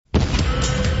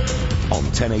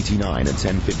1089 and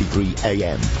 1053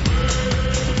 AM.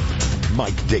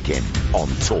 Mike Dickin on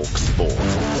Talk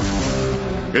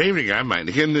Sport. Good evening, I'm Mike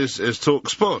Dickin. This is Talk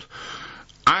Sport.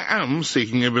 I am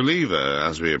seeking a believer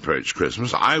as we approach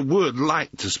Christmas. I would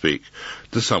like to speak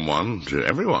to someone, to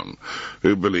everyone,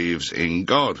 who believes in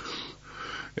God.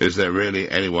 Is there really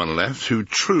anyone left who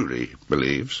truly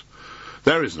believes?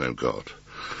 There is no God.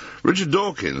 Richard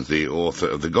Dawkins, the author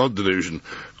of the God Delusion,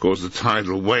 caused a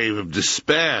tidal wave of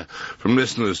despair from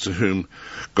listeners to whom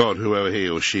God, whoever he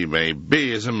or she may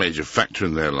be, is a major factor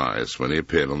in their lives. When he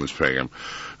appeared on this programme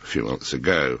a few months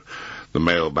ago, the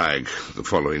mailbag the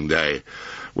following day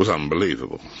was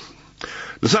unbelievable.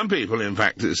 To some people, in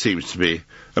fact, it seems to be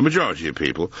a majority of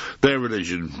people, their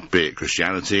religion, be it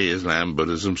Christianity, Islam,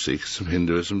 Buddhism, Sikhism,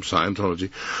 Hinduism,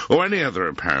 Scientology, or any other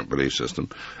apparent belief system,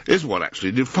 is what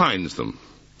actually defines them.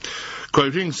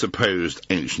 Quoting supposed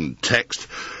ancient text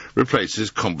replaces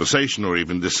conversation or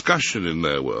even discussion in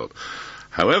their world.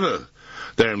 However,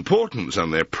 their importance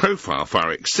and their profile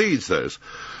far exceeds those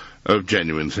of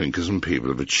genuine thinkers and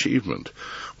people of achievement.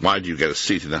 Why do you get a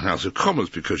seat in the House of Commons?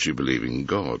 Because you believe in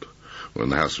God, or in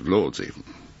the House of Lords even.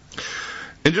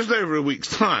 In just over a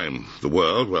week's time, the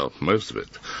world, well, most of it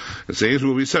seems,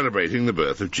 will be celebrating the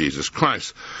birth of Jesus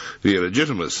Christ, the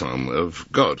illegitimate Son of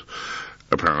God.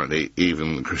 Apparently,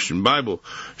 even the Christian Bible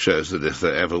shows that if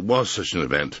there ever was such an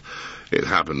event, it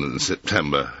happened in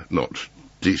September, not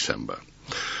December.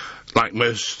 Like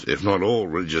most, if not all,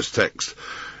 religious texts,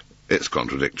 it's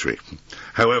contradictory.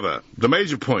 However, the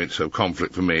major point of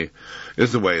conflict for me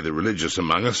is the way the religious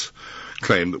among us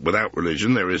claim that without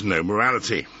religion there is no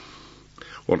morality.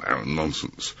 What arrant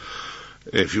nonsense.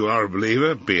 If you are a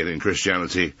believer, be it in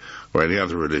Christianity or any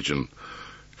other religion,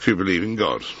 if you believe in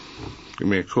God, give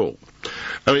me a call.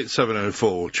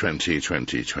 08704 20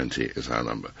 20 20 is our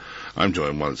number. I'm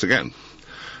joined once again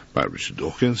by Richard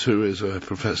Dawkins, who is a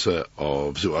professor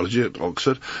of zoology at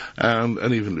Oxford and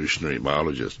an evolutionary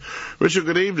biologist. Richard,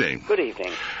 good evening. Good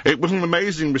evening. It was an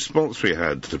amazing response we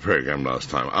had to the programme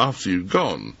last time. After you'd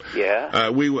gone,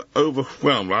 we were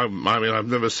overwhelmed. I mean, I've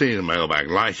never seen a mailbag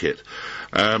like it.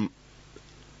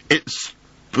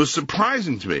 It was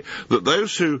surprising to me that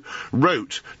those who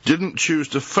wrote didn't choose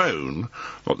to phone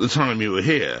at the time you were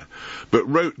here, but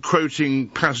wrote quoting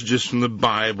passages from the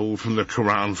Bible, from the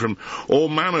Quran, from all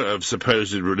manner of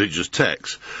supposed religious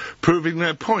texts, proving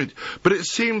their point. But it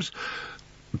seems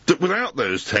that without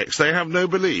those texts, they have no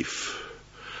belief.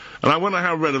 And I wonder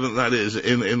how relevant that is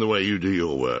in the way you do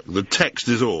your work. The text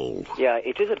is all. Yeah,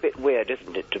 it is a bit weird,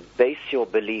 isn't it, to base your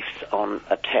beliefs on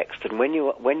a text. And when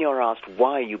you're asked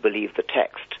why you believe the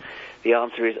text, the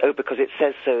answer is, because it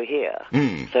says so here.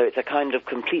 So it's a kind of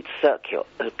complete circle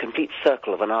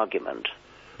of an argument.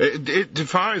 It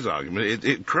defies argument.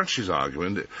 It crushes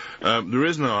argument. There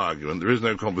is no argument. There is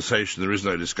no conversation. There is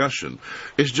no discussion.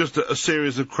 It's just a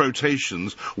series of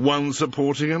quotations, one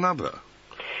supporting another.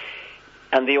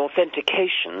 And the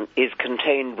authentication is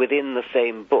contained within the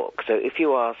same book. So if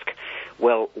you ask,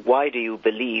 well, why do you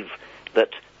believe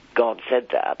that God said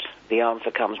that? The answer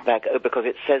comes back, because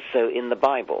it says so in the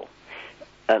Bible.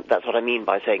 And that's what I mean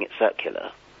by saying it's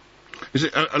circular. You see,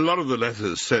 a lot of the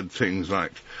letters said things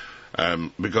like,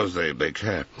 because they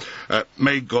care,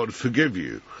 may God forgive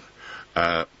you.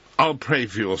 I'll pray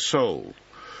for your soul.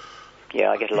 Yeah,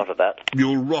 I get a lot of that.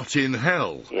 You'll rot in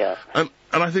hell. Yeah. And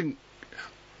I think,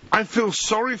 I feel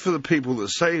sorry for the people that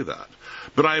say that,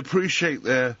 but I appreciate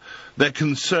their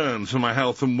concern for my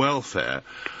health and welfare,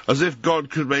 as if God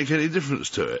could make any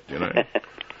difference to it, you know.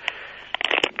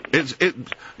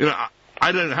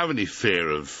 I don't have any fear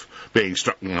of being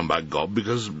struck down by God,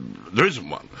 because there isn't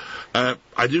one.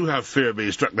 I do have fear of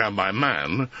being struck down by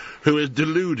man who is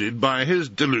deluded by his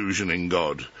delusion in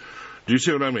God. Do you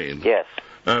see what I mean? Yes.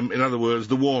 In other words,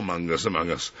 the warmongers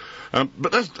among us.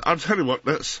 But I'll tell you what,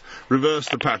 let's reverse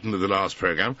the pattern of the last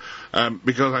programme,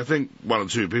 because I think one or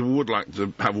two people would like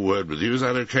to have a word with you. Is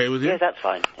that okay with you? Yeah, that's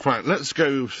fine. Fine. Let's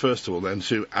go, first of all, then,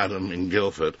 to Adam in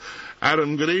Guildford.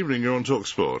 Adam, good evening. You're on Talk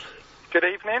Sport. Good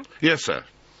evening. Yes, sir.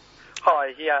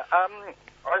 Hi, yeah.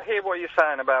 I hear what you're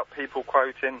saying about people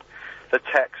quoting the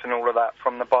text and all of that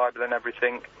from the Bible and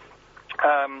everything.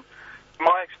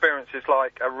 My experience is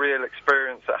like a real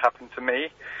experience that happened to me,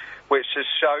 which has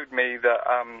showed me that,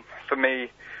 for me,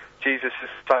 Jesus is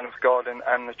the Son of God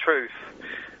and the truth.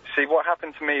 See, what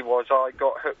happened to me was I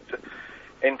got hooked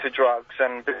into drugs,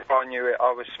 and before I knew it,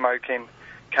 I was smoking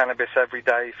cannabis every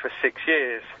day for 6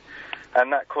 years.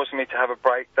 And that caused me to have a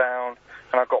breakdown,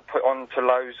 and I got put on to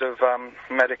loads of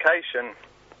medication.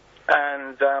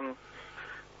 And,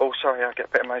 oh, sorry, I get a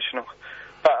bit emotional.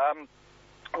 But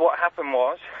what happened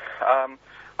was,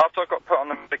 after I got put on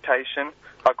the medication,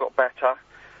 I got better.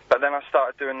 But then I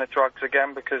started doing the drugs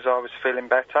again because I was feeling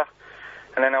better.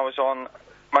 And then I was on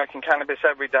smoking cannabis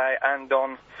every day and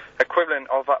on equivalent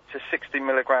of up to 60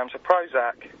 milligrams of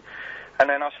Prozac. And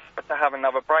then I started to have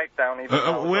another breakdown.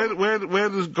 Where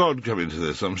does God come into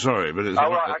this? I'm sorry, but it's...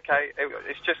 Oh, right, okay.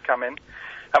 It's just come in.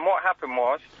 And what happened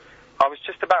was, I was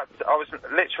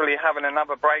literally having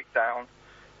another breakdown,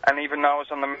 and even though I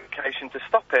was on the medication to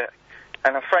stop it,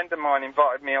 and a friend of mine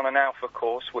invited me on an Alpha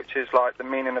course, which is like the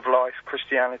Meaning of Life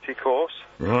Christianity course.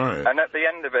 Right. And at the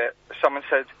end of it, someone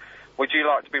said, would you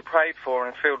like to be prayed for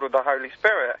and filled with the Holy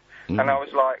Spirit? And I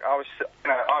was like,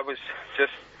 I was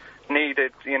just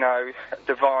needed,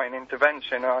 divine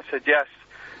intervention. And I said, yes,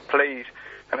 please.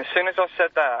 And as soon as I said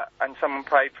that and someone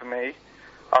prayed for me,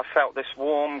 I felt this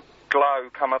warm glow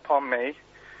come upon me.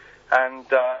 And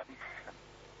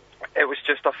it was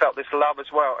just, I felt this love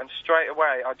as well. And straight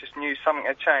away, I just knew something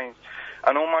had changed.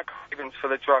 And all my cravings for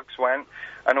the drugs went,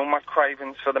 and all my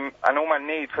cravings and all my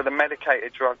need for the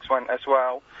medicated drugs went as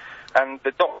well. And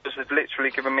the doctors had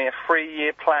literally given me a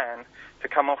 3-year plan to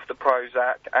come off the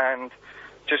Prozac, and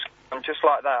just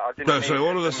like that, I didn't need so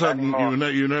all of a sudden, anymore.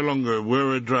 you no longer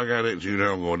were a drug addict, you no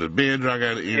longer wanted to be a drug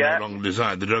addict, you no longer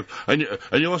desired the drug, and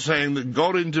you're saying that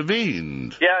God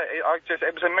intervened. Yeah,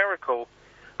 it was a miracle.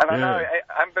 And I know,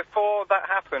 and before that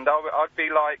happened, I'd be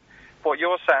like, what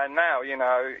you're saying now, you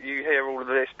hear all of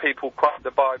this, people quote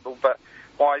the Bible, but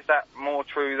why is that more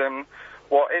true than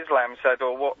what Islam said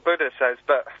or what Buddha says?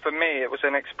 But for me, it was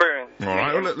an experience. All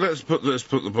right, well, let's put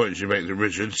the points you make to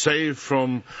Richard. Saved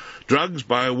from drugs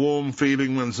by a warm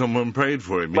feeling when someone prayed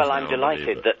for him. Well, I'm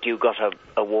delighted that you got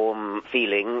a warm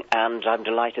feeling, and I'm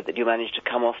delighted that you managed to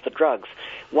come off the drugs.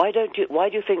 Why do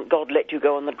you think God let you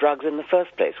go on the drugs in the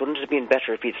first place? Wouldn't it have been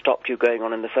better if he'd stopped you going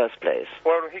on in the first place?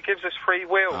 Well, he gives us free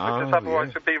will, because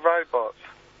otherwise we'd be robots.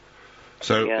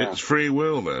 So it's free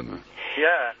will then?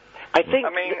 Yeah. I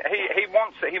mean, he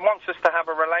wants us to have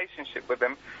a relationship with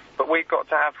him, but we've got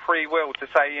to have free will to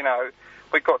say,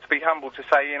 we've got to be humble to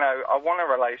say, I want a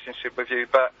relationship with you,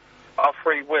 but our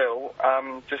free will,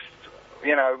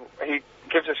 he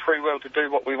gives us free will to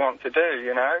do what we want to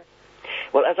do,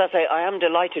 Well, as I say, I am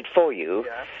delighted for you,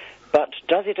 but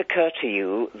does it occur to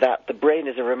you that the brain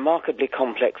is a remarkably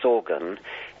complex organ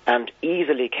and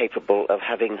easily capable of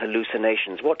having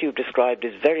hallucinations? What you've described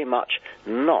is very much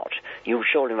not, you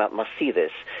surely must see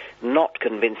this, not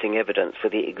convincing evidence for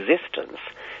the existence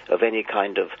of any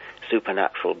kind of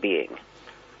supernatural being.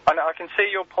 I can see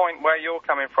your point where you're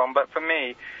coming from, but for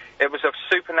me, it was of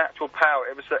supernatural power.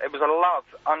 It was a love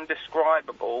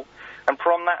undescribable, and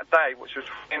from that day, which was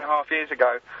 3.5 years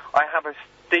ago, I have a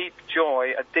deep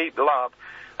joy, a deep love,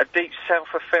 a deep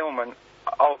self-fulfillment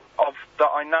of that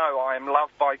I know I am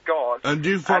loved by God. And do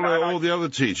you follow all the other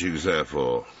teachings,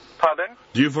 therefore? Pardon?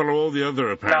 Do you follow all the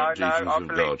other apparent teachings of God?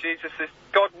 No, I believe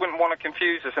God wouldn't want to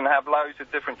confuse us and have loads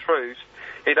of different truths.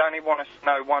 He'd only want us to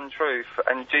know one truth,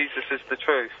 and Jesus is the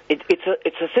truth.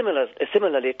 It's a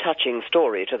similarly touching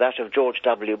story to that of George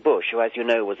W. Bush, who, as you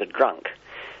know, was a drunk.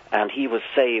 And he was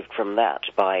saved from that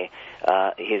by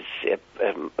his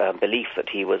belief that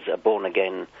he was a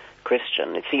born-again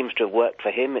Christian. It seems to have worked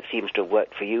for him. It seems to have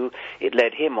worked for you. It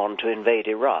led him on to invade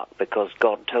Iraq because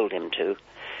God told him to.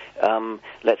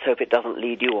 Let's hope it doesn't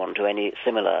lead you on to any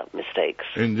similar mistakes.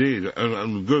 Indeed,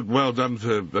 and good, well done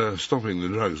for stopping the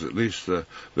drugs. At least that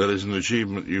is an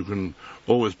achievement you can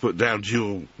always put down to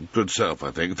your good self,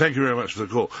 I think. Thank you very much for the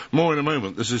call. More in a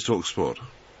moment. This is Talk Sport.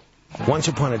 Once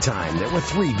upon a time, there were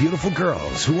 3 beautiful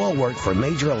girls who all worked for a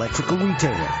major electrical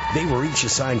retailer. They were each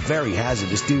assigned very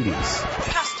hazardous duties.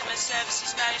 Customer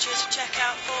services manager to check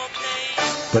out for,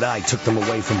 please. But I took them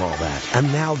away from all that,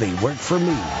 and now they work for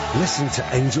me. Listen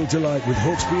to Angel Delight with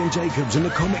Hawksby and Jacobs and the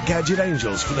Comic Gadget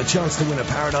Angels for the chance to win a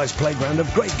paradise playground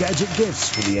of great gadget gifts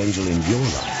for the angel in your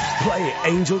life. Play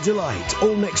Angel Delight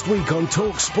all next week on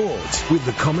Talk Sport with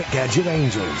the Comic Gadget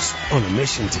Angels on a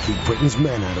mission to keep Britain's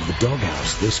men out of the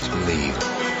doghouse this week. Believe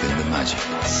in the magic.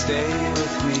 Stay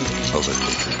with me. Of a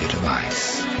little bit of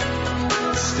ice.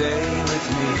 Stay with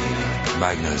me.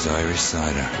 Magners Irish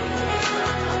Cider.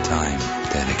 Time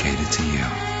dedicated to you.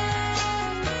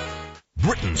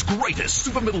 Britain's greatest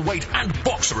super middleweight and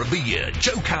boxer of the year,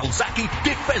 Joe Calzaghe,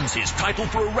 defends his title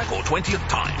for a record 20th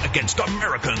time against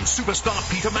American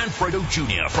superstar Peter Manfredo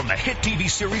Jr. from the hit TV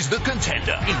series The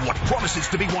Contender in what promises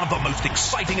to be one of the most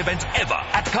exciting events ever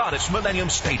at Cardiff's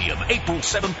Millennium Stadium, April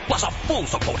 7th, plus a full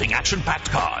supporting action-packed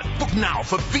card. Book now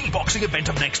for the boxing event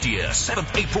of next year,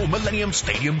 7th April, Millennium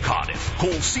Stadium, Cardiff.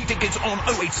 Call C-Tickets on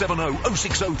 0870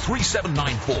 060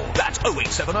 3794. That's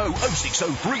 0870 060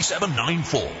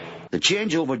 3794. The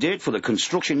changeover date for the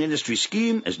construction industry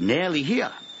scheme is nearly here.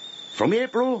 From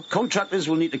April, contractors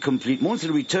will need to complete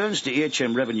monthly returns to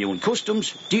HM Revenue and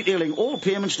Customs, detailing all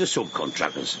payments to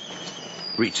subcontractors.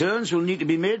 Returns will need to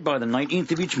be made by the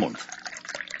 19th of each month,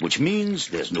 which means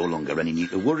there's no longer any need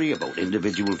to worry about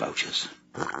individual vouchers.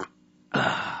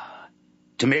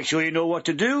 To make sure you know what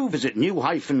to do, visit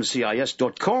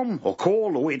new-cis.com or call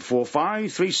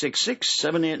 0845 366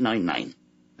 7899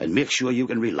 and make sure you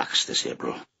can relax this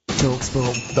April.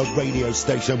 TalkSport, the radio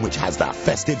station which has that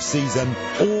festive season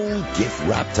all gift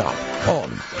wrapped up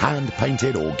on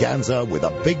hand-painted organza with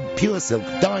a big pure silk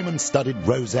diamond-studded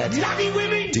rosette,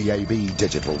 DAB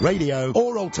digital radio,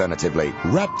 or alternatively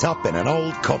wrapped up in an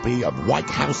old copy of White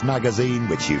House magazine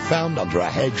which you found under a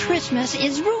hedge. Christmas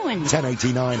is ruined.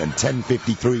 1089 and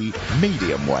 1053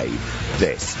 medium wave.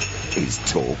 This is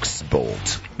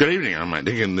TalkSport. Good evening, I'm Mike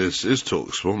Dickin. This is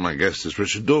TalkSport. My guest is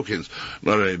Richard Dawkins,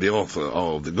 not only the author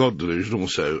of The God Delusion,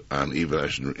 also an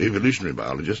evolutionary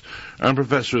biologist and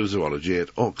professor of zoology at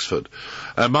Oxford.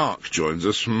 Mark joins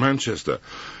us from Manchester.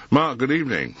 Mark, good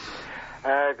evening.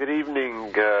 Good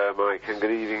evening, Mike, and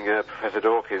good evening, Professor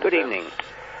Dawkins. Good evening.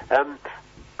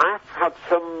 I've had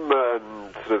some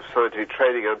sort of scientific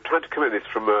training. I'm trying to come at this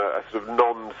from a sort of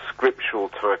non-scriptural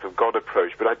type of God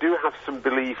approach, but I do have some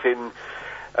belief in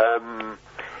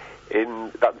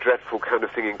that dreadful kind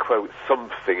of thing, in quotes,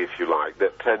 something, if you like.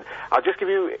 That I'll just give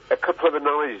you a couple of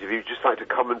analogies if you'd just like to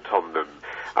comment on them.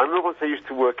 I remember once I used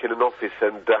to work in an office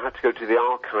and I had to go to the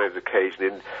archives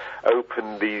occasionally and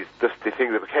open these dusty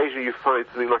things. Occasionally you find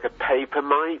something like a paper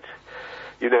mite,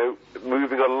 you know,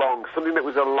 moving along, something that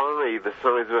was alive, the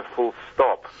size of a full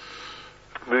stop,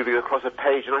 moving across a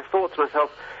page. And I thought to myself,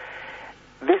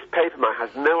 this paper mite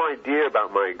has no idea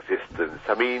about my existence.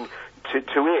 I mean,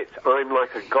 to it, I'm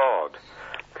like a god.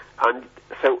 And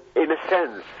so, in a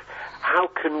sense, how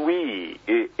can we,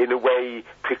 in a way,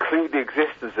 preclude the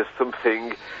existence of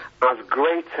something as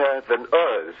greater than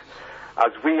us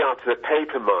as we are to the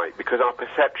paper mite, because our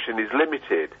perception is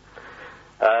limited?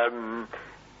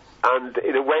 And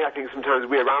in a way, I think sometimes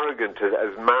we are arrogant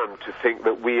as man to think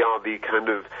that we are the kind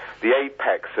of the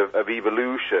apex of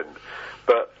evolution.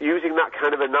 But using that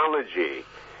kind of analogy,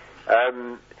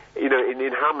 you know,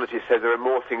 in Hamlet it says there are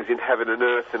more things in heaven and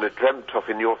earth than are dreamt of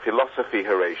in your philosophy,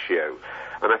 Horatio.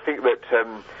 And I think that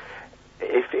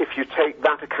if you take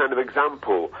that a kind of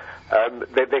example,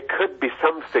 there could be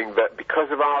something that,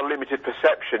 because of our limited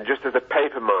perception, just as a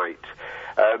paper mite,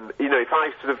 you know, if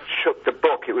I sort of shook the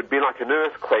book, it would be like an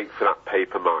earthquake for that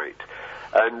paper mite.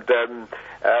 And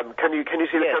can you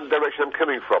see the kind of direction I'm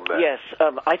coming from there? Yes,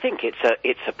 I think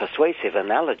it's a persuasive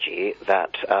analogy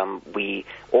that we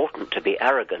oughtn't to be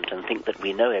arrogant and think that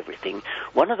we know everything.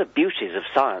 One of the beauties of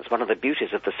science, one of the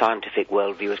beauties of the scientific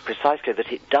worldview is precisely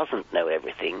that it doesn't know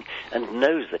everything and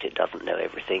knows that it doesn't know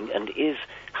everything and is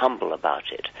humble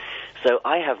about it. So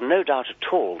I have no doubt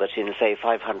at all that in, say,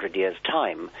 500 years'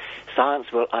 time,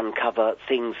 science will uncover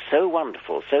things so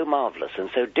wonderful, so marvelous, and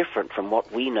so different from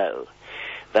what we know,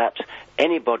 that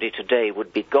anybody today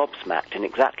would be gobsmacked in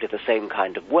exactly the same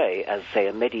kind of way as, say,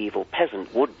 a medieval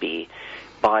peasant would be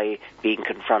by being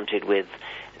confronted with,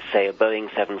 say, a Boeing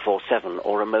 747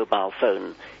 or a mobile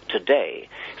phone today.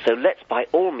 So let's by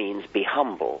all means be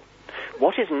humble.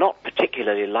 What is not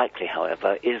particularly likely,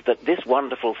 however, is that this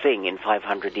wonderful thing in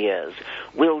 500 years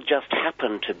will just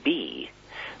happen to be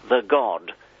the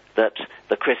God that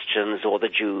the Christians or the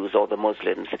Jews or the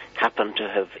Muslims happen to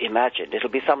have imagined. It'll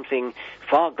be something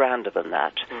far grander than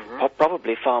that,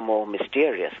 probably far more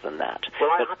mysterious than that. Well,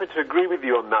 I happen to agree with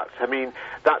you on that. I mean,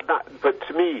 but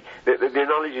to me, the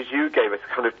analogies you gave us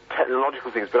kind of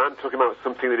technological things, but I'm talking about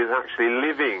something that is actually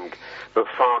living, but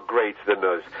far greater than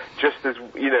us. Just as,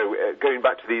 you know, going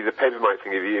back to the paper mite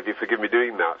thing, if you forgive me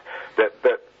doing that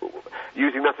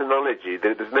using that analogy,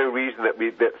 there's no reason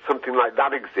that something like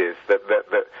that exists that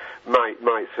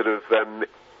might sort of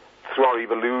through our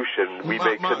evolution we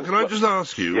make. Mark, can I just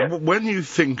ask you, when you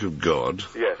think of God,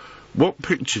 what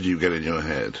picture do you get in your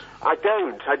head? I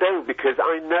don't, because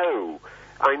I know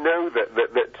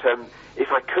that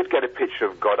if I could get a picture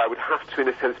of God, I would have to, in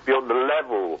a sense, be on the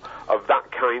level of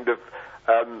that kind of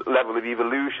level of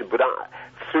evolution. But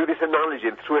through this analogy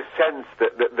and through a sense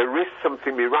that there is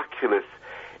something miraculous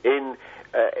in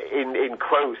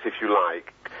quotes, if you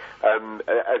like,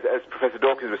 as Professor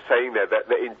Dawkins was saying there, that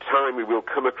in time we will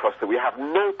come across that we have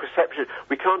no perception,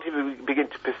 we can't even begin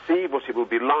to perceive what it will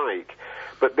be like.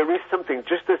 But there is something,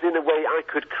 just as in a way I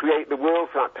could create the world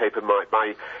for that paper mite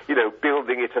by, you know,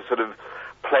 building it a sort of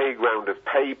playground of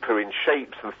paper in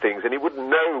shapes and things, and he wouldn't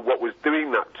know what was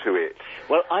doing that to it.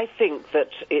 Well, I think that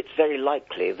it's very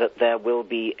likely that there will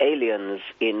be aliens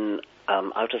in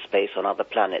outer space on other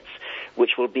planets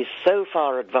which will be so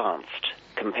far advanced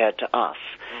compared to us,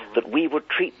 that we would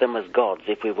treat them as gods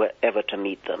if we were ever to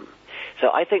meet them. So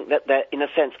I think that there, in a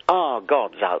sense, are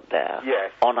gods out there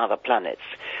on other planets.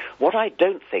 What I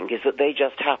don't think is that they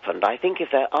just happened. I think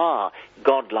if there are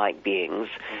godlike beings,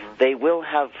 they will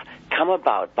have come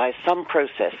about by some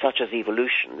process such as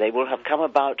evolution. They will have come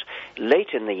about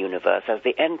late in the universe as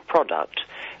the end product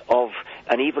of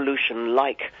an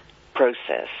evolution-like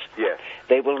process. Yes.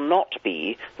 They will not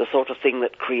be the sort of thing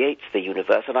that creates the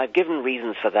universe, and I've given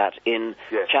reasons for that in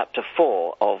Chapter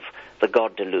 4 of the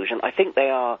God Delusion. I think they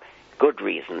are good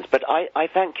reasons, but I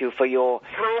thank you for your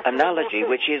analogy,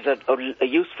 which is a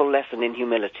useful lesson in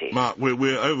humility. Mark,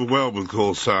 we're overwhelmed with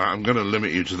calls, so I'm going to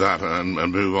limit you to that and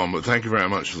move on, but thank you very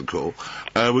much for the call.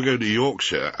 We'll go to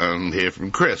Yorkshire and hear from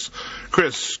Chris.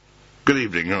 Chris, good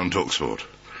evening, you're on TalkSport.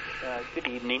 Good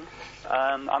evening.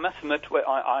 I must admit,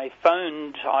 I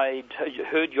phoned, I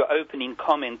heard your opening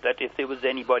comment that if there was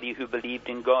anybody who believed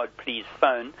in God, please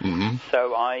phone.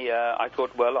 So I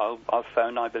thought, well, I'll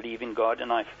phone, I believe in God,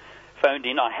 and I phoned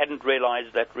in. I hadn't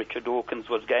realized that Richard Dawkins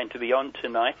was going to be on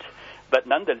tonight, but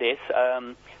nonetheless,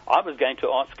 I was going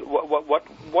to ask,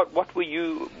 what were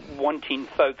you wanting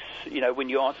folks, when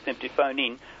you asked them to phone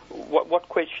in, what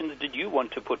questions did you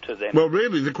want to put to them? Well,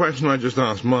 really, the question I just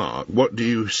asked Mark, what do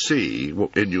you see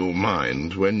in your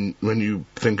mind when you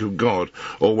think of God,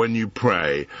 or when you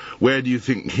pray? Where do you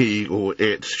think he or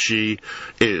it, she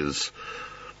is?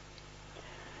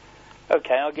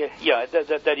 Okay, I guess,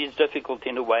 that is difficult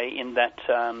in a way, in that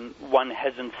one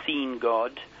hasn't seen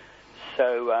God,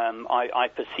 so I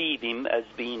perceive him as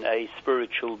being a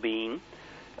spiritual being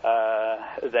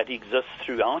that exists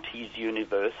throughout his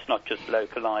universe, not just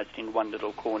localized in one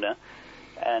little corner,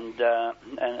 and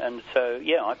so,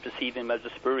 I perceive him as a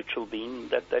spiritual being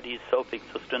that is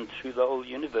self-existent through the whole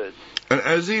universe. And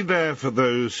is he there for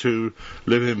those who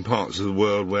live in parts of the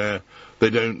world where they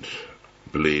don't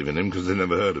believe in him because they've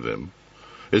never heard of him?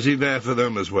 Is he there for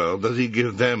them as well? Does he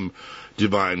give them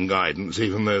divine guidance,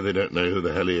 even though they don't know who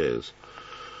the hell he is?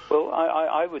 Well,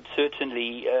 I would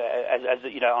certainly,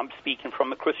 I'm speaking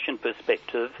from a Christian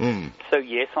perspective. So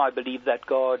yes, I believe that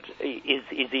God is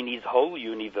in his whole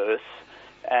universe,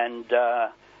 and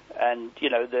the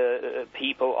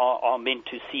people are meant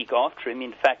to seek after him.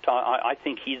 In fact, I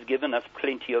think he's given us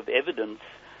plenty of evidence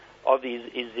of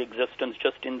his existence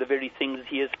just in the very things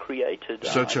he has created.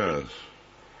 Such as?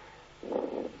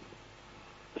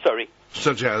 Sorry?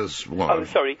 Such as what? Oh,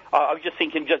 sorry. I was just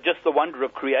thinking just the wonder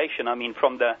of creation. I mean,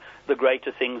 from the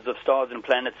greater things of stars and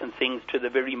planets and things to the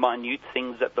very minute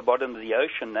things at the bottom of the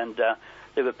ocean. And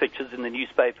there were pictures in the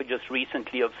newspaper just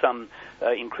recently of some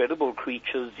incredible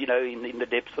creatures, in the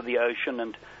depths of the ocean,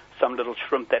 and some little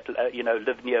shrimp that,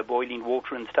 live near boiling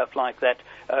water and stuff like that.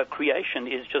 Creation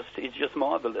is just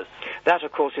marvelous. That,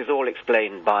 of course, is all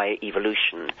explained by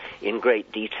evolution in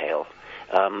great detail.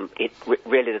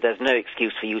 Really, there's no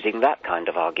excuse for using that kind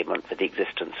of argument for the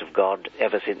existence of God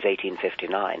ever since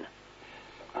 1859.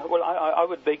 Well, I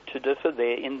would beg to differ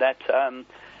there in that,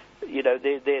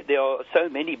 there are so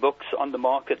many books on the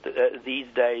market these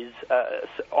days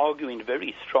arguing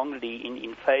very strongly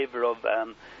in favor of,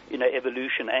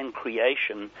 evolution and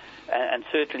creation. And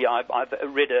certainly I've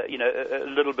read a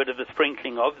little bit of a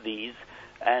sprinkling of these.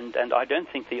 And I don't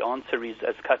think the answer is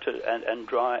as cut and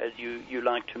dry as you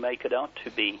like to make it out to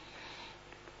be.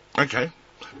 Okay.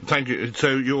 Thank you.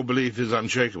 So your belief is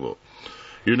unshakable?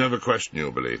 You never question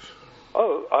your belief?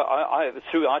 Oh, I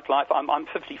throughout life, I'm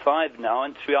 55 now,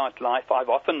 and throughout life I've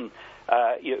often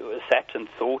sat and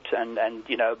thought and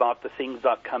about the things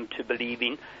I've come to believe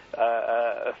in.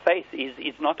 Faith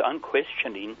is not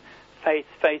unquestioning.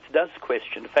 Faith does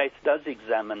question. Faith does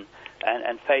examine.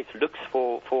 And faith looks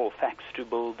for facts to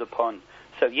build upon.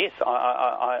 So yes,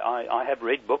 I have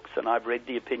read books, and I've read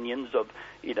the opinions of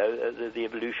the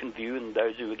evolution view and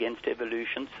those who are against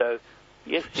evolution. So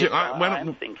yes, I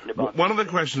am thinking about one of the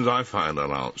questions I find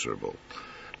unanswerable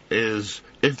is,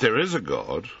 if there is a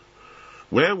God,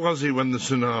 where was he when the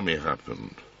tsunami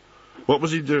happened? What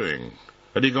was he doing?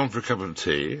 Had he gone for a cup of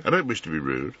tea? I don't wish to be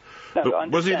rude, but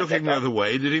was he looking the other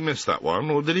way? Did he miss that one,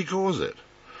 or did he cause it?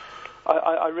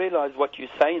 I realise what you're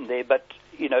saying there, but,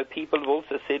 people have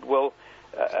also said, well,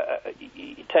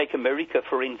 take America,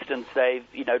 for instance. They've,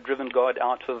 driven God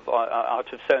out of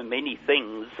so many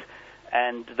things,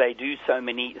 and they do so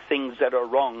many things that are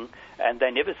wrong, and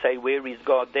they never say, where is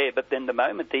God there? But then the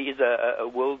moment there is a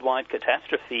worldwide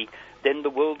catastrophe, then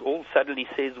the world all suddenly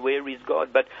says, where is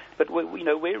God? But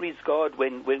where is God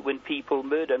when people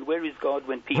murder, and where is God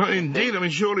when people... Well, indeed, I mean,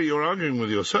 surely you're arguing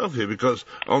with yourself here, because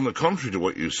on the contrary to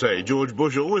what you say, George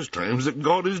Bush always claims that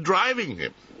God is driving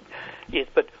him. Yes,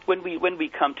 but when we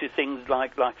come to things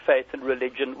like faith and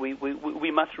religion,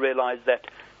 we must realize that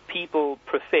people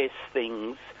profess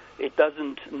things. It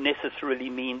doesn't necessarily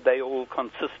mean they're all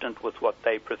consistent with what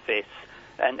they profess.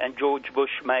 And George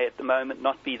Bush may at the moment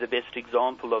not be the best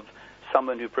example of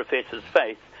someone who professes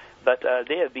faith, but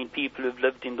there have been people who've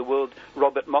lived in the world.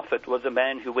 Robert Moffat was a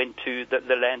man who went to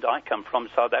the land I come from,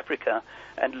 South Africa,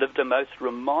 and lived a most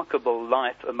remarkable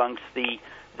life amongst the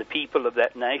people of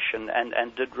that nation,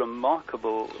 and did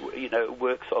remarkable,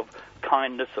 works of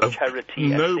kindness, of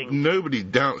charity. And things. Nobody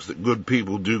doubts that good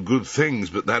people do good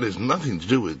things, but that has nothing to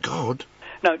do with God.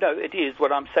 No, it is.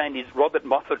 What I'm saying is Robert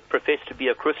Moffat professed to be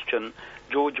a Christian,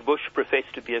 George Bush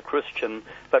professed to be a Christian,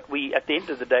 but at the end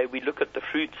of the day, we look at the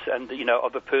fruits and,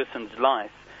 of a person's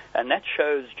life, and that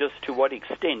shows just to what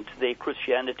extent their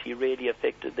Christianity really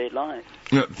affected their life.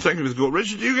 Yeah, thank you, Mr. Gore.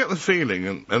 Richard, do you get the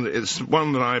feeling, and it's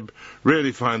one that I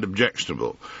really find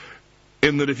objectionable,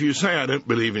 in that if you say, I don't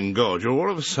believe in God, you're all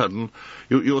of a sudden,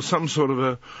 you're some sort of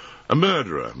a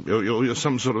murderer. You're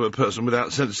some sort of a person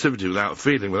without sensitivity, without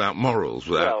feeling, without morals.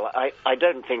 Well, I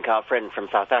don't think our friend from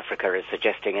South Africa is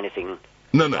suggesting anything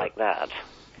like that.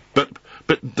 But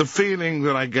the feeling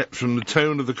that I get from the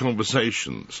tone of the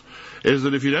conversations is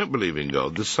that if you don't believe in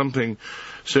God, there's something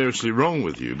seriously wrong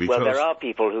with you. Because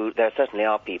there certainly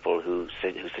are people who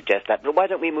suggest that. But why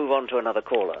don't we move on to another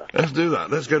caller? Let's do that.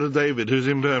 Let's go to David, who's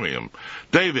in Birmingham.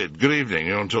 David, good evening.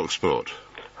 You're on Talk Sport.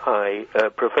 Hi,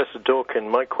 Professor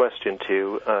Dawkins. My question to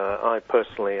you, I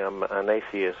personally am an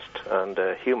atheist and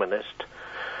a humanist.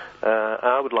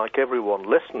 I would like everyone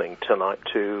listening tonight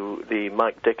to the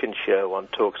Mike Dickin show on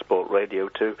TalkSport Radio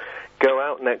to go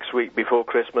out next week before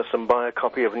Christmas and buy a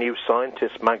copy of New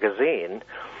Scientist magazine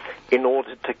in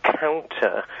order to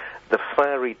counter the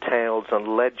fairy tales and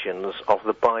legends of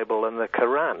the Bible and the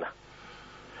Quran.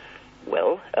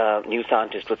 Well, New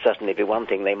Scientist would certainly be one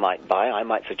thing they might buy. I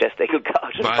might suggest they could go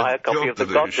out and buy a copy of the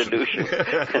God Delusion.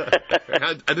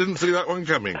 I didn't see that one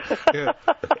coming. Yeah.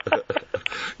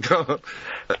 God.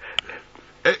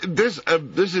 This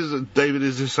is, David,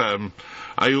 is this,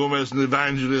 are you almost an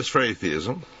evangelist for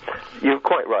atheism? You're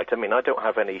quite right. I mean, I don't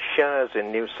have any shares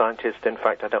in New Scientist. In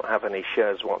fact, I don't have any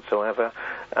shares whatsoever.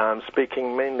 I'm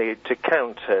speaking mainly to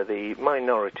counter the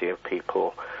minority of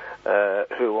people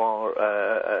who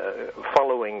are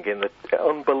following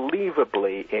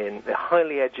unbelievably in the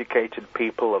highly educated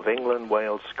people of England,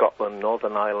 Wales, Scotland,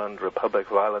 Northern Ireland,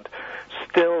 Republic of Ireland,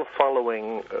 still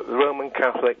following Roman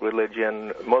Catholic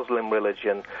religion, Muslim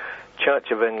religion,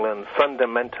 Church of England,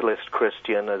 fundamentalist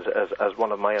Christian, as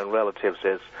one of my own relatives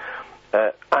is.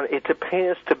 And it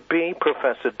appears to be,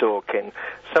 Professor Dawkins,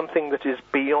 something that is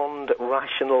beyond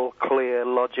rational, clear,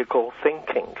 logical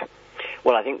thinking.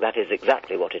 Well, I think that is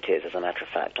exactly what it is, as a matter of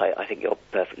fact. I think you're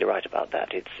perfectly right about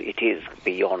that. It is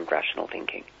beyond rational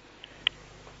thinking.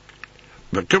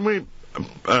 But can we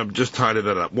just tidy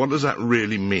that up? What does that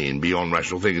really mean, beyond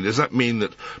rational thinking? Does that mean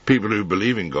that people who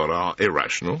believe in God are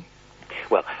irrational?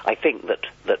 Well, I think that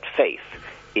faith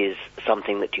is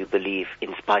something that you believe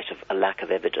in spite of a lack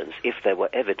of evidence. If there were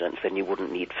evidence, then you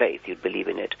wouldn't need faith. You'd believe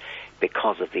in it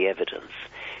because of the evidence.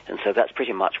 And so that's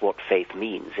pretty much what faith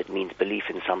means. It means belief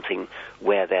in something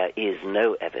where there is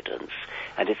no evidence.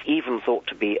 And it's even thought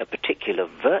to be a particular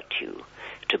virtue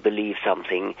to believe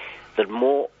something that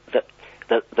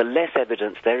the less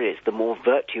evidence there is, the more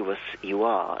virtuous you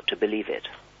are to believe it.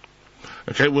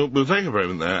 Okay, we'll take a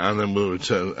moment there, and then we'll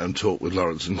return and talk with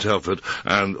Lawrence and Telford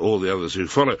and all the others who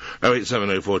follow.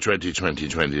 08704 20 20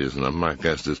 20 is the number. My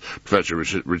guest is Professor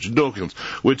Richard Dawkins.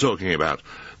 We're talking about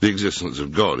the existence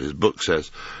of God. His book says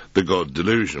The God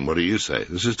Delusion. What do you say?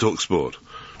 This is Talk Sport.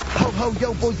 Ho, ho,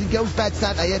 yo, boys and girls, bad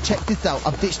Santa here, check this out.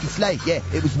 I've ditched the sleigh, yeah,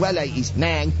 it was well 80s,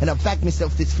 nang, and I've bagged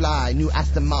myself this fly, new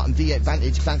Aston Martin V8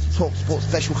 Vantage, thanks to Talk Sports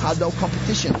special Hello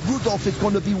competition. Rudolph is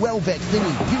gonna be well vexed,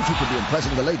 thingy, beautifully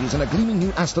impressing the ladies in a gleaming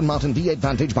new Aston Martin V8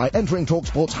 Vantage by entering Talk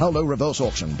Sports Hello reverse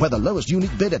auction, where the lowest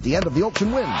unique bid at the end of the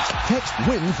auction wins. Text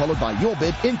WIN followed by your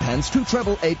bid in pence to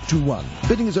 88821.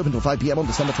 Bidding is open till 5 p.m. on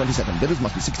December 22nd. Bidders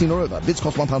must be 16 or over. Bids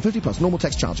cost £1.50 plus normal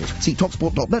text charges. See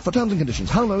talksport.net for terms and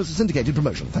conditions. Hello is a syndicated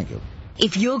promotion. Thank you.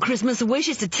 If your Christmas wish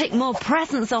is to tick more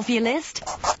presents off your list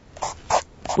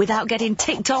without getting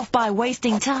ticked off by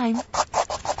wasting time,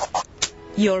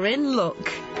 you're in luck.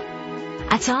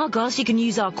 At Argos, you can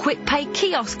use our quick pay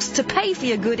kiosks to pay for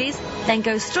your goodies, then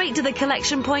go straight to the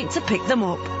collection point to pick them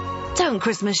up. Don't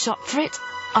Christmas shop for it,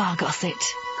 Argos it.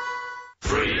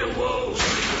 Free the wolves.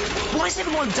 Why is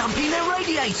everyone dumping their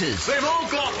radiators? They've all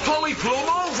got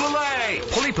Polyplumb Overlay!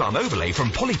 Polyplumb Overlay from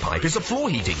Polypipe is a floor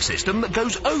heating system that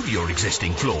goes over your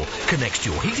existing floor, connects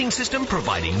to your heating system,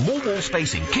 providing more wall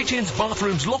space in kitchens,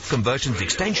 bathrooms, loft conversions,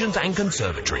 extensions and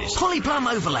conservatories.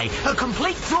 Polyplumb Overlay, a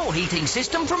complete floor heating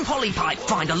system from Polypipe.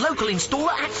 Find a local installer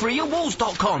at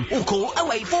freeyourwalls.com or call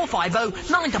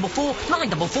 08450 944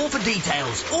 944 for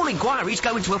details. All inquiries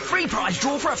go into a free prize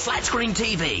draw for a flat screen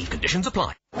TV. Conditions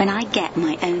apply. When I get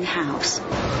my own house,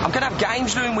 I'm going to have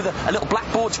games room with a little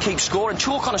blackboard to keep score and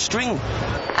chalk on a string.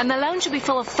 And the lounge will be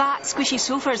full of fat, squishy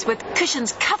sofas with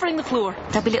cushions covering the floor.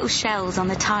 There'll be little shells on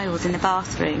the tiles in the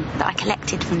bathroom that I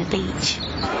collected from the beach.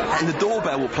 And the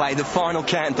doorbell will play the final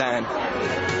countdown.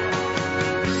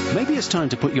 Maybe it's time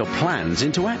to put your plans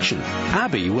into action.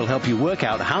 Abby will help you work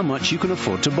out how much you can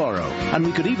afford to borrow. And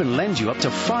we could even lend you up to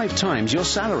 5 times your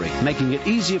salary, making it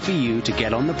easier for you to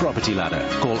get on the property ladder.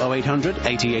 Call 0800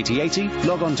 80 80 80,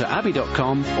 log on to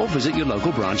abby.com or visit your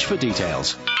local branch for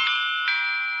details.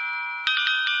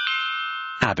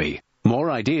 Abby.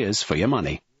 More ideas for your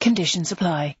money. Conditions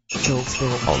apply.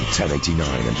 Talksport on 1089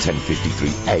 and 1053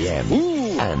 AM.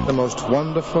 And the most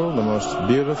wonderful, the most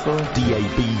beautiful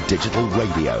DAB digital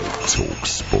radio.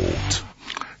 Talksport.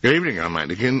 Good evening, I'm Mike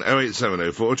Dickin.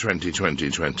 08704 20 20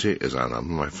 20 is our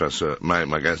number.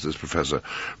 My guest is Professor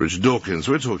Richard Dawkins.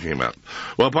 We're talking about,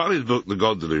 well, partly the book, The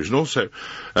God Delusion. Also,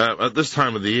 at this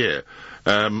time of the year,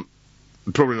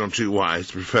 probably not too wise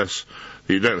to profess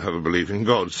you don't have a belief in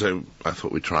God, so I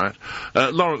thought we'd try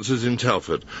it. Lawrence is in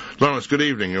Telford. Lawrence, good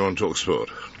evening. You're on TalkSport.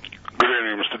 Good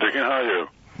evening, Mr. Dickin. How are you?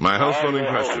 My health's not in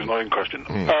question. Not in question.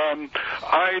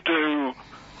 I do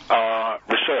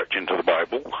research into the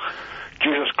Bible.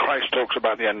 Jesus Christ talks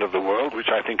about the end of the world, which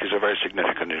I think is a very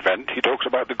significant event. He talks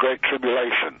about the Great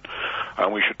Tribulation,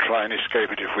 and we should try and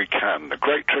escape it if we can. The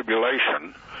Great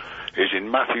Tribulation is in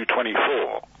Matthew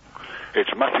 24.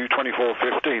 It's Matthew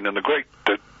 24:15, and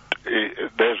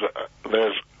there's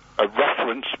a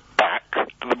reference back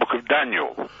to the book of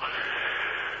Daniel,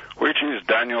 which is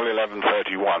Daniel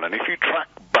 11:31. And if you track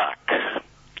back,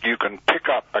 you can pick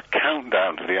up a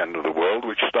countdown to the end of the world,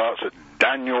 which starts at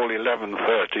Daniel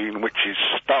 11:13, which is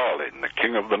Stalin, the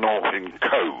king of the north, in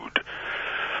code.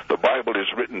 The Bible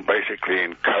is written basically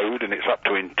in code, and it's up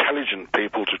to intelligent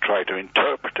people to try to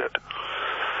interpret it.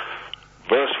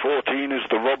 Verse 14 is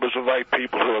the robbers of thy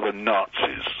people who are the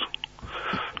Nazis.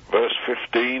 Verse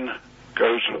 15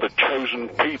 goes to the chosen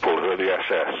people who are the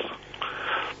SS.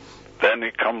 Then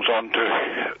it comes on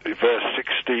to verse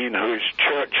 16, who is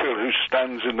Churchill, who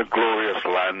stands in the glorious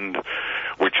land,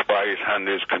 which by his hand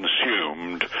is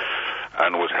consumed,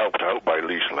 and was helped out by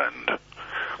Leaseland.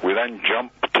 We then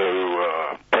jump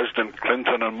to President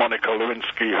Clinton and Monica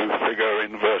Lewinsky, who figure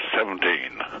in verse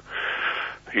 17.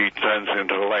 He turns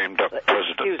into a lame duck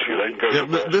president. He then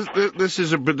goes this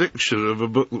is a prediction of a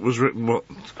book that was written, what,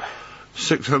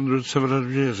 600,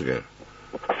 700 years ago?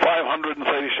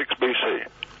 536 BC.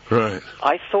 Right.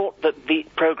 I thought that the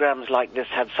programs like this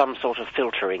had some sort of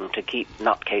filtering to keep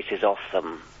nutcases off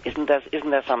them. Isn't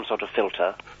there some sort of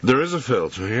filter? There is a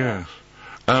filter, yes.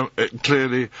 It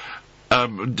clearly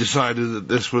decided that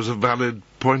this was a valid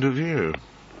point of view.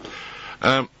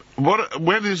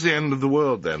 When is the end of the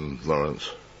world then, Lawrence?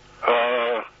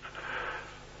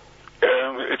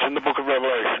 It's in the book of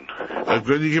Revelation.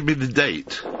 Can you give me the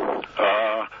date?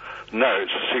 No,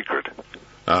 it's a secret.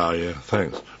 Ah, yeah,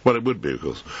 thanks. Well, it would be, of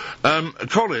course.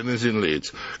 Colin is in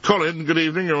Leeds. Colin, good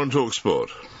evening. You're on TalkSport.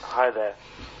 Hi there.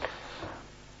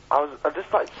 I'd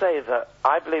just like to say that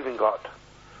I believe in God,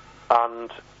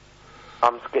 and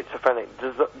I'm schizophrenic.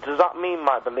 Does that mean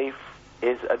my belief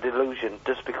is a delusion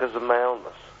just because of my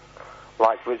illness?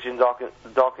 Like Richard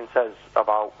Dawkins says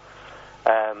about...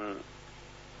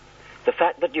 The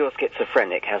fact that you're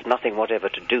schizophrenic has nothing whatever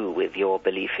to do with your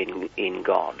belief in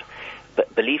God.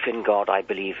 But belief in God, I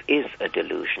believe, is a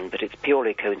delusion, but it's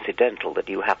purely coincidental that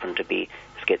you happen to be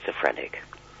schizophrenic.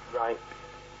 Right.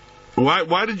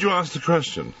 Why did you ask the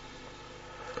question?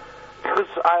 Because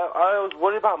I always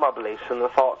worry about my beliefs and the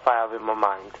thoughts I have in my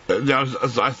mind.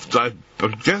 I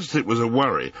guessed it was a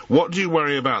worry. What do you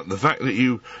worry about? The fact that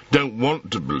you don't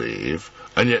want to believe,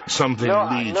 and yet something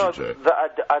leads you to it?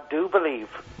 That I do believe.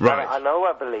 Right. I know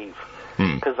I believe.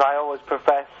 Because I always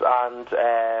profess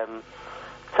and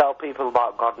tell people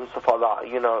about God and stuff like that.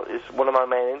 You know, it's one of my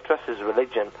main interests is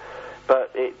religion.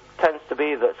 But it tends to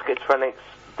be that schizophrenics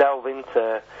delve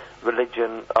into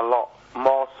religion a lot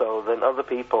more so than other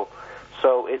people.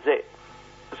 So is it...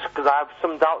 Because I have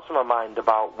some doubts in my mind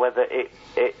about whether it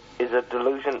is a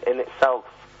delusion in itself.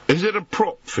 Is it a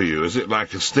prop for you? Is it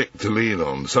like a stick to lean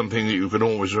on, something that you can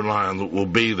always rely on that will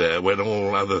be there when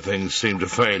all other things seem to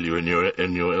fail you in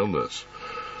your illness?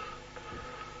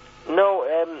 No,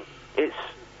 it's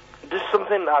just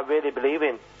something I really believe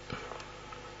in.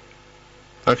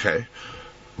 Okay.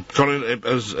 Colin,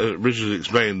 as Richard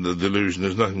explained, the delusion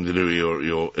has nothing to do with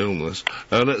your illness.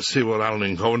 Let's see what Alan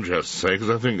in Coventry has to say, because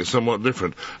I think it's somewhat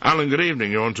different. Alan, good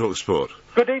evening. You're on Talk Sport.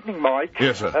 Good evening, Mike.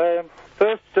 Yes, sir.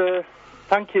 First,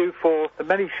 thank you for the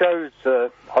many shows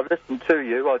I've listened to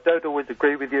you. I don't always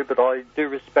agree with you, but I do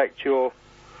respect your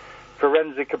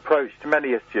forensic approach to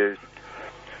many issues.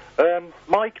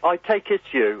 Mike, I take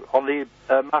issue on the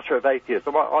matter of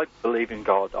atheism. I believe in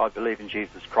God. I believe in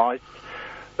Jesus Christ.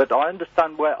 But I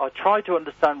try to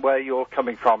understand where you're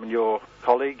coming from and your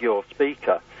colleague, your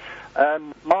speaker.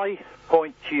 My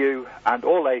point to you and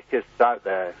all atheists out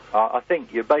there, I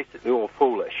think you're basically all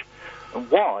foolish. And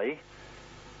why?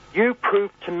 You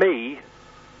prove to me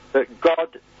that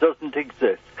God doesn't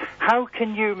exist. How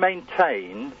can you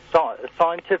maintain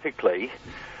scientifically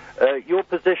your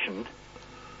position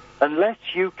unless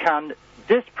you can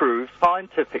disprove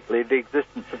scientifically the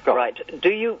existence of God? Right. Do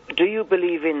you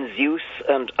believe in Zeus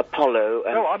and Apollo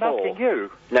and No, I'm Thor? asking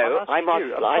you. No,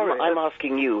 I'm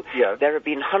asking you. Yeah. There have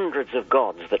been hundreds of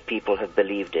gods that people have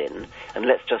believed in, and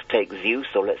let's just take Zeus,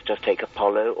 or let's just take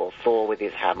Apollo, or Thor with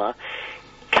his hammer.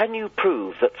 Can you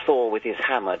prove that Thor with his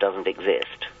hammer doesn't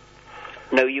exist?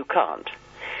 No, you can't.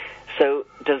 So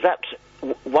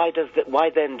why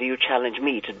then do you challenge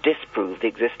me to disprove the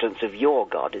existence of your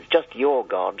God? It's just your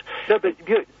God. No,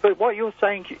 but what you're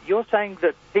saying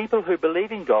that people who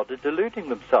believe in God are deluding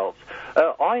themselves.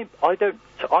 I'm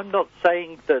not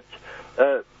saying that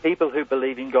people who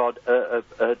believe in God are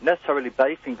necessarily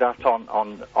basing that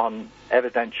on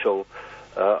evidential.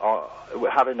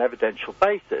 Have an evidential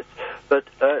basis, but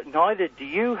neither do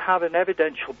you have an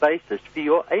evidential basis for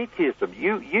your atheism.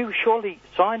 You surely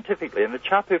scientifically, and the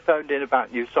chap who phoned in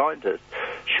about new scientists,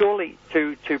 surely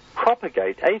to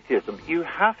propagate atheism, you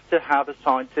have to have a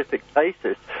scientific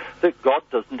basis that God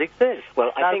doesn't exist.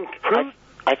 Well,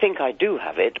 I think I do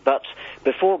have it, but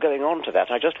before going on to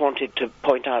that, I just wanted to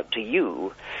point out to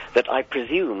you that I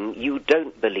presume you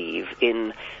don't believe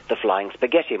in the flying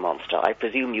spaghetti monster. I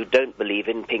presume you don't believe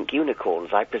in pink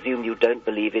unicorns. I presume you don't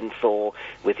believe in Thor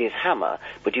with his hammer,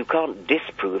 but you can't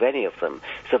disprove any of them.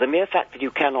 So the mere fact that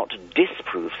you cannot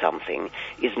disprove something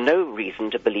is no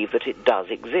reason to believe that it does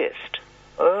exist.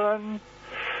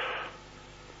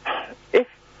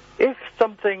 If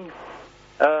something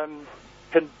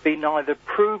can be neither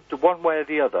proved one way or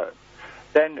the other,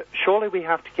 then surely we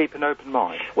have to keep an open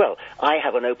mind. Well, I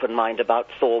have an open mind about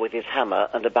Thor with his hammer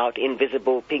and about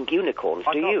invisible pink unicorns.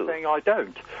 Do you? I'm not saying I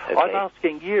don't. Okay. I'm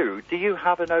asking you, do you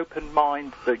have an open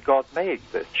mind that God may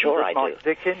exist? Sure, I do. Mike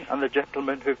Dickin and the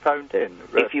gentleman who phoned in.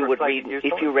 If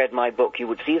you read my book, you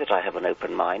would see that I have an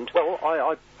open mind. Well,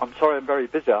 I'm sorry, I'm very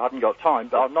busy. I haven't got time,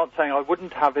 but I'm not saying I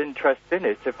wouldn't have interest in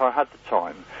it if I had the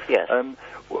time. Yes.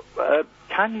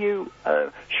 Can you,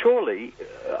 surely,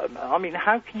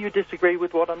 how can you disagree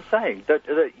with what I'm saying?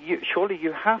 Surely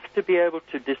you have to be able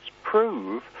to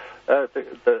disprove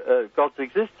God's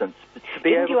existence.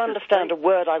 Didn't you understand a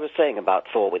word I was saying about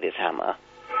Thor with his hammer?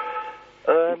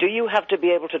 Do you have to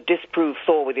be able to disprove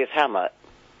Thor with his hammer?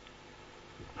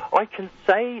 I can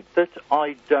say that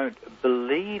I don't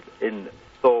believe in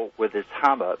Thor with his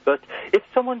hammer, but if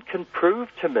someone can prove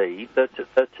to me that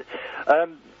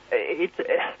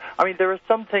there are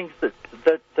some things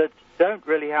that don't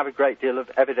really have a great deal of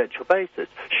evidential basis.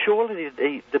 Surely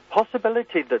the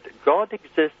possibility that God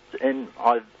exists in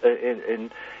I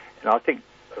think,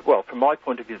 well, from my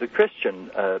point of view, the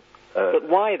Christian. But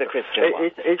why the Christian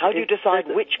one? How do you decide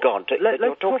which God that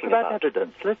you're talking about?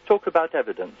 Evidence. Let's talk about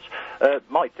evidence.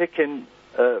 Mike Dickin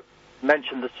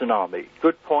mentioned the tsunami.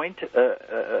 Good point.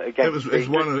 It's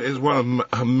one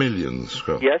of millions.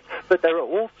 Scott. Yes, but there are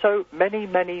also many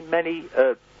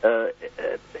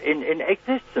in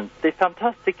existence. The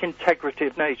fantastic integrity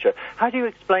of nature. How do you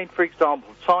explain, for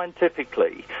example,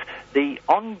 scientifically, the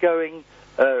ongoing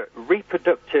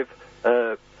reproductive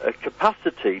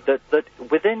capacity that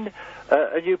within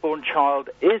a newborn child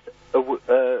is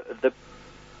the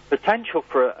potential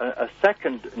for a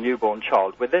second newborn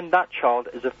child. Within that child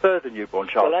is a further newborn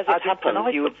child. Well, as it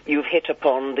happens, you've hit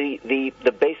upon the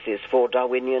basis for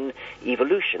Darwinian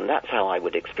evolution. That's how I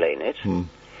would explain it.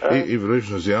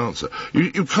 Evolution is the answer.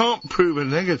 You can't prove a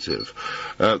negative.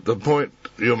 The point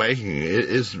you're making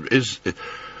is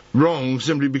wrong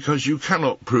simply because you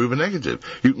cannot prove a negative.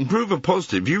 You can prove a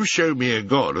positive. You show me a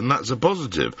God, and that's a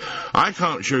positive. I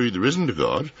can't show you there isn't a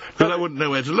God, because I wouldn't know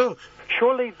where to look.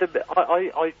 surely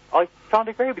I can't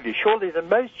agree with you. Surely the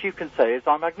most you can say is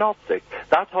I'm agnostic.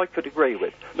 That I could agree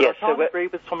with. But Yes, I can't agree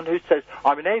with someone who says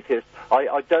I'm an atheist.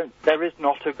 There is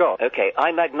not a God. Okay,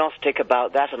 I'm agnostic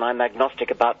about that, and I'm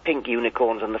agnostic about pink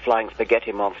unicorns and the flying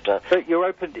spaghetti monster. But you're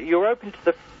open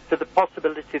to the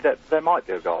possibility that there might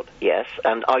be a God. Yes,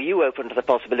 and are you open to the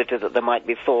possibility that there might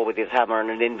be Thor with his hammer and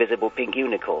an invisible pink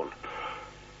unicorn?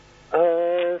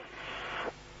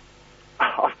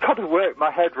 I've got to work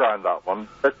my head round that one,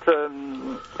 but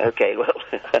okay, well,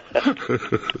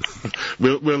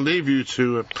 we'll leave you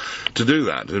to do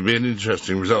that. It'd be an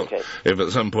interesting result if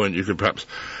at some point you could perhaps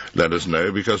let us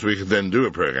know, because we could then do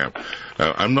a programme.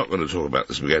 I'm not going to talk about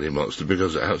the spaghetti monster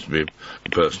because it has to be a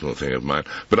personal thing of mine,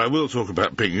 but I will talk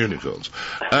about pink unicorns.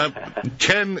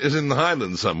 Ken is in the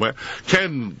Highlands somewhere.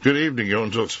 Ken, good evening. You're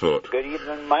on TalkSport. Good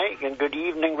evening, Mike, and good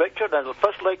evening, Richard. I'd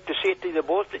first like to say to you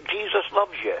both that Jesus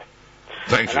loves you.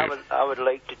 Thank you. I would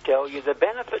like to tell you the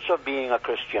benefits of being a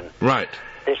Christian. Right.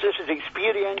 This is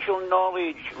experiential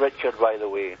knowledge, Richard, by the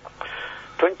way.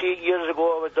 28 years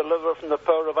ago, I was delivered from the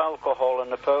power of alcohol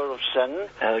and the power of sin.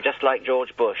 Just like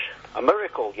George Bush. A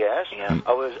miracle, yes. Yeah.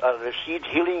 I received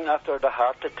healing after the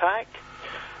heart attack.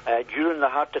 During the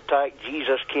heart attack,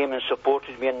 Jesus came and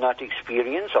supported me in that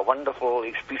experience, a wonderful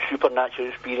supernatural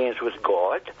experience with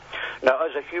God. Now,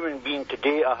 as a human being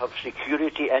today, I have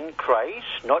security in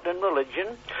Christ, not in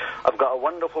religion. I've got a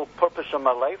wonderful purpose in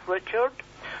my life, Richard.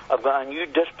 I've got a new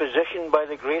disposition by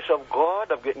the grace of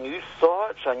God. I've got new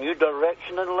thoughts, a new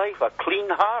direction in life, a clean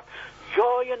heart,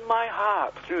 joy in my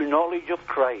heart through knowledge of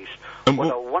Christ.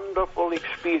 What a wonderful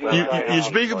experience. You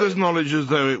speak of this knowledge as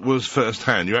though it was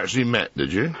first-hand. You actually met,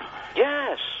 did you?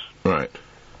 Yes. Right.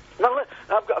 Now,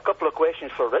 I've got a couple of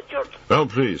questions for Richard. Oh,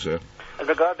 please, sir. In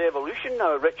regard to evolution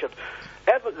now, Richard,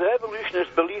 the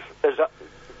evolutionist belief is that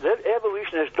the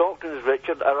evolutionist doctrines,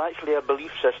 Richard, are actually a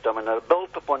belief system, and are built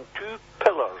upon two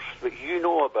pillars that you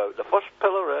know about. The first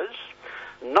pillar is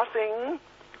nothing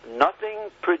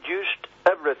produced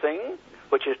everything,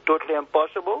 which is totally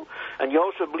impossible, and you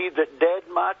also believe that dead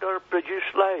matter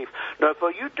produced life. Now,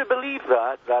 for you to believe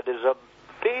that is a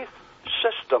faith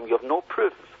system. You have no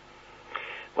proof.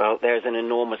 Well, there's an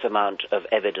enormous amount of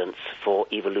evidence for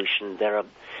evolution. There are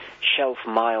shelf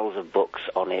miles of books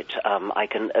on it. I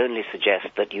can only suggest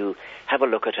that you have a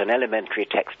look at an elementary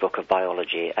textbook of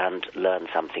biology and learn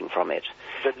something from it.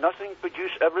 Did nothing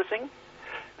produce everything?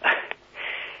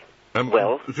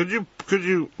 Well, could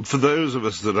you, for those of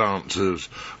us that aren't as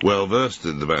well versed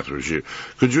in the matter as you,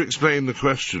 could you explain the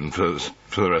question for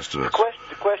the rest of us?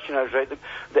 The question is, right,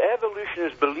 the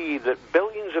evolutionists believe that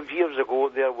billions of years ago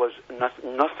there was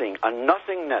nothing, a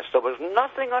nothingness. There was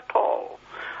nothing at all.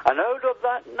 And out of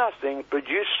that nothing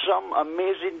produced some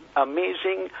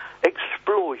amazing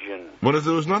explosion. Well, if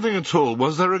there was nothing at all,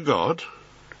 was there a God?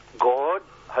 God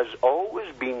has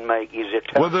always been, Mike. He's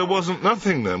eternal. Well, there wasn't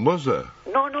nothing then, was there?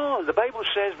 No. The Bible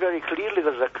says very clearly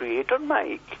there's a creator,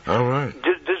 Mike. All right.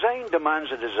 Design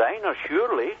demands a designer,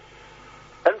 surely.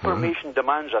 Information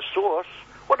demands a source.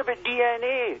 What about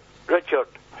DNA, Richard?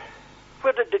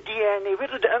 Where did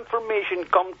the information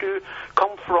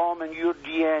come from in your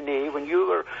DNA when you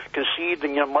were conceived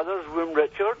in your mother's womb,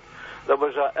 Richard? There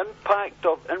was an impact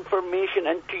of information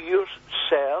into your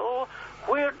cell.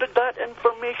 Where did that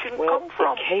information come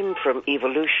from? It came from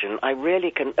evolution. I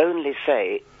really can only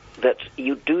say that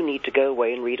you do need to go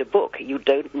away and read a book. You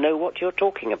don't know what you're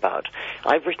talking about.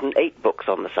 I've written 8 books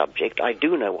on the subject. I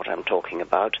do know what I'm talking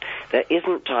about. There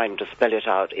isn't time to spell it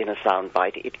out in a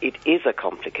soundbite. It is a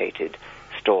complicated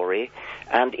story,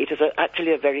 and it is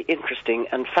actually a very interesting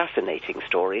and fascinating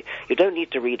story. You don't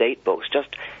need to read 8 books.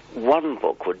 Just one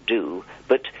book would do,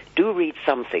 but do read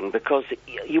something, because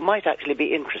you might actually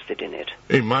be interested in it.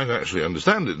 You might actually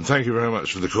understand it, and thank you very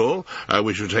much for the call.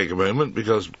 We should take a moment,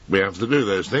 because we have to do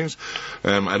those things.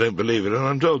 I don't believe it, and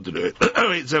I'm told to do it.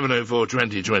 08704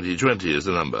 20 20 20 is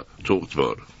the number.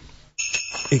 TalkSport.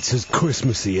 It's as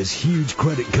Christmassy as huge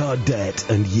credit card debt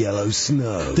and yellow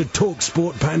snow. The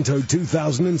TalkSport Panto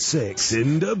 2006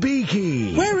 Cinder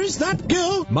Beaky. Where is that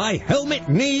girl? My helmet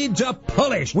needs a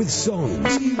polish. With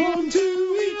songs. We want to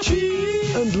eat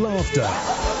cheese. And laughter.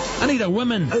 I need a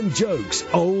woman. And jokes,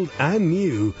 old and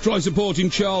new. Try supporting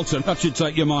Charlton. That should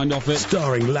take your mind off it.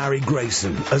 Starring Larry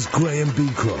Grayson as Graham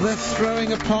Beecroft. They're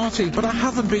throwing a party, but I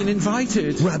haven't been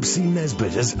invited. Rabsy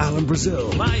Nesbitt as Alan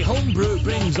Brazil. My homebrew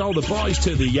brings all the boys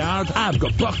to the yard. I've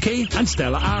got Bucky and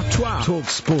Stella Artois. Talk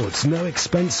Sports, no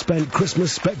expense spent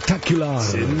Christmas spectacular.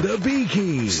 Cinder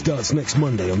Beaky starts next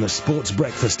Monday on the Sports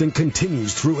Breakfast and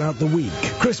continues throughout the week.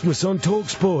 Christmas on Talk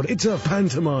Sport. It's a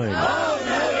pantomime. Oh,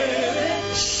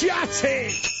 no, shut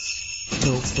it!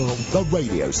 TalkSport, the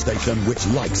radio station which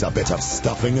likes a bit of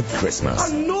stuffing at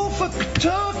Christmas. A Norfolk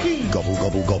turkey! Gobble,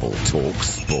 gobble, gobble.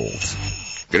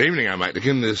 TalkSport. Good evening, I'm Mike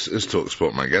Dickin. This is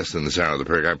TalkSport. My guest in this hour of the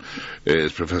programme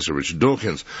is Professor Richard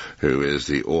Dawkins, who is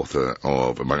the author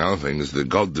of, among other things, The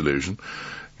God Delusion.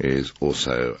 He is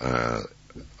also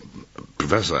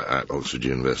professor at Oxford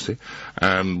University.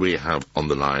 And we have on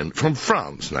the line from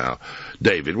France now,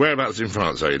 David. Whereabouts in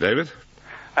France are you, David?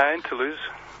 In Toulouse.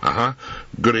 Uh-huh.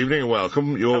 Good evening and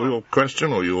welcome. Your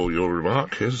question or your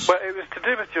remark is? Well, it was to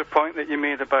do with your point that you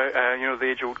made about, the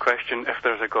age-old question, if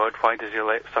there's a God, why does he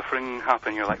let suffering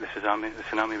happen? You're like, the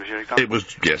tsunami was your example. It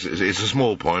was, yes, it's a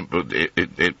small point, but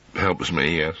it helps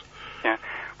me, yes. Yeah.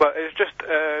 Well, it's just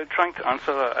trying to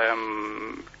answer that,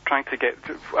 trying to get...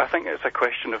 I think it's a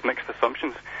question of mixed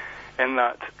assumptions, in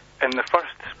that, in the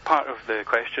first part of the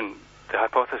question, the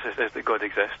hypothesis is that God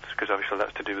exists, because obviously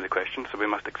that's to do with the question, so we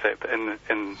must accept that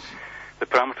in the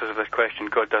parameters of this question,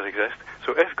 God does exist.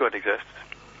 So if God exists,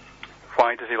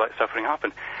 why does he let suffering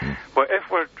happen? Well,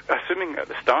 if we're assuming at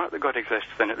the start that God exists,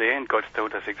 then at the end God still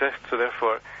does exist, so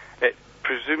therefore it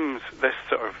presumes this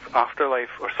sort of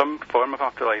afterlife, or some form of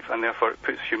afterlife, and therefore it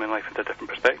puts human life into a different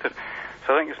perspective.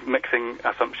 So I think it's mixing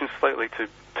assumptions slightly to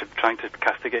trying to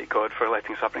castigate God for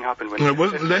letting suffering happen. Well, it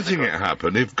wasn't letting it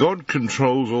happen. If God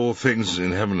controls all things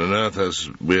in heaven and earth, as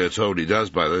we are told he does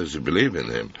by those who believe in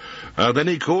him, then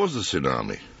he caused the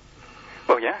tsunami.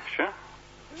 Well, yeah, sure.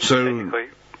 So,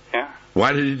 yeah.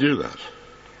 Why did he do that?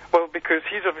 Well, because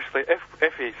he's obviously,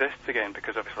 if he exists again,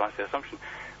 because obviously that's the assumption,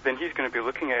 then he's going to be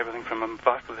looking at everything from a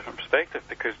vastly different perspective,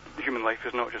 because human life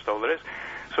is not just all there is.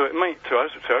 So it might, to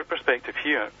our perspective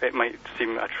here, it might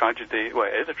seem a tragedy. Well,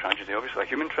 it is a tragedy, obviously, a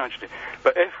human tragedy.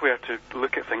 But if we are to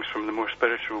look at things from the more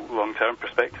spiritual, long-term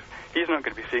perspective, he's not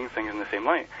going to be seeing things in the same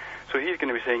light. So he's going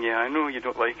to be saying, yeah, I know you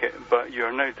don't like it, but you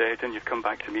are now dead and you've come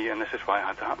back to me, and this is why it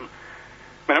had to happen.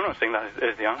 I mean, I'm not saying that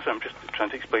is the answer. I'm just trying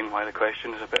to explain why the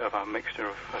question is a bit of a mixture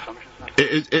of assumptions.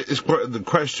 The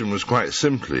question was quite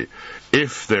simply,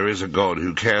 if there is a God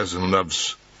who cares and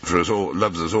loves us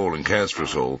all and cares for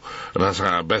us all, and has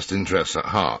our best interests at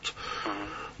heart,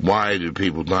 why do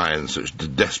people die in such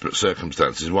desperate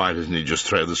circumstances? Why doesn't he just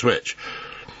throw the switch?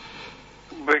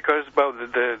 Because, well,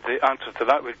 the answer to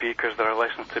that would be because there are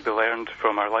lessons to be learned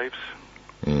from our lives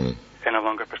in a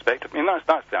longer perspective. I mean,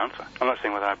 that's the answer. I'm not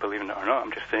saying whether I believe in it or not.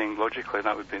 I'm just saying logically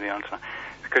that would be the answer.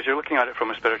 Because you're looking at it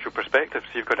from a spiritual perspective,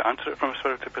 so you've got to answer it from a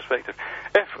spiritual perspective.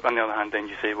 If, on the other hand, then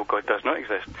you say, well, God does not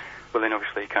exist, well, then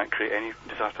obviously you can't create any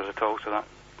disasters at all, so that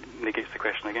negates the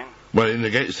question again. Well, it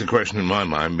negates the question in my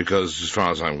mind, because as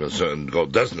far as I'm concerned,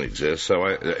 God doesn't exist, so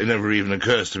it never even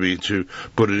occurs to me to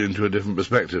put it into a different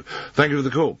perspective. Thank you for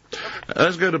the call.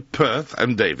 Let's go to Perth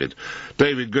and David.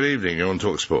 David, good evening. You're on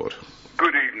TalkSport.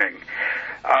 Good evening.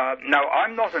 Now,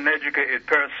 I'm not an educated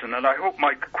person, and I hope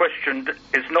my question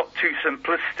is not too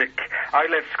simplistic. I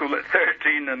left school at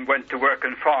 13 and went to work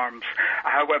in farms.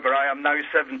 However, I am now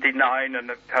 79 and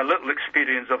have a little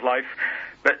experience of life.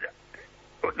 But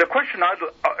the question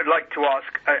I'd like to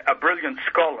ask a brilliant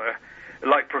scholar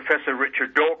like Professor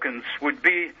Richard Dawkins would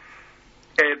be,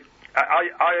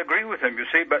 I agree with him, you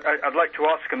see, but I'd like to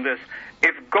ask him this.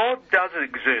 If God does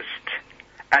exist,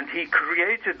 and he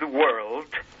created the world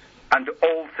and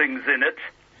all things in it,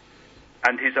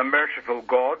 and he's a merciful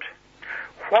God,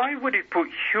 why would he put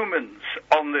humans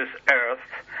on this earth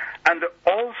and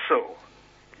also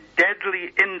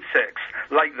deadly insects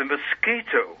like the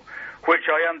mosquito, which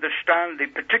I understand,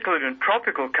 particularly in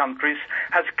tropical countries,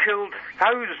 has killed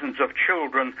thousands of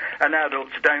children and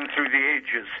adults down through the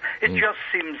ages? It just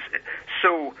seems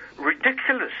so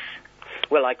ridiculous.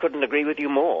 Well, I couldn't agree with you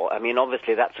more. I mean,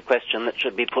 obviously that's a question that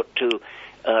should be put to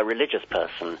a religious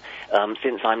person.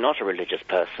 Since I'm not a religious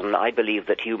person, I believe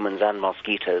that humans and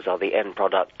mosquitoes are the end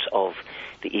product of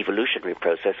the evolutionary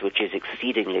process, which is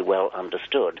exceedingly well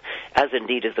understood, as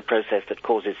indeed is the process that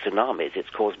causes tsunamis. It's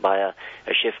caused by a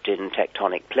shift in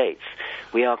tectonic plates.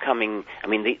 We are coming, I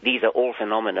mean, these are all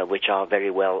phenomena which are very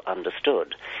well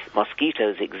understood.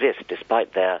 Mosquitoes exist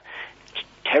despite their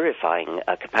terrifying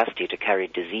capacity to carry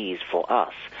disease for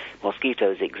us.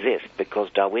 Mosquitoes exist because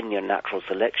Darwinian natural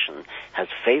selection has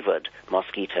favored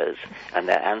mosquitoes and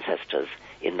their ancestors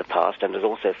in the past, and has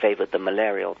also favored the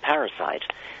malarial parasite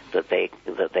that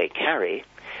they carry.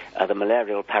 The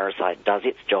malarial parasite does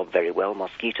its job very well.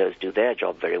 Mosquitoes do their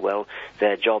job very well,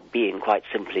 their job being quite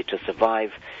simply to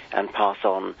survive and pass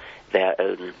on their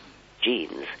own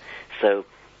genes. So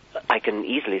I can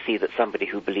easily see that somebody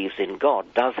who believes in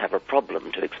God does have a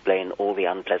problem to explain all the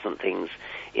unpleasant things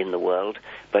in the world,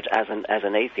 but as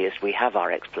an atheist we have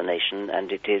our explanation,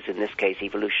 and it is in this case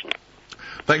evolution.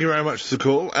 Thank you very much for the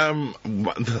call.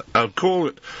 A call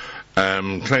that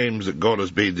claims that God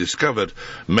has been discovered,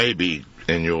 maybe,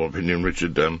 in your opinion,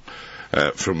 Richard,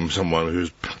 from someone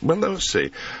who's... Well, let's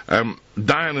see.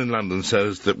 Diane in London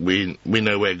says that we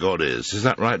know where God is. Is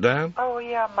that right, Diane? Oh,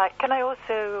 yeah, Mike. Can I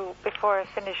also, before I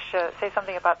finish, say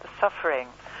something about the suffering?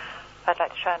 I'd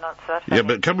like to try and answer that. Yeah,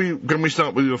 but can we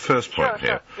start with your first point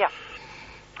here? Sure,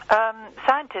 yeah.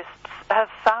 Scientists have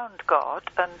found God,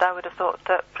 and I would have thought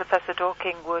that Professor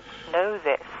Dawkins would know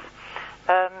this,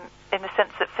 in the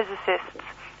sense that physicists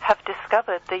have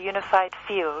discovered the unified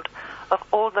field of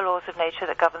all the laws of nature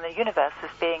that govern the universe as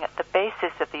being at the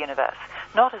basis of the universe,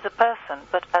 not as a person,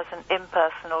 but as an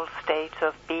impersonal state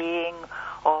of being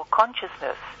or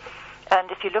consciousness. And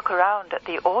if you look around at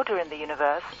the order in the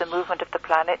universe, the movement of the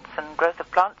planets and growth of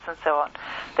plants and so on,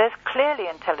 there's clearly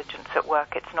intelligence at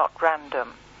work. It's not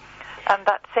random. And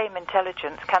that same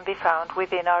intelligence can be found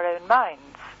within our own minds.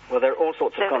 Well, there are all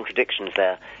sorts of contradictions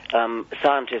there.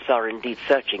 Scientists are indeed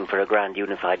searching for a grand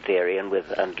unified theory, and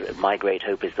my great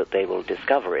hope is that they will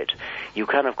discover it. You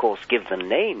can, of course, give the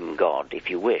name God, if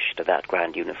you wish, to that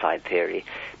grand unified theory,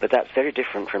 but that's very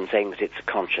different from saying that it's a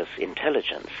conscious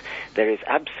intelligence. There is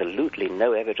absolutely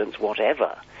no evidence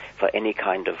whatever for any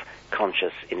kind of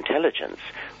conscious intelligence.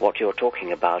 What you're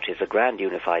talking about is a grand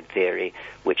unified theory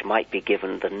which might be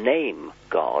given the name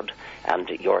God, and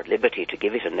you're at liberty to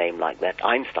give it a name like that.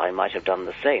 Einstein might have done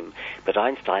the same, but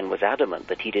Einstein was adamant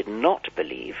that he did not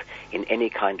believe in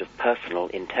any kind of personal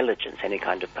intelligence, any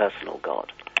kind of personal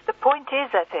God. The point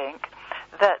is, I think,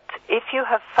 that if you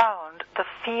have found the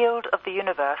field of the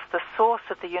universe, the source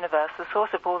of the universe, the source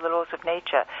of all the laws of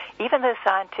nature, even though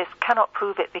scientists cannot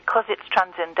prove it because it's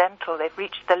transcendental, they've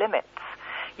reached the limits,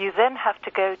 you then have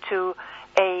to go to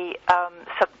a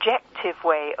subjective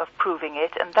way of proving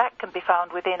it, and that can be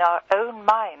found within our own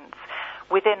minds,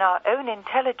 within our own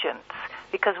intelligence,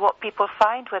 because what people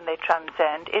find when they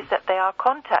transcend is that they are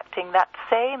contacting that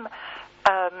same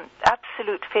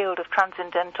absolute field of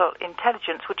transcendental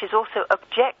intelligence, which is also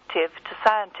objective to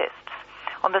scientists.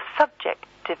 On the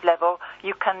subjective level,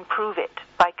 you can prove it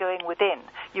by going within.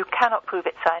 You cannot prove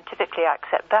it scientifically, I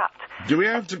accept that. Do we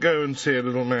have to go and see a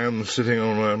little man sitting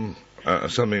on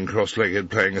something cross-legged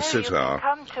playing a sitar? You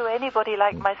can come to anybody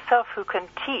like myself who can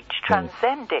teach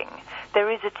transcending. There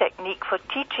is a technique for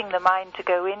teaching the mind to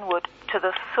go inward to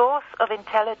the source of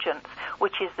intelligence,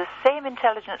 which is the same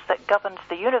intelligence that governs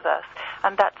the universe,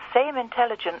 and that same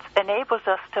intelligence enables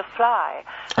us to fly.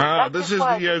 This is the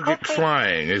yogic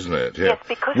flying, isn't it? Yeah. Yes,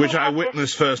 because which I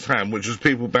witnessed firsthand, which was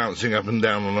people bouncing up and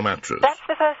down on a mattress. That's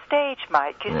the first stage,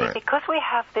 Mike. You see, because we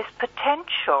have this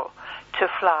potential to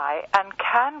fly and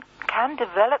can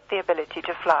develop the ability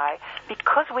to fly,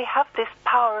 because we have this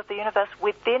power of the universe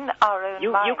within our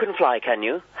own mind. You can fly, can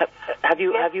you? Have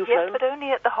you flown? Yes, but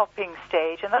only at the hopping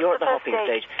stage. And that's You're at the hopping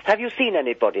stage. Have you seen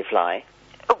anybody fly?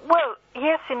 Well,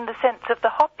 yes, in the sense of the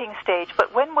hopping stage,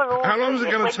 but when we're all... How long is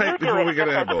it going to take before we get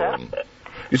airborne?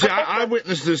 You see, I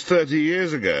witnessed this 30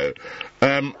 years ago,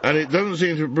 and it doesn't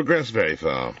seem to progress very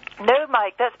far. No,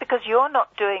 Mike, that's because you're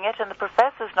not doing it and the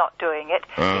professor's not doing it,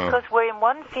 because we're in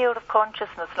one field of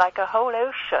consciousness, like a whole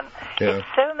ocean. Yeah. If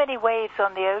so many waves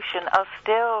on the ocean are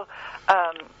still,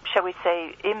 shall we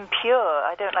say, impure,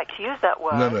 I don't like to use that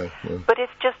word, no. But if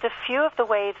just a few of the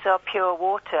waves are pure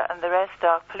water and the rest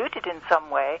are polluted in some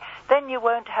way, then you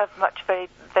won't have much very,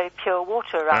 very pure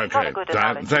water around. Okay, Not a good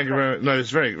analogy. Thank you very much. No,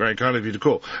 it's very, very kind of you to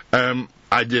call.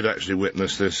 I did actually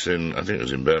witness this I think it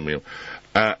was in Birmingham,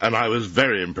 and I was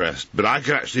very impressed. But I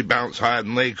could actually bounce higher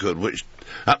than they could, which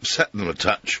upset them a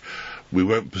touch. We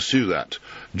won't pursue that.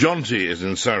 John T. is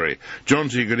in Surrey. John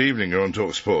T., good evening. You're on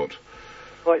Talk Sport.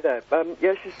 Right there.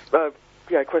 This is a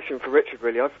question for Richard,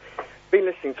 really. I've been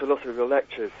listening to a lot of your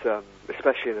lectures,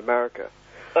 especially in America.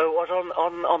 Oh, what,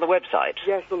 on the website?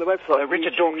 Yes, on the website.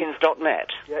 RichardDawkins.net.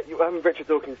 Yeah,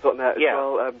 RichardDawkins.net as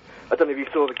well. I don't know if you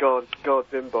saw the God's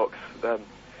inbox.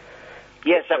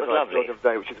 Yes, that was lovely. The other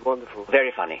day, which is wonderful.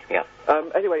 Very funny, yeah.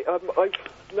 Anyway, I've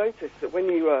noticed that when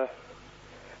you,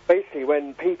 basically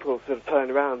when people sort of turn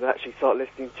around and actually start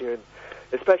listening to you, and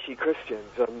especially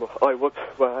Christians, I'm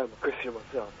a Christian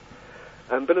myself,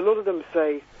 but a lot of them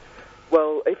say,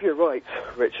 well, if you're right,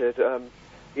 Richard,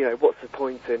 what's the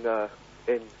point in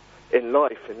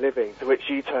life and living? To which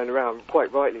you turn around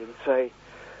quite rightly and say,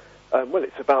 well,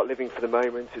 it's about living for the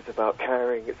moment, it's about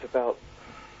caring, it's about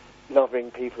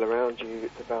loving people around you,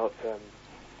 it's about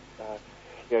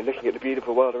looking at the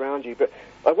beautiful world around you. But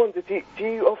I wonder, do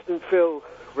you often feel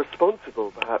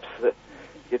responsible, perhaps, that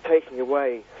you're taking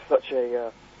away such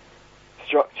a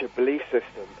structured belief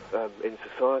system in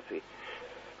society?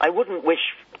 I wouldn't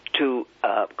wish to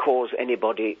cause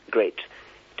anybody great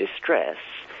distress.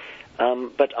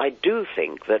 But I do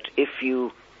think that if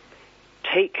you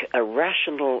take a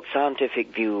rational,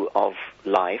 scientific view of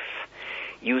life,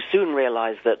 you soon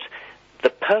realize that the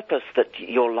purpose that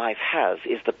your life has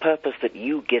is the purpose that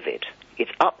you give it.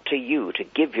 It's up to you to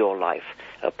give your life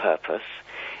a purpose.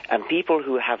 And people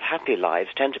who have happy lives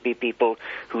tend to be people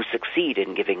who succeed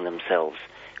in giving themselves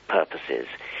purposes.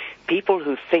 People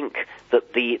who think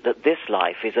that this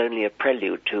life is only a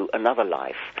prelude to another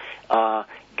life are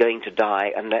going to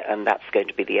die, and that's going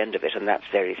to be the end of it, and that's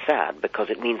very sad, because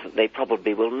it means that they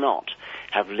probably will not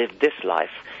have lived this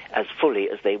life as fully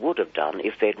as they would have done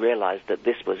if they'd realized that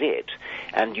this was it,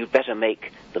 and you'd better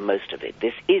make the most of it.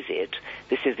 This is it.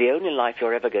 This is the only life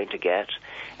you're ever going to get,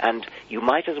 and you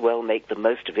might as well make the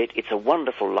most of it. It's a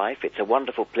wonderful life. It's a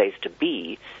wonderful place to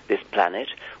be, this planet.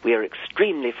 We are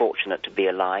extremely fortunate to be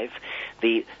alive.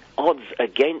 The odds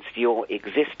against your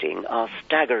existing are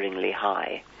staggeringly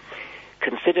high.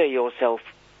 Consider yourself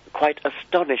quite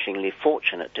astonishingly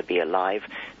fortunate to be alive.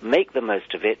 Make the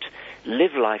most of it.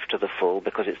 Live life to the full,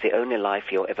 because it's the only life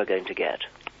you're ever going to get.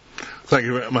 Thank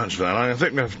you very much for that. I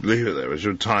think we have to leave it there, as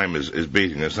your time is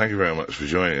beating us. Thank you very much for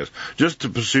joining us. Just to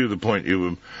pursue the point you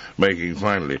were making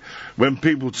finally, when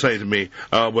people say to me,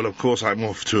 oh, well, of course I'm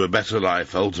off to a better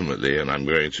life ultimately, and I'm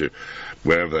going to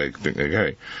wherever they think they're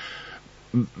going,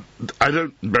 I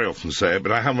don't very often say it,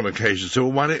 but I have on occasion say,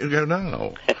 well, why don't you go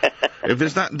now? If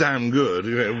it's that damn good,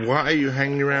 why are you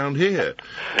hanging around here?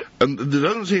 And there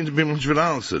doesn't seem to be much of an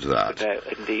answer to that. No,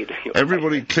 indeed.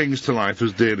 Everybody clings to life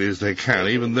as dearly as they can,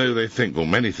 even though they think, or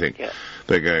many think,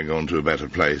 they're going on to a better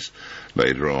place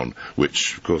later on,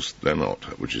 which, of course, they're not,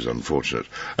 which is unfortunate.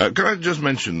 Can I just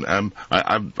mention,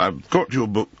 I've got your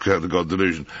book, The God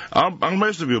Delusion. Are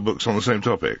most of your books on the same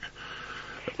topic?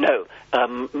 No.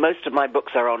 Most of my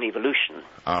books are on evolution.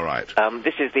 All right.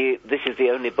 This is the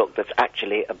only book that's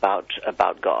actually about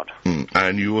God.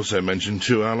 And you also mentioned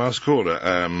to our last caller,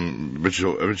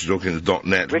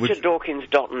 RichardDawkins.net.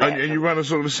 RichardDawkins.net. And you run a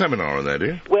sort of a seminar on there, do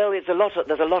you? Well, there's a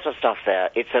lot of stuff there.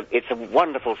 It's a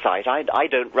wonderful site. I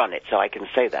don't run it, so I can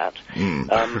say that.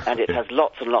 And it has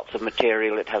lots and lots of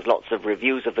material. It has lots of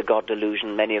reviews of the God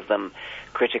Delusion, many of them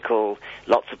critical.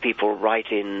 Lots of people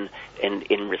write in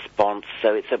response.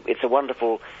 So it's a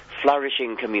wonderful,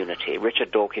 flourishing community.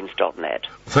 RichardDawkins.net.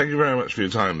 Thank you very much for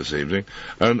your time this evening,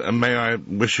 and may I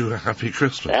wish you a happy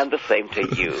Christmas. And the same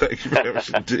to you. Thank you very much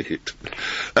indeed.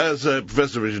 As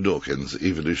Professor Richard Dawkins,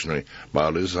 evolutionary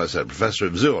biologist, I said, Professor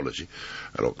of Zoology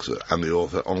at Oxford, and the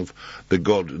author of The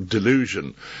God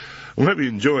Delusion. Well, I hope you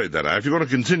enjoyed that. If you want to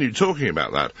continue talking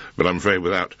about that, but I'm afraid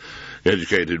without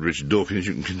educated Richard Dawkins,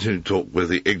 you can continue to talk with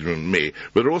the ignorant me,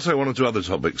 but also one or two other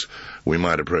topics we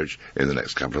might approach in the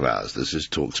next couple of hours. This is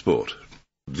Talk Sport.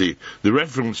 The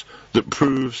reference that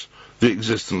proves the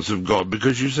existence of God,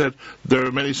 because you said there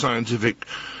are many scientific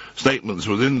statements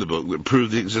within the book that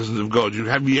prove the existence of God. You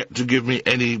have yet to give me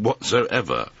any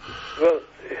whatsoever. Well,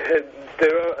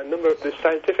 there are a number of the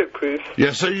scientific proofs.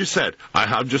 Yes, so you said. I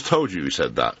have just told you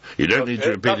said that. You don't need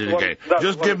to repeat it again.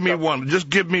 Just give me one. Just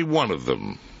give me one of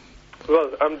them.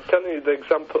 Well, I'm telling you the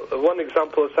example. One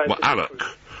example of scientific. Well, Alec.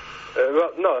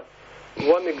 Well, no.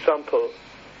 One example.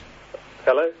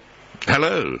 Hello.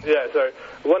 Hello. Yeah, sorry.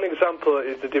 One example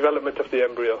is the development of the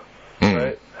embryo.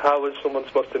 Right? How was someone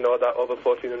supposed to know that over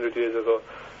 1,400 years ago?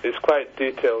 It's quite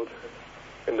detailed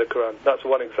in the Quran. That's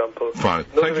one example. Fine.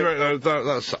 Thank you very much.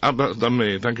 That's done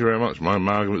me. Thank you very much. My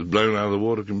argument's blown out of the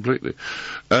water completely.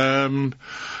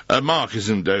 Mark is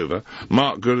in Dover.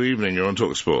 Mark, good evening. You're on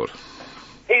Talk Sport.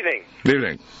 Evening. Good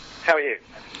evening. How are you?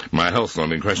 My health's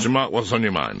not in question. Mark, what's on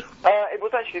your mind? It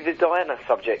was actually the Diana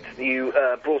subject you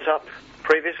brought up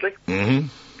previously. Wasn't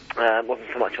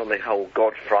so much on the whole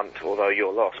God front, although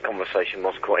your last conversation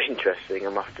was quite interesting,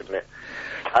 I must admit.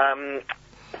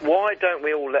 Why don't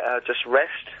we all let her just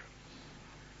rest?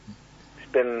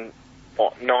 It's been,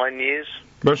 9 years?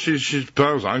 Well, she's, as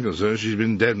far as I'm concerned, she's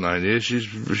been dead 9 years. She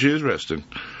is resting.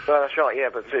 Well, that's right, yeah,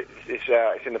 but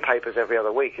it's in the papers every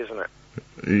other week, isn't it?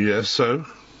 Yes, so?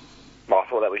 Well, I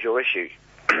thought that was your issue.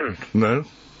 No.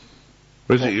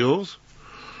 Was it yours?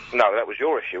 No, that was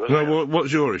your issue, wasn't it? No,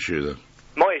 what's your issue, then?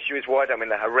 My issue is why don't we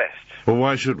let her rest? Well,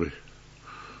 why should we?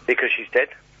 Because she's dead.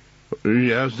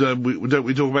 Yes, don't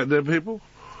we talk about dead people?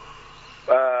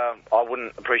 I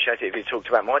wouldn't appreciate it if you talked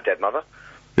about my dead mother.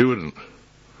 You wouldn't?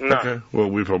 No. Okay, well,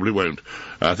 we probably won't.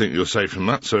 I think you're safe from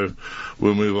that, so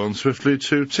we'll move on swiftly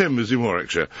to Tim, who's in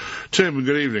Warwickshire. Tim,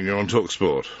 good evening, you're on Talk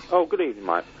Sport. Oh, good evening,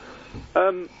 Mike.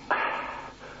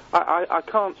 I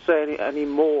can't say any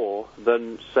more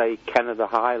than, say, Ken of the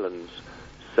Highlands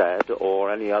said,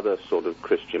 or any other sort of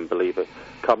Christian believer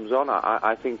comes on.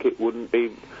 I think it wouldn't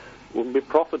be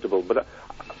profitable, but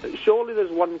surely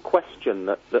there's one question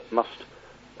that must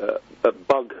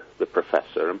bug the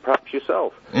professor and perhaps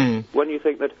yourself. When you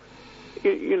think that,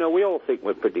 you know, we all think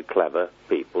we're pretty clever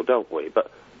people, don't we?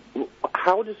 But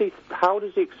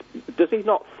does he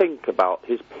not think about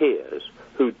his peers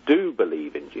who do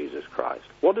believe in Jesus Christ?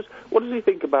 What does he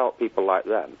think about people like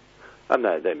them? And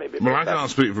they may be... Well, I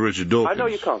can't speak for Richard Dawkins. I know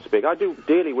you can't speak. I do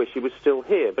dearly wish he was still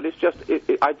here, but it's just...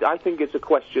 I think it's a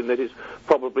question that is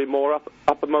probably more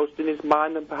uppermost in his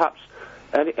mind than perhaps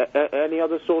any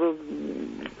other sort of...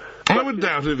 I would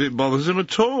doubt if it bothers him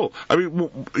at all. I mean,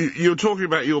 you're talking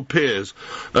about your peers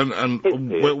and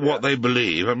peers, what they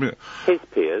believe. I mean... His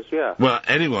peers, yeah. Well,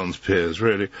 anyone's peers,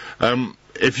 really.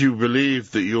 If you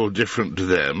believe that you're different to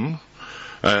them...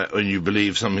 and you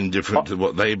believe something different to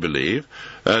what they believe,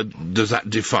 does that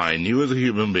define you as a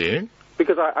human being?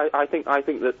 Because I think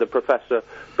that the professor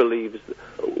believes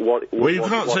what... Well, you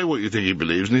can't say what you think he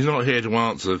believes, and he's not here to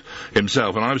answer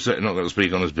himself, and I'm certainly not going to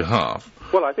speak on his behalf.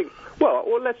 Well, I think...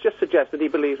 Well, let's just suggest that he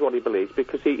believes what he believes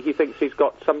because he thinks he's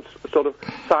got some sort of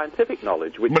scientific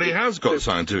knowledge. But he has got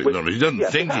scientific knowledge. He doesn't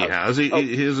think he has.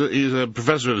 He's a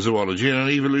professor of zoology and an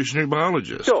evolutionary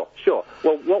biologist. Sure.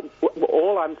 Well,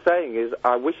 all I'm saying is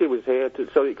I wish he was here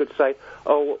so he could say,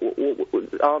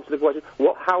 answer the question.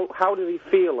 How does he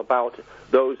feel about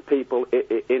those people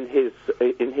in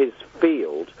his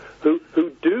field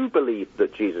who do believe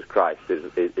that Jesus Christ is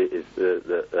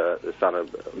the Son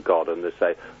of God, and they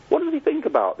say, what does he think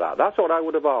about that? That's what I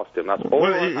would have asked him. That's all.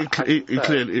 Well,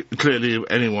 clearly,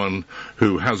 anyone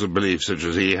who has a belief such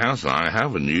as he has, and I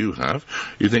have, and you have,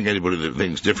 you think anybody that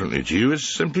thinks differently to you is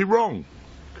simply wrong.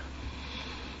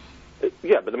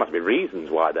 Yeah, but there must be reasons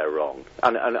why they're wrong,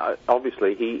 and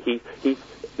obviously he.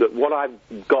 What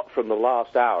I've got from the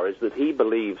last hour is that he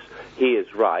believes he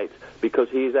is right because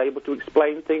he is able to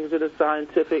explain things in a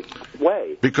scientific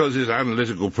way. Because his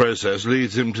analytical process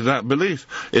leads him to that belief.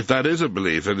 If that is a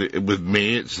belief, and with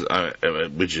me, it's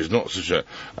which is not such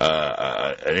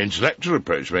an intellectual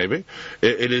approach, maybe,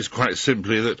 it is quite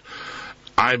simply that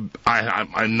I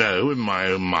know in my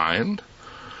own mind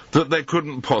that there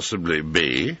couldn't possibly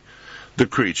be the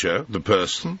creature, the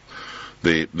person,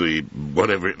 the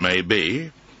whatever it may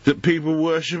be, that people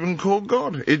worship and call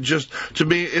God. It just, to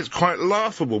me, it's quite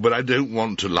laughable, but I don't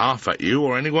want to laugh at you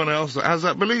or anyone else that has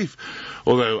that belief.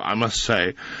 Although, I must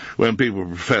say, when people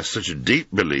profess such a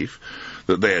deep belief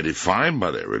that they are defined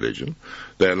by their religion,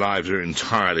 their lives are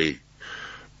entirely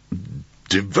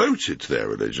devoted to their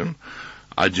religion,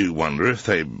 I do wonder if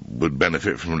they would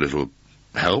benefit from a little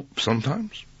help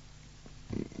sometimes.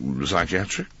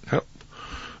 Psychiatric help.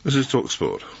 This is Talk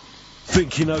Sport.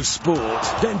 Think you know sport?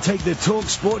 Then take the Talk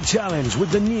Sport Challenge with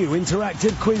the new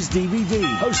interactive quiz DVD,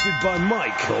 hosted by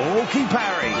Mike Corky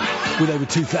Parry. With over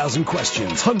 2,000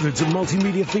 questions, hundreds of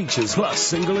multimedia features, plus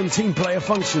single and team player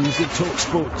functions, the Talk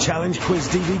Sport Challenge Quiz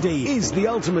DVD is the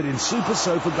ultimate in super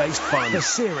sofa-based fun for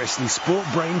seriously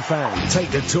sport-brain fans. Take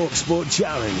the Talk Sport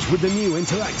Challenge with the new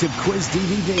interactive quiz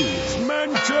DVD.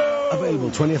 Mental!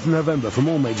 Available 20th November from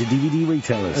all major DVD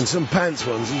retailers. And some pants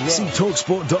ones as well. See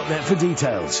talksport.net for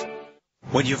details.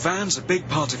 When your van's a big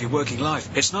part of your working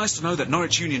life, it's nice to know that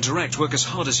Norwich Union Direct work as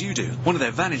hard as you do. One of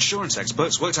their van insurance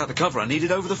experts worked out the cover I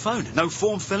needed over the phone. No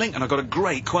form filling, and I got a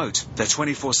great quote. Their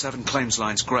 24/7 claims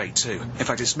line's great too. In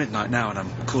fact, it's midnight now and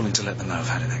I'm calling to let them know I've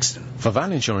had an accident. For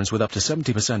van insurance with up to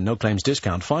 70% no claims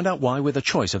discount, find out why with a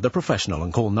choice of the professional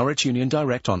and call Norwich Union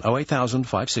Direct on 08000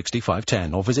 560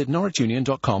 510 or visit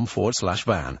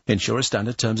norwichunion.com/van. Insurer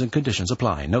standard terms and conditions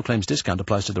apply. No claims discount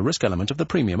applies to the risk element of the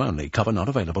premium only. Cover not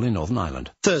available in Northern Ireland.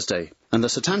 Thursday, and the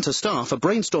Setanta staff are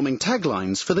brainstorming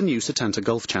taglines for the new Setanta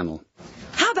Golf Channel.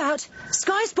 How about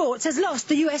Sky Sports has lost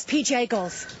the USPGA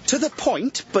Golf? To the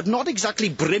point, but not exactly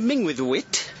brimming with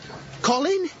wit.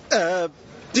 Colin,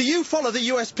 do you follow the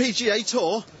USPGA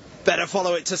Tour? Better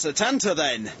follow it to Setanta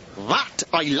then. That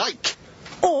I like.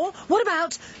 Or what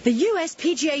about the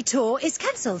USPGA Tour is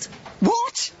cancelled?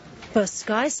 What? For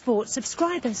Sky Sports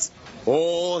subscribers.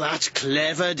 Oh, that's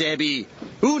clever, Debbie.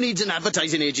 Who needs an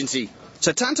advertising agency?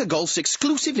 Setanta Golf's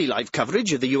exclusively live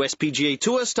coverage of the USPGA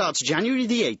Tour starts January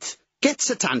the 8th. Get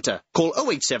Setanta. Call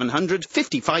 08700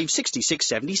 55 66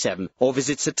 77 or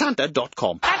visit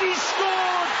setanta.com. And he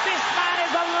scored! This man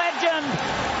is a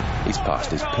legend! He's past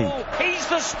his peak. He's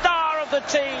the star of the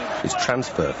team! His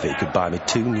transfer fee could buy me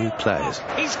 2 new players.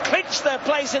 He's clinched their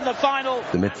place in the final!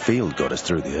 The midfield got us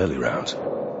through the early rounds.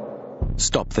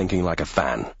 Stop thinking like a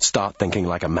fan. Start thinking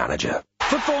like a manager.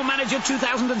 Football Manager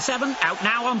 2007, out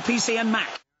now on PC and Mac.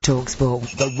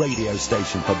 TalkSport, the radio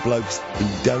station for blokes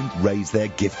who don't raise their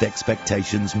gift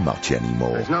expectations much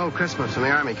anymore. There's no Christmas in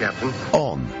the army, Captain.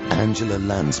 On Angela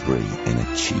Lansbury in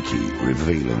a cheeky,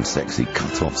 revealing, sexy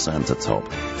cut-off Santa top,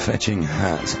 fetching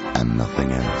hat and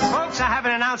nothing else. Folks, I have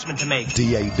an announcement to make.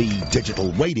 DAB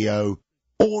digital radio,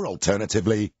 or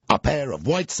alternatively, a pair of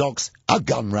white socks, a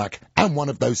gun rack, and one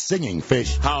of those singing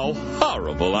fish. How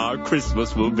horrible our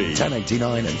Christmas will be.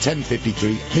 1089 and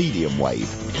 1053 medium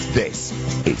wave. This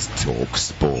is Talk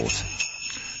Sport.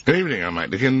 Good evening, I'm Mike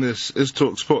Dickin. This is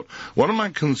Talk Sport. One of my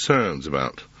concerns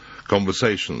about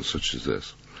conversations such as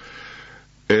this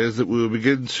is that we will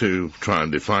begin to try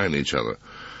and define each other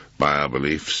by our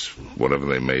beliefs, whatever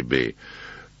they may be,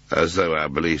 as though our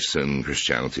beliefs in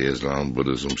Christianity, Islam,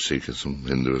 Buddhism, Sikhism,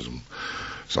 Hinduism,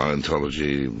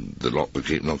 Scientology, the lot that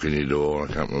keep knocking your door,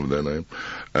 I can't remember their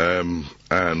name,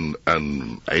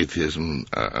 and atheism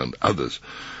and others,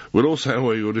 would all say,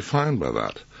 well, you're defined by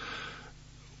that.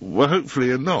 Well, hopefully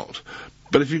you're not.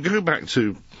 But if you go back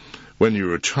to when you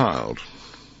were a child,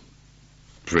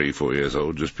 3, 4 years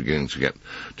old, just beginning to get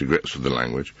to grips with the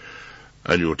language,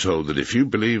 and you're told that if you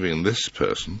believe in this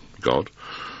person, God,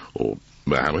 or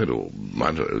Muhammad, or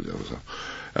I don't know the other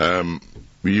stuff,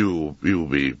 you will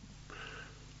be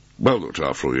well looked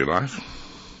after all your life,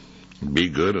 be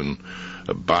good and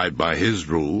abide by his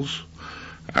rules,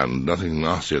 and nothing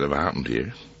nasty will ever happen to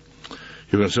you.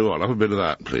 You're going to say, well, I'll have a bit of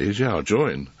that, please. Yeah, I'll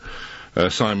join.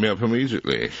 Sign me up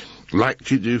immediately, like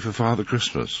you do for Father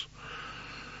Christmas.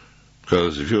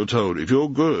 Because if you're told, if you're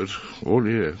good all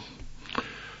year,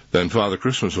 then Father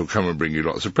Christmas will come and bring you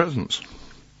lots of presents.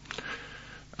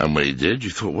 And when he did, you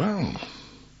thought, well,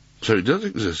 so he does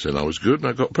exist, and I was good and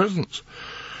I got presents.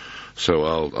 So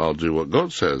I'll do what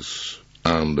God says,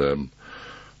 and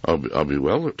I'll be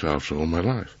well looked after all my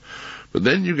life. But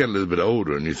then you get a little bit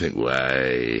older and you think, well,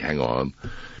 hang on,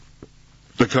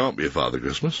 there can't be a Father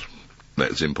Christmas.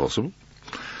 That's impossible.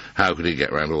 How could he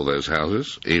get around all those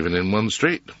houses, even in one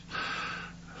street,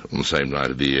 on the same night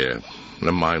of the year?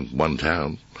 Never mind one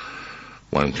town,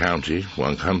 one county,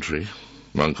 one country,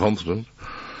 one continent,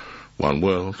 one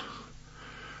world.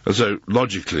 And so,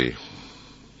 logically,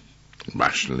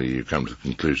 rationally, you come to the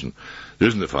conclusion there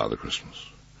isn't a Father Christmas.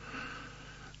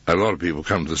 A lot of people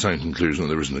come to the same conclusion that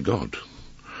there isn't a God,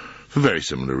 for very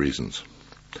similar reasons.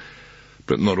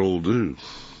 But not all do.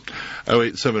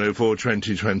 08704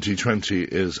 20 20 20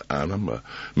 is our number.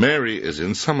 Mary is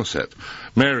in Somerset.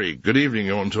 Mary, good evening,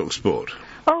 you're on Talk Sport.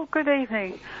 Oh, good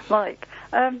evening, Mike.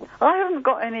 I haven't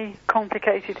got any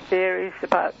complicated theories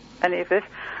about any of this.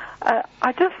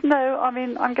 I just know, I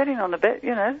mean, I'm getting on a bit,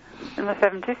 you know, in my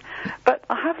 70s, but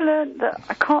I have learned that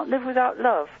I can't live without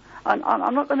love. And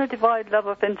I'm not going to divide love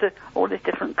up into all these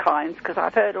different kinds, because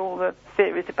I've heard all the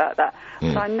theories about that.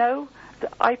 But I know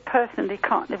that I personally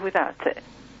can't live without it.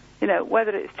 You know,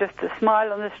 whether it's just a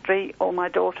smile on the street or my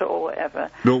daughter or whatever.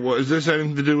 No, what, is this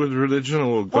anything to do with religion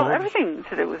or God? Well, everything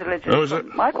to do with religion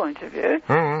from my point of view.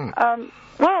 Oh, right.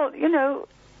 Well, you know,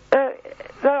 there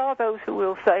are those who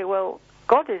will say, well,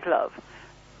 God is love.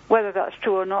 Whether that's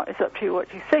true or not, it's up to you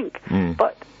what you think.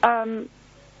 But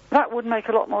that would make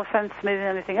a lot more sense to me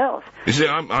than anything else. You see,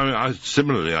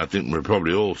 similarly, I think we're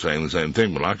probably all saying the same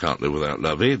thing. Well, I can't live without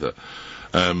love either.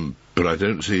 But I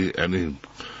don't see any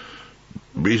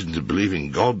reason to believe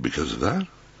in God because of that.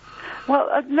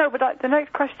 Well, no, but the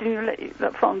next question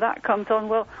from that comes on,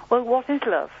 well, what is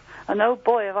love? And oh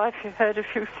boy, have I heard a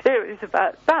few theories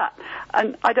about that.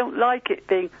 And I don't like it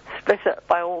being split up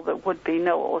by all the would-be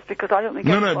know-alls, because I don't think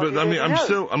but I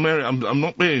mean, I'm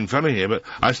not being funny here, but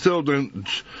I still don't,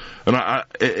 and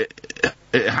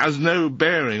it has no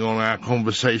bearing on our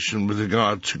conversation with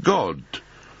regard to God.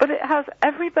 But it has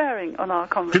every bearing on our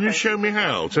conversation. Can you show me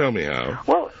how? Tell me how.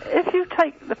 Well, if you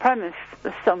take the premise,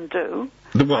 as some do,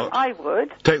 the what? I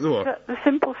would. Take the what? The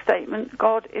simple statement,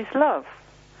 God is love.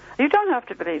 You don't have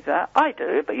to believe that. I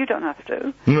do, but you don't have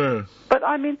to. No. But,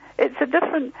 I mean, it's a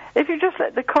different... If you just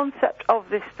let the concept of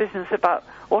this business about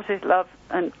what is love,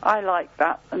 and I like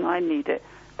that, and I need it,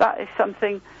 that is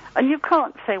something... And you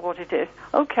can't say what it is.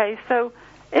 Okay, so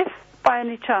if, by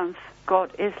any chance,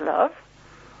 God is love,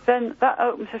 then that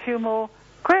opens a few more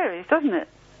queries, doesn't it?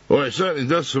 Well, it certainly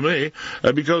does for me,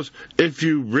 because if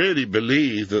you really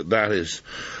believe that that is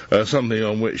something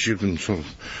on which you can sort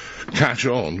of cash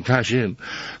in,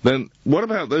 then what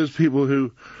about those people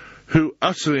who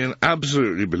utterly and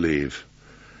absolutely believe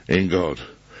in God,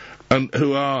 and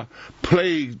who are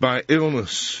plagued by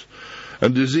illness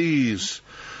and disease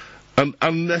and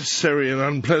unnecessary and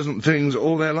unpleasant things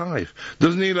all their life?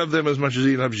 Doesn't he love them as much as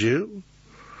he loves you?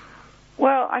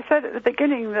 Well, I said at the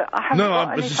beginning that I haven't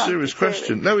got any it's a serious fancy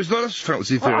question. theory. No, it's not a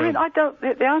fancy theory. Well, I mean, I don't...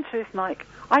 The answer is, Mike,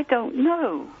 I don't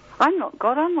know. I'm not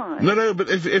God, am I? No,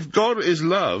 but if God is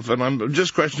love, and I'm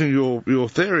just questioning your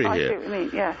theory I here. see what you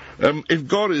mean, yes. If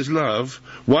God is love,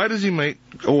 why does he make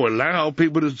or allow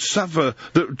people to suffer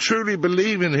that truly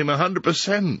believe in him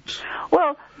 100%?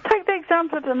 Well, take the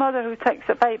example of the mother who takes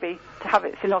a baby to have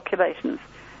its inoculations.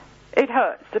 It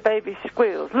hurts, the baby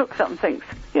squeals, looks up and thinks,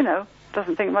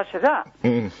 doesn't think much of that.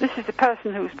 This is the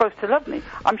person who's supposed to love me.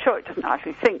 I'm sure it doesn't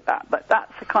actually think that, but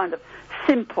that's a kind of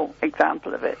simple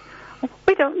example of it.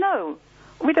 We don't know.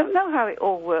 We don't know how it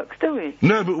all works, do we?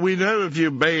 No, but we know if you're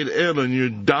made ill and you're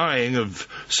dying of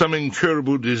some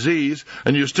incurable disease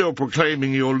and you're still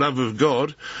proclaiming your love of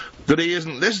God, that he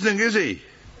isn't listening, is he?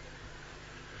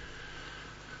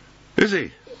 Is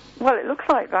he? Well, it looks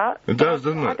like that. It does,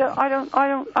 doesn't it? I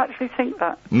don't actually think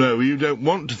that. No, you don't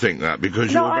want to think that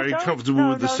because you're very comfortable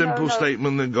with the simple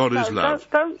statement that God is love.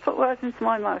 Don't put words into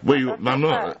my mouth. Well, I'm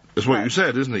not. That's what you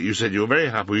said, isn't it? You said you're very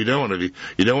happy. You don't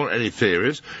want any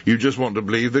theories. You just want to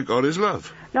believe that God is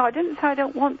love. No, I didn't say I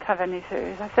don't want to have any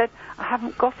theories. I said I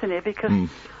haven't got any because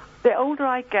the older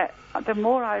I get, the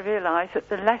more I realise that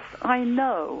the less I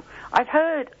know. I've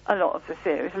heard a lot of the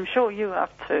theories. I'm sure you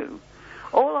have too.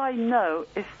 All I know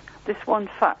is this one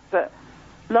fact, that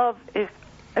love is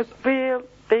a real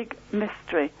big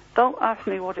mystery. Don't ask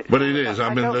me what it's But it is.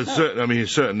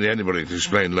 Certainly anybody can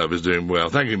explain love is doing well.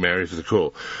 Thank you, Mary, for the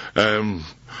call.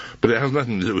 But it has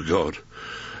nothing to do with God.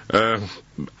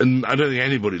 And I don't think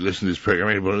anybody listening to this program,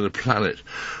 anybody on the planet,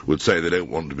 would say they don't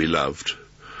want to be loved.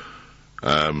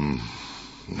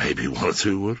 Maybe one or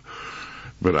two would,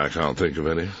 but I can't think of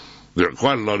any. There are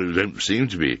quite a lot who don't seem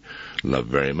to be loved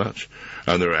very much,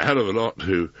 and there are a hell of a lot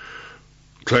who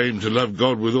claim to love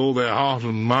God with all their heart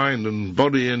and mind and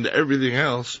body and everything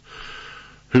else,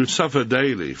 who suffer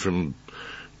daily from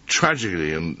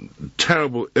tragedy and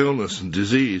terrible illness and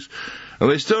disease,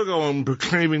 and they still go on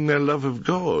proclaiming their love of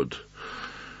God.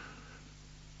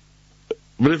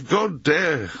 But if God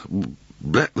dare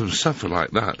let them suffer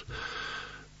like that,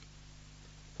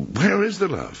 where is the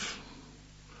love?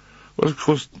 Well, of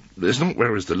course, it's not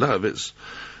where is the love, it's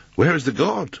where is the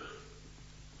God?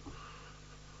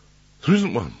 There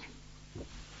isn't one.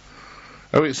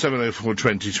 08704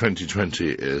 20 20 20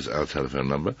 is our telephone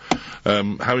number.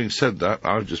 Having said that,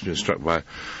 I've just been struck by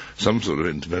some sort of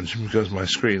intervention because my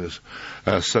screen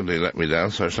has suddenly let me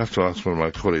down, so I shall have to ask one of my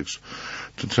colleagues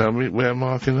to tell me where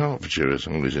Mark in Hertfordshire is.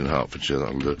 I'm in Hertfordshire,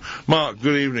 that'll do. Mark,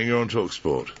 good evening, you're on Talk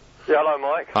Sport. Yeah, hello,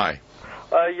 Mike. Hi.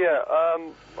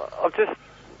 I've just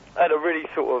had a really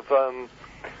sort of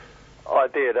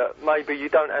idea that maybe you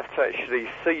don't have to actually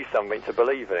see something to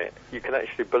believe in it. You can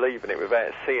actually believe in it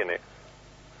without seeing it.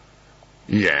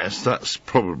 Yes, that's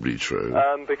probably true.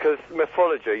 Because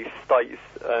mythology states,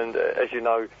 and as you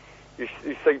know, you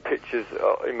see pictures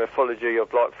in mythology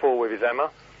of like Thor with his hammer.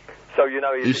 So you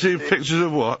know. You see pictures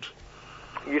of what?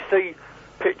 You see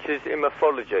pictures in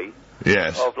mythology.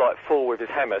 Yes. Of like Thor with his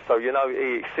hammer, so you know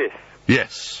he exists.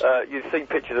 Yes. You've seen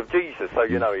pictures of Jesus, so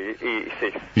you know he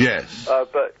exists. Yes.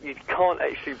 But you can't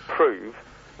actually prove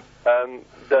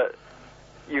that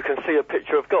you can see a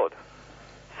picture of God.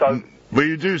 So. Well,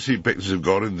 you do see pictures of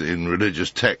God in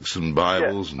religious texts and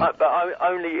Bibles. Yeah, but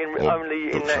only in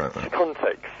that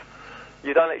context.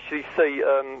 You don't actually see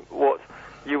what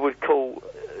you would call.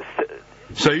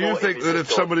 So you think that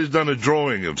if somebody's done a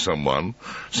drawing of someone,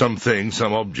 something,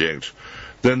 some object,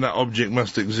 then that object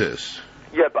must exist?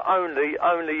 Yeah, but only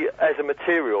as a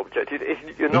material object.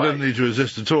 You're not. It doesn't need to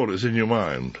exist at all. It's in your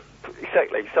mind.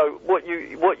 Exactly. So what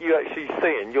you actually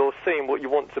seeing, you're seeing what you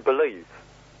want to believe.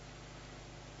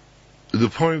 The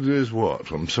point is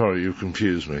what? I'm sorry, you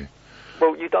confused me.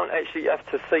 Well, you don't actually have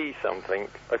to see something,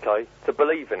 okay, to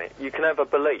believe in it. You can have a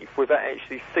belief without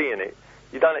actually seeing it.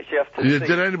 You don't actually have to see.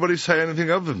 Did anybody say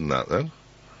anything other than that, then?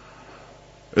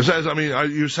 It says,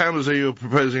 you sound as though you're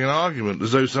proposing an argument,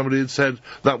 as though somebody had said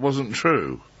that wasn't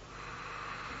true.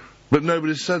 But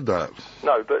nobody said that.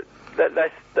 No, but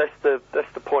that's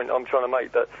the point I'm trying to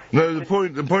make. That no,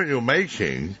 the point you're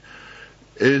making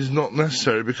is not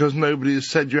necessary because nobody has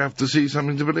said you have to see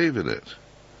something to believe in it.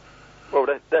 Well,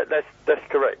 that's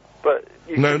correct. But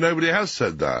nobody has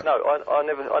said that. No, I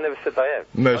never said they have.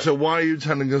 No, so why are you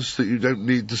telling us that you don't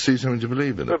need to see something to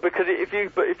believe in it? Well, because if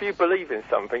you believe in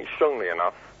something strongly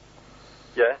enough,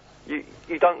 yeah,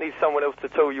 you don't need someone else to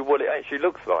tell you what it actually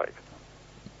looks like.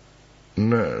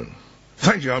 No.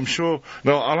 Thank you, I'm sure.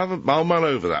 No, I'll mull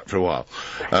over that for a while.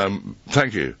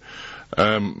 Thank you.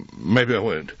 Maybe I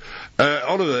won't.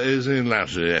 Oliver is in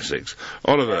Loughton in Essex.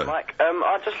 Oliver. Yeah, Mike,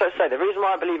 I'd just like to say, the reason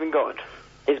why I believe in God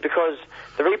is because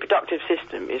the reproductive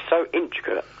system is so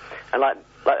intricate, and like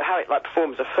how it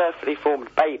performs a perfectly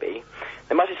formed baby,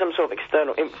 there must be some sort of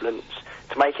external influence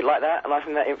to make it like that, and I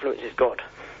think that influence is God.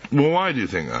 Well, why do you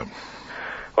think that?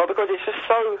 Well, because it's just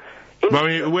so... I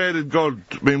mean, where did God...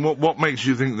 I mean, what makes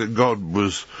you think that God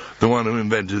was the one who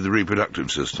invented the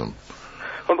reproductive system?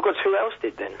 Well, because who else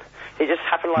did then? It just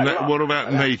happened like that. What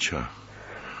about nature?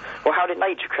 Well, how did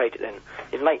nature create it then?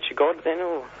 Is nature God then,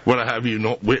 or...? Well, have you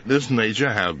not witnessed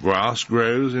nature, how grass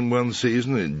grows in one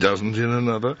season and it doesn't in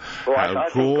another? Well, how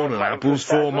corn and apples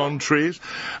form on trees?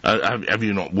 Have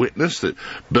you not witnessed that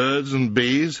birds and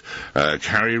bees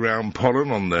carry around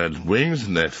pollen on their wings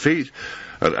and their feet,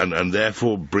 and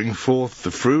therefore bring forth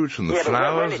the fruit and the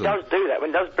flowers? Yeah, but when it does do that,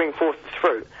 when it does bring forth the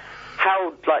fruit,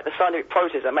 how, like, the scientific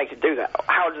process that makes it do that,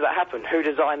 how does that happen? Who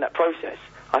designed that process?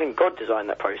 I think God designed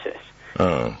that process.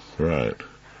 Oh, right.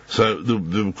 So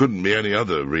there couldn't be any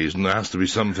other reason. There has to be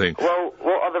something... Well,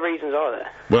 what other reasons are there?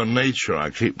 Well, nature, I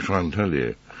keep trying to tell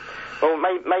you. Well,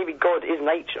 maybe God is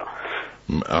nature.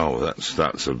 Oh,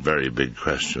 that's a very big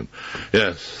question.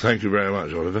 Yes, thank you very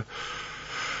much, Oliver.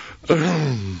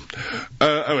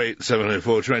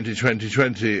 08704 20 20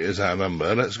 20 is our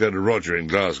number. Let's go to Roger in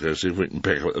Glasgow, see if we can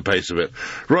pick up the pace a bit.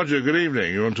 Roger, good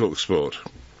evening. You're on Talk Sport.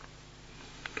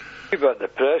 About the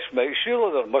press, Mike,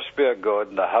 surely there must be a God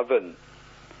in the heaven.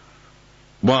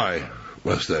 Why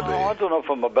must there be? I don't know if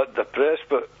I'm a bit depressed,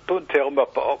 but don't tell me I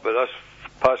put up with this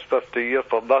past 50 years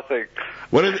for nothing.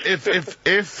 Well, if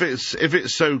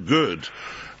it's so good,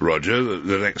 Roger,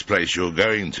 the next place you're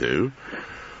going to,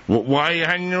 why are you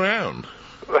hanging around?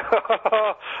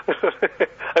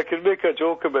 I can make a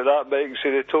joke about that, Mike, and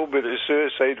say they told me that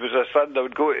suicide was a sin, I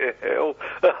would go to hell.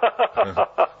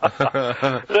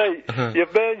 Right, you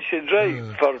mentioned, right,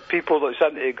 for people that's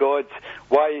into God,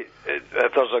 why,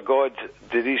 if there's a God,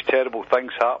 do these terrible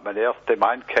things happen on earth to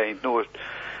mankind? No,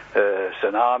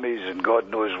 tsunamis and God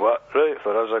knows what, right,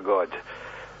 for us a God.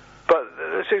 But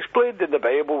it's explained in the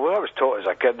Bible. When I was taught as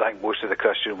a kid, I think most of the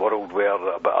Christian world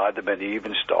were about Adam and Eve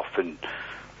and stuff, and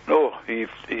no,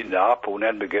 Eve eating the apple and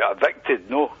then we get evicted.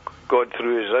 No, God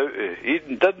threw us out of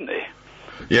Eden, didn't he?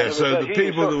 Yeah, so the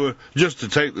people that were, just to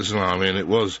take the tsunami, and it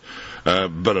was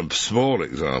but a small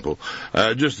example,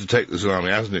 just to take the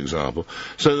tsunami as an example,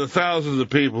 so the thousands of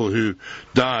people who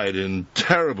died in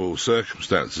terrible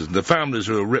circumstances, the families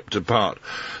who were ripped apart,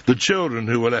 the children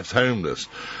who were left homeless,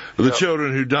 the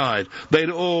children who died, they'd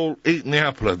all eaten the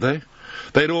apple, had they?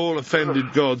 They'd all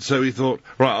offended God, so he thought,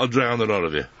 right, I'll drown the lot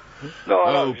of you.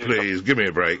 No, please, give me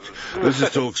a break. This is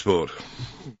Talk Sport.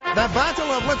 The Battle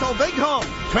of Little Bighorn,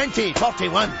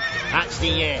 2041. That's the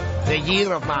year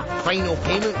of my final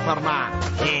payment for my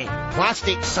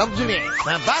plastic surgery.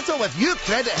 The battle with your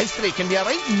credit history can be a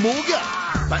right moger,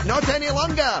 but not any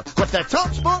longer with the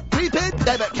Top Sport prepaid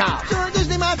debit card. So it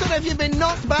doesn't matter if you've been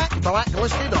knocked back,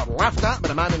 blacklisted or laughed at by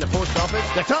the man in the post office.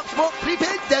 The Top Sport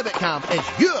prepaid debit card is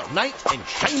your knight in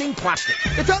shining plastic.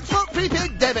 The Top Sport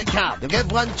prepaid debit card. They'll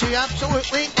give one to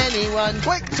absolutely anyone.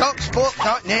 Click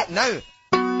TalkSport.net now.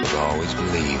 I've always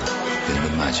believed in the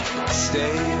magic.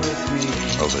 Stay with me.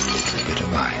 Of a little bit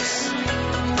of ice.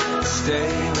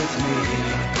 Stay with me.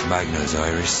 Magna's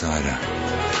Irish Cider.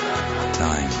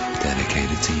 Time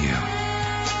dedicated to you.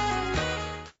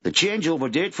 The changeover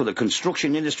date for the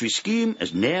construction industry scheme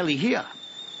is nearly here.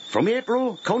 From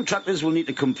April, contractors will need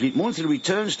to complete monthly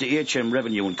returns to HM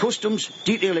Revenue and Customs,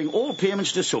 detailing all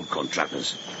payments to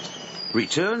subcontractors.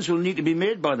 Returns will need to be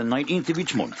made by the 19th of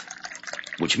each month,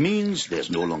 which means there's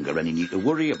no longer any need to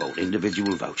worry about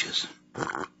individual vouchers.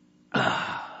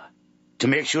 To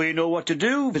make sure you know what to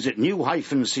do, visit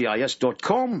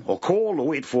new-cis.com or call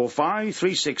 0845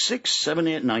 366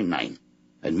 7899.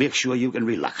 And make sure you can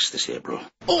relax this April.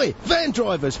 Oi, van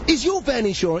drivers, is your van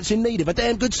insurance in need of a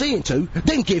damn good seeing to?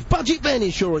 Then give Budget Van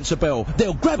Insurance a bell.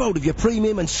 They'll grab hold of your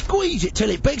premium and squeeze it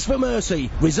till it begs for mercy.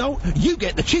 Result, you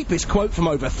get the cheapest quote from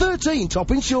over 13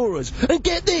 top insurers. And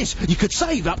get this, you could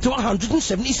save up to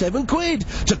 177 quid.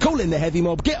 To call in the heavy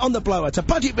mob, get on the blower to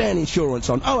Budget Van Insurance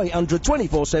on 0800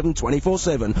 247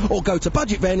 247 or go to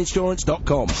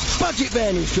budgetvaninsurance.com. Budget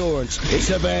Van Insurance, it's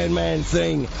a van man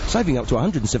thing. Saving up to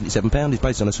 £177 is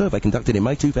based on a survey conducted in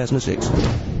May 2006.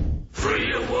 Free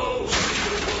your walls.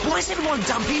 Why is everyone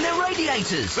dumping their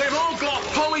radiators? They've all got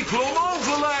Polyplumb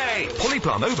Overlay.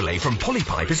 Polyplumb Overlay from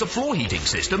Polypipe is a floor heating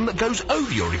system that goes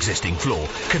over your existing floor,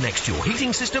 connects to your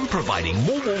heating system, providing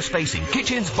more wall space in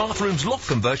kitchens, bathrooms, loft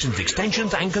conversions,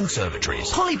 extensions and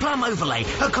conservatories. Polyplumb Overlay,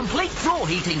 a complete floor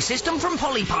heating system from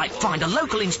Polypipe. Find a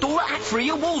local installer at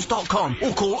freeyourwalls.com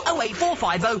or call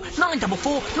 08450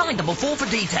 944 944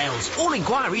 for details. All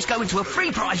inquiries go into a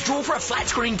free prize draw for a flat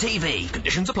screen TV.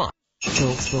 Conditions apply. On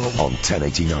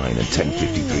 1089 and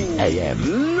 1053 AM.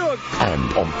 Look!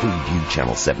 And on Preview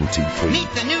Channel 723.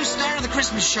 Meet the new star of the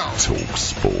Christmas show. Talk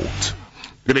Sport.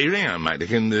 Good evening, I'm Mike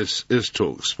Dickin. This is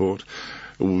Talk Sport.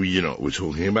 You know what we're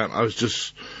talking about. I was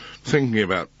just thinking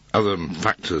about other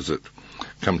factors that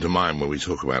come to mind when we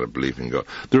talk about a belief in God.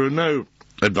 There are no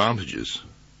advantages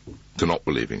to not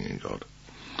believing in God.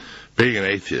 Being an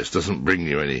atheist doesn't bring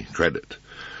you any credit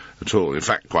at all. In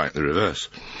fact, quite the reverse.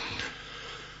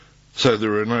 So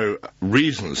there are no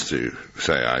reasons to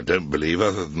say, I don't believe,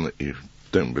 other than that you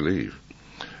don't believe.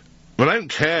 But I don't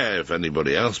care if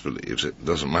anybody else believes. It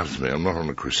doesn't matter to me. I'm not on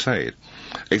a crusade.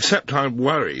 Except I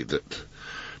worry that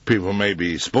people may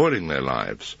be spoiling their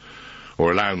lives,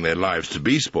 or allowing their lives to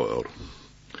be spoiled,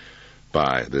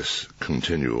 by this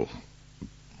continual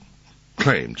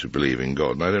claim to believe in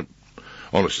God. And I don't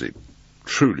honestly,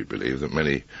 truly believe that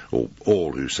many, or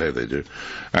all who say they do,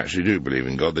 actually do believe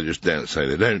in God. They just don't say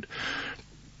they don't.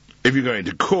 If you go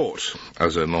into court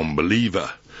as a non-believer,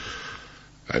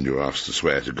 and you're asked to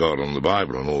swear to God on the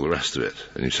Bible and all the rest of it,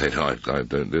 and you say, no, I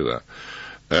don't do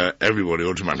that, everybody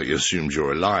automatically assumes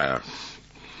you're a liar.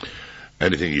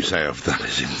 Anything you say after that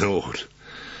is ignored.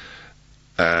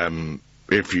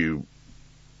 If you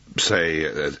say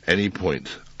at any point,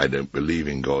 I don't believe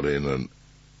in God, in an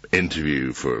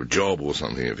interview for a job or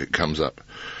something, if it comes up,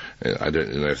 I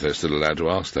don't know if they're still allowed to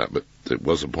ask that, but there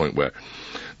was a point where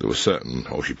there were certain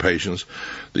occupations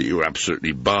that you were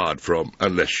absolutely barred from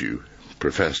unless you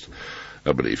professed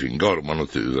a belief in God, and one or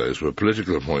two of those were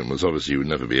political appointments. Obviously you would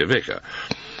never be a vicar.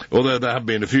 Although there have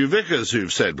been a few vicars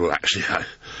who've said, well, actually,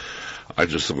 I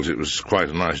just thought it was quite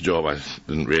a nice job. I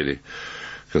didn't really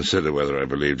consider whether I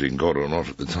believed in God or not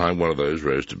at the time. One of those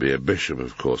rose to be a bishop,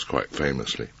 of course, quite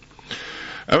famously.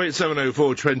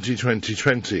 08704 20 20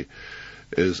 20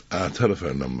 is our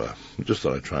telephone number. Just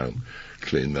thought I'd try and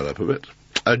clean that up a bit.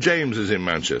 James is in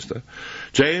Manchester.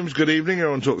 James, good evening.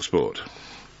 You're on Talk Sport.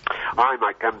 Hi,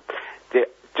 Mike.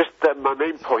 My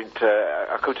main point,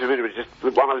 I come to a minute,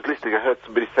 just while I was listening, I heard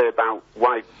somebody say about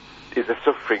why is there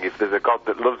suffering if there's a God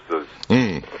that loves us.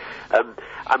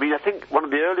 I think one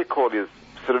of the early callers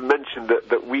sort of mentioned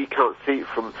that we can't see it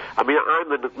from... I'm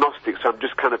an agnostic, so I'm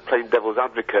just kind of playing devil's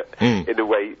advocate in a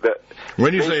way that...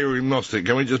 When you say you're agnostic,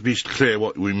 can we just be clear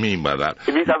what we mean by that?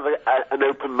 It means I have an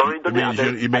open mind on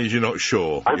it. It means you're not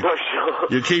sure. I'm not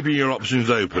sure. You're keeping your options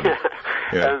open.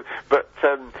 Yeah.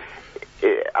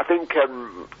 I think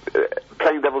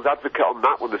playing devil's advocate on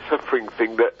that one, the suffering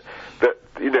thing, that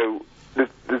you know,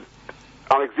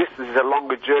 our existence is a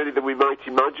longer journey than we might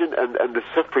imagine, and the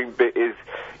suffering bit is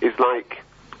like,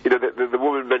 you know, the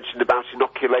woman mentioned about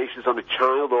inoculations on a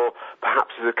child, or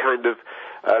perhaps as a kind of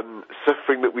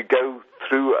suffering that we go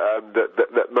through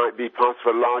that might be part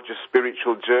of a larger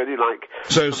spiritual journey, like...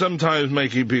 So sometimes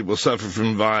making people suffer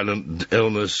from violent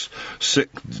illness,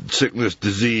 sickness,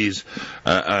 disease,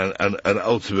 and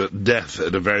ultimate death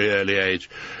at a very early age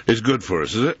is good for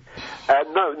us, is it?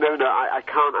 No, I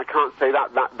can't say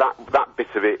that bit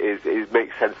of it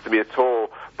makes sense to me at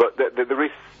all, but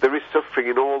there is suffering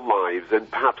in all lives, and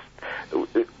perhaps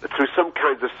through some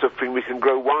kinds of suffering we can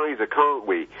grow wiser, can't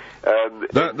we?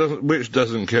 Which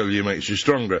doesn't kill you makes you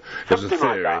stronger, is a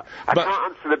theory. Like that. I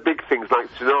can't answer the big things like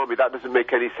tsunami. That doesn't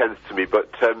make any sense to me.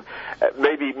 But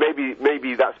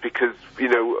maybe that's because, you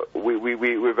know,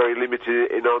 we're very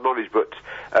limited in our knowledge. But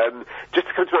just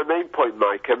to come to my main point,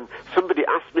 Mike, somebody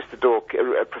asked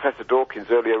Professor Dawkins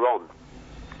earlier on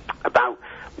about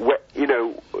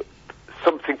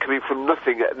something coming from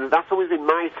nothing. And that's always been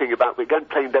my thing about, again,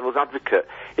 playing devil's advocate.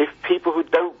 If people who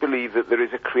don't believe that there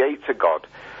is a creator God,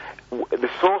 the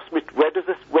source, where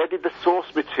did the source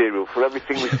material for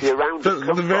everything we see around us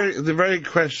come from? The very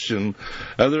question,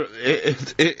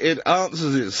 it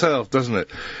answers itself, doesn't it?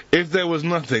 If there was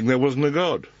nothing, there wasn't a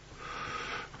God.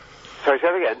 Sorry, say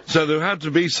that again. So there had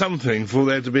to be something for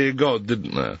there to be a God,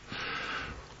 didn't there?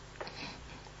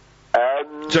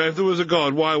 So if there was a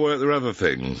God, why weren't there other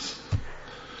things?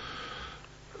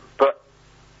 But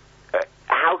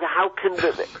how can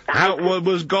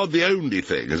was God the only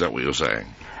thing? Is that what you're saying?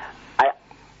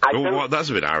 That's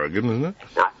a bit arrogant, isn't it?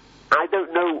 I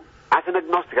don't know. As an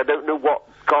agnostic, I don't know what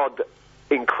God,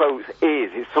 in quotes, is.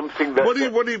 It's something that...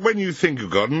 When you think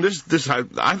of God, and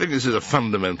I think this is a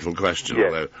fundamental question,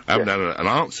 although I haven't had an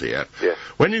answer yet. Yeah.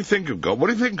 When you think of God, what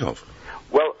do you think of?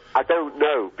 Well, I don't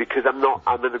know, because I'm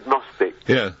an agnostic.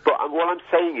 Yeah. But what I'm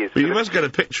saying is... But you must get a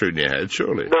picture in your head,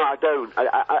 surely. No, I don't.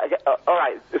 All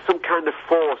right, there's some kind of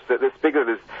force that's bigger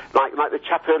than us. Like the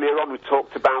chap earlier on who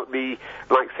talked about the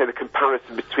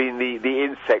comparison between the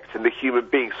insect and the human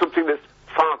being. Something that's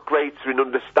far greater in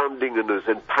understanding than us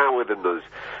and power than us.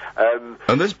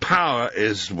 And this power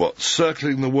is what?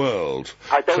 Circling the world.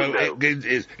 I don't know.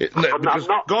 Because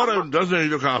God doesn't only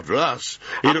look after us,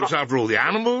 He looks after all the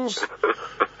animals.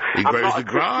 He grows the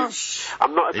grass.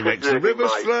 I'm not a He makes the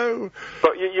rivers flow.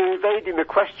 But you're evading the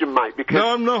question, Mike, because...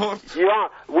 No, I'm not. You are.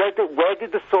 Where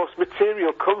did the source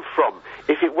material come from?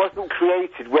 If it wasn't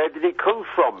created, where did it come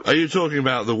from? Are you talking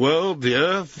about the world, the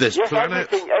earth, this planet?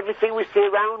 Everything we see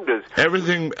around us.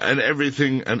 Everything and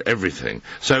everything and everything.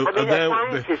 So I mean,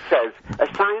 a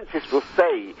scientist will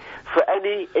say, for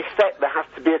any effect there has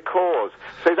to be a cause.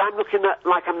 So I'm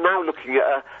now looking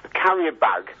at a carrier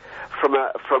bag from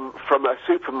a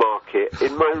supermarket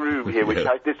in my room here, which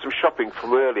I did some shopping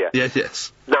from earlier.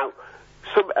 Yes. Now,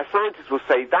 a scientist will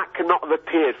say that cannot have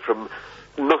appeared from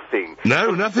nothing.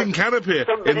 No, nothing can appear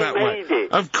in that way. Somebody made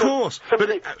it. Of course. So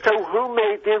who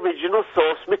made the original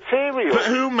source material? But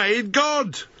who made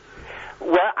God?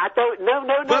 Well, I don't... No.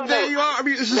 But there you are. I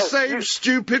mean, it's the same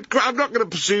stupid... I'm not going to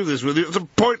pursue this with you. It's a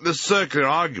pointless circular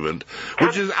argument,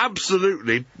 which is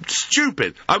absolutely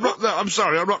stupid. I'm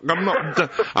sorry.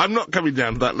 I'm not coming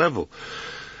down to that level.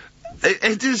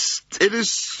 It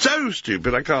is so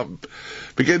stupid. I can't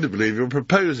begin to believe you're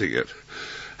proposing it.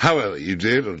 However, you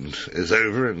did, and it's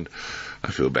over, and I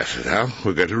feel better now.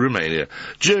 We'll go to Romania.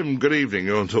 Jim, good evening.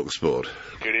 You're on Talk Sport.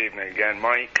 Good evening again,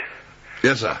 Mike.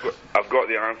 Yes, sir. I've got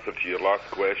the answer to your last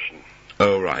question.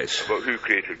 Oh, right. About who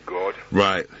created God.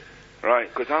 Right. Right,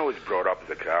 because I was brought up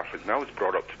as a Catholic, and I was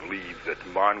brought up to believe that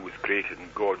man was created in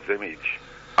God's image.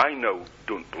 I now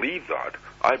don't believe that.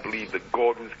 I believe that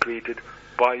God was created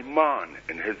by man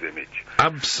in his image.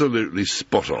 Absolutely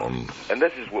spot on. And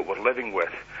this is what we're living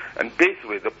with. And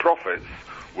basically, the prophets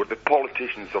were the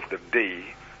politicians of their day.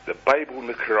 The Bible and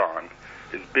the Quran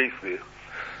is basically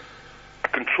a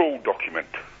control document.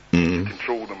 Mm.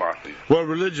 Control the masses. Well,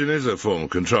 religion is a form of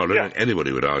control. I don't think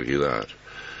anybody would argue that.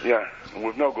 Yeah, and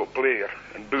we've now got Blair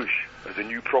and Bush as the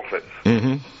new prophets,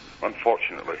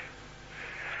 unfortunately.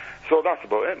 So that's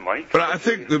about it, Mike. But I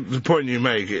think the point you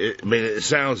make, it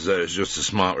sounds as though it's just a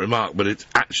smart remark, but it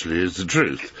actually is the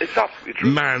truth. It's absolutely true.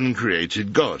 Man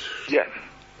created God. Yes,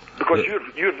 because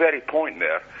your very point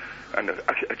there, and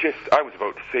I was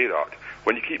about to say that,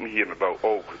 when you keep me hearing about,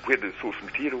 where did the source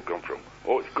material come from?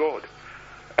 Oh, it's God.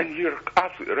 And you're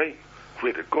absolutely right.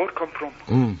 Where did God come from?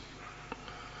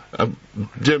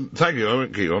 Jim, thank you. I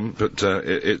won't keep on, but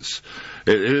it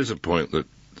is a point that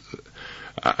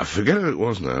I forget who it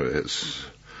was now. It's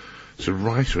a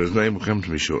writer. His name will come to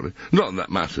me shortly. Not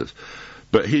that matters,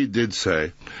 but he did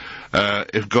say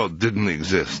if God didn't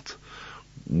exist,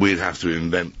 we'd have to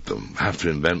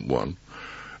invent one.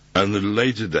 And at a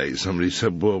later date, somebody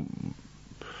said, well,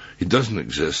 he doesn't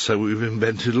exist, so we've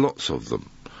invented lots of them.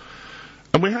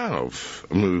 And we have.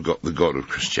 I mean, we've got the God of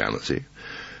Christianity,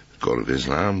 God of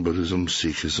Islam, Buddhism,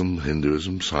 Sikhism,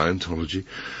 Hinduism, Scientology,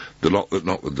 the lot that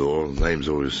knock the door. Names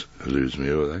always eludes me,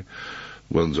 are they?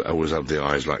 Ones that always have the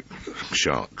eyes like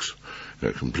sharks,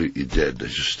 completely dead. They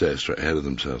just stare straight ahead of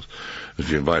themselves. If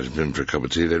you invited them in for a cup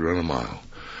of tea, they'd run a mile.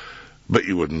 But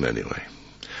you wouldn't anyway.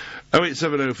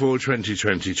 08704 20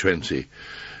 20 20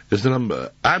 is the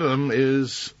number. Adam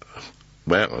is...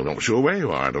 Well, I'm not sure where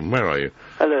you are, Adam. Where are you?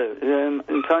 Hello,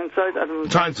 in Tyneside, Adam.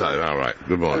 Tyneside, all right.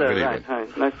 Good morning. Hello, good evening. Hi,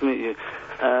 nice to meet you.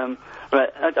 Right,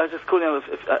 I was just calling out.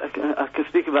 I can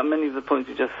speak about many of the points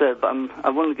you just said, but I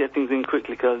want to get things in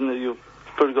quickly because I know you've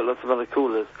probably got lots of other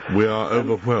callers. We are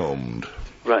overwhelmed.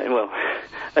 Right, well,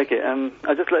 okay.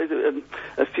 I just like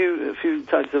a few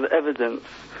types of evidence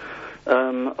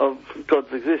of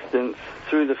God's existence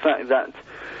through the fact that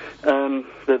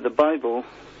the Bible,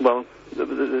 well.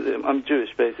 I'm Jewish,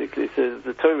 basically, so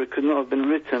the Torah could not have been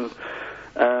written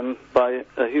by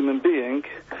a human being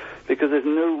because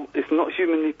it's not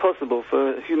humanly possible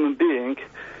for a human being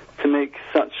to make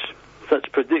such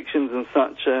predictions and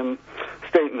such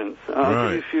statements. I'll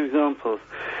give you a few examples.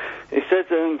 It says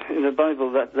in the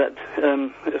Bible that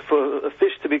for a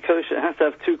fish to be kosher, it has to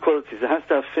have two qualities. It has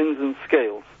to have fins and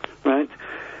scales, right?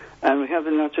 And we have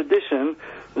in our tradition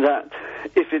that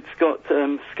if it's got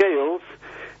scales,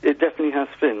 it definitely has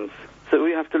fins. So what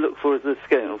we have to look for is the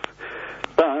scales.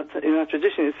 But in our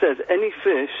tradition it says any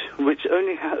fish which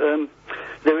only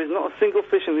there is not a single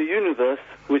fish in the universe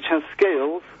which has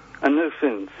scales and no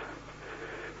fins.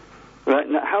 Right,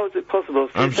 now how is it possible?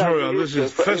 I'm sorry, this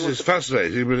is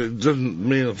fascinating, but it doesn't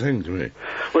mean a thing to me.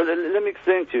 Well, let me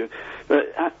explain to you.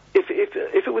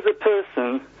 If it was a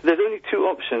person, there's only two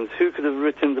options who could have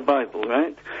written the Bible,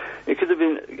 right? It could have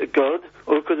been God,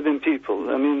 or it could have been people.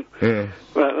 I mean,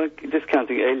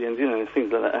 discounting aliens,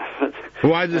 things like that.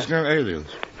 Why discount aliens?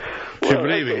 If you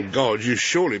believe in God, you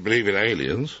surely believe in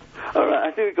aliens. All right,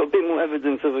 I think we've got a bit more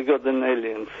evidence of a God than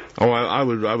aliens. Oh, I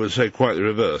would say quite the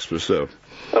reverse, but still.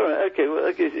 All right, okay, well,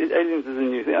 okay, aliens is a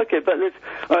new thing. Okay, but let's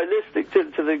stick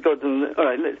to the God and all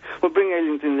right, we'll bring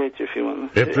aliens in later if you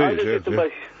want. Yeah,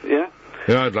 please, yeah?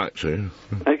 Yeah, I'd like to.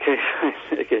 Okay,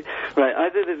 okay. Right,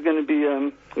 either there's going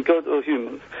to be God or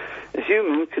humans. A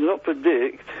human cannot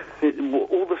predict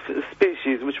all the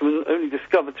species which were only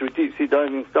discovered through deep-sea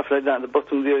diving, stuff like that, at the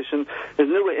bottom of the ocean. There's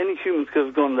no way any humans could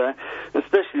have gone there,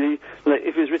 especially like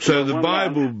if it was written So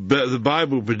the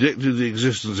Bible predicted the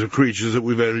existence of creatures that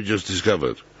we've only just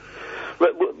discovered.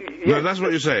 Right, well, yeah, no, that's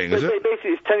what you're saying, is it?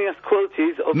 Basically, it's telling us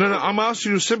qualities of... No, I'm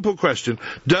asking you a simple question.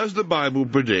 Does the Bible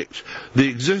predict the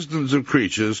existence of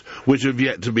creatures which have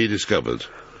yet to be discovered?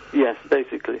 Yes,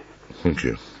 basically. Thank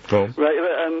you. Go on.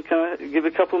 Right, can I give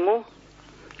a couple more?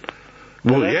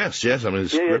 Well, yes, I mean,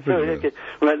 it's sorry, okay.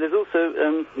 Right, there's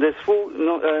also, there's 4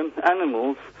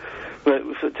 animals. Right,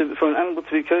 for an animal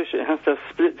to be kosher, it has to have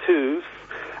split hooves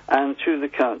and chew the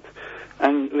cud.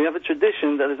 And we have a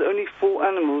tradition that there's only 4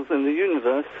 animals in the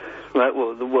universe, right,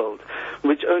 well, the world,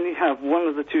 which only have one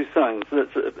of the 2 signs. So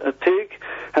that's a pig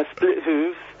has split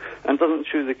hooves and doesn't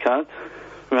chew the cud,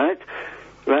 right?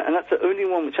 Right, and that's the only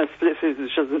one which has split hooves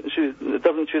which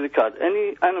doesn't chew the cud.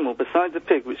 Any animal besides a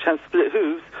pig which has split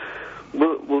hooves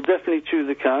will definitely chew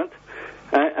the cud.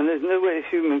 And there's no way a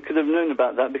human could have known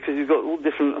about that because you've got all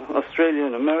different Australia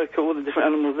and America, all the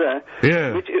different animals there.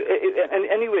 Yeah. And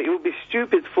anyway, it would be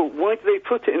stupid for why do they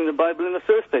put it in the Bible in the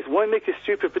first place? Why make a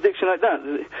stupid prediction like that?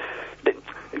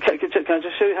 Can I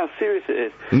just show you how serious it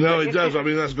is? No, it does. I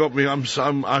mean, that's got me. I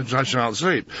shan't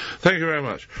sleep. Thank you very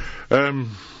much.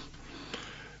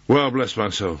 Well, bless my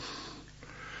soul.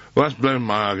 Well, that's blown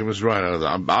my arguments right out of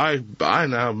that. I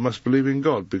now must believe in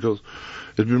God because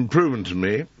it's been proven to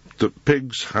me that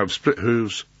pigs have split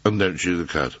hooves and don't chew the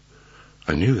cud.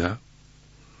 I knew that.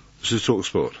 This is Talk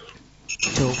Sport.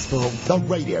 Talk Sport, the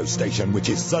radio station which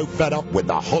is so fed up with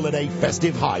the holiday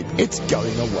festive hype, it's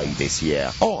going away this year.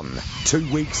 On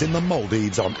 2 weeks in the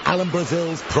Maldives on Alan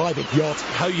Brazil's private yacht.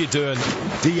 How you doing?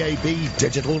 DAB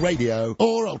digital radio,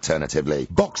 or alternatively,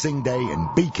 Boxing Day in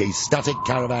Beaky's static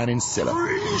caravan in Scilla.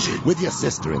 With your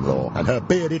sister-in-law and her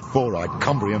bearded four-eyed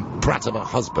Cumbrian brat of a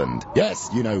husband. Yes,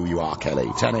 you know who you are, Kelly.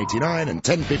 1089 and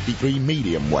 1053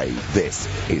 medium wave. This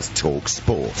is Talk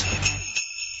Sport.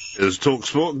 It's Talk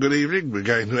Sport. Good evening. We're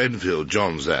going to Enfield.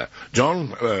 John's there. John,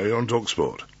 hello, you're on Talk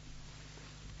Sport.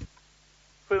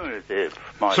 Primitive,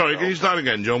 myself. Sorry, can you start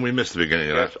again, John? We missed the beginning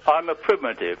of that. Yes, I'm a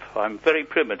primitive. I'm very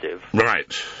primitive.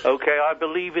 Right. Okay, I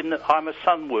believe in... I'm a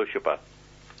sun worshipper.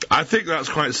 I think that's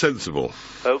quite sensible.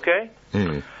 Okay?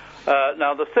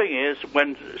 Now, the thing is,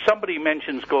 when somebody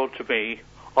mentions God to me,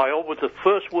 the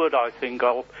first word I think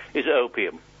of is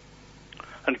opium.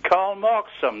 And Karl Marx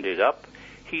summed it up.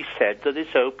 He said that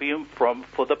it's opium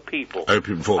for the people.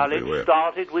 Opium for the people, And it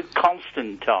started with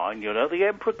Constantine, you know, the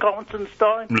Emperor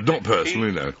Constantine. Not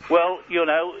personally, no. Well, you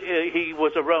know, he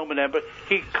was a Roman emperor.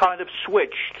 He kind of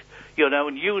switched, you know,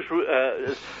 and used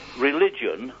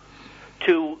religion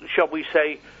to, shall we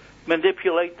say,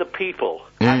 manipulate the people.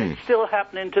 And it's still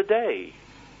happening today.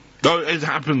 Though it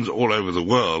happens all over the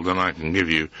world, and I can give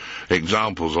you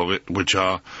examples of it which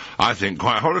are, I think,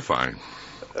 quite horrifying.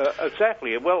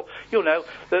 Exactly. Well, you know,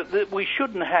 we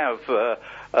shouldn't have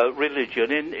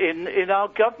religion in our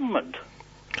government.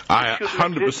 I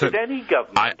 100%. Any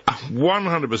government. I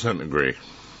 100% agree.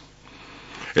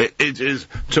 It is,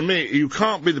 to me, you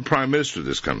can't be the Prime Minister of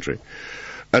this country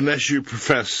unless you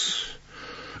profess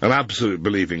an absolute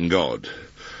belief in God.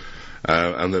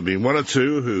 And there have been one or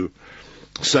two who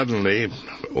suddenly,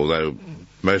 although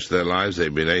most of their lives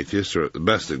they've been atheists or at the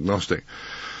best agnostic,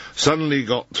 suddenly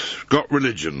got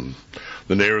religion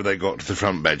the nearer they got to the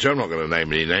front bench. I'm not going to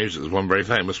name any names, there's one very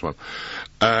famous one,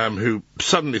 who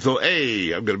suddenly thought,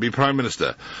 hey, I'm going to be Prime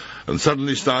Minister, and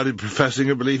suddenly started professing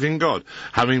a belief in God,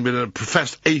 having been a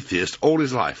professed atheist all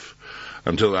his life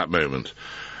until that moment.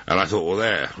 And I thought,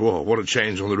 well, what a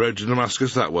change on the road to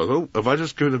Damascus that was. Oh, have I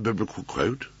just given a biblical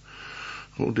quote?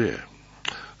 Oh dear.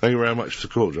 Thank you very much for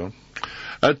the call, John.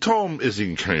 Tom is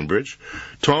in Cambridge.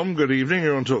 Tom, good evening.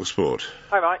 You're on Talk Sport.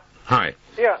 Hi, Mike. Hi.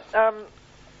 Yeah,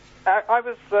 I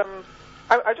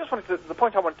just wanted to... The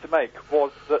point I wanted to make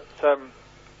was that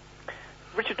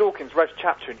Richard Dawkins wrote a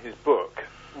chapter in his book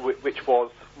which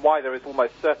was Why There Is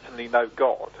Almost Certainly No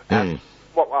God. And,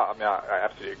 I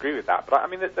absolutely agree with that. But, I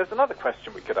mean, there's another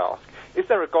question we could ask. Is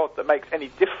there a God that makes any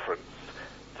difference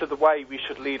to the way we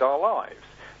should lead our lives?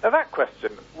 Now, that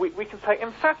question, we can say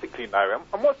emphatically no,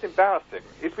 and what's embarrassing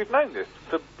is we've known this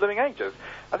for blooming ages.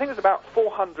 I think it was about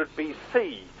 400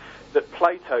 BC that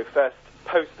Plato first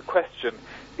posed the question,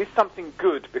 is something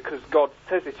good because God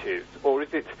says it is, or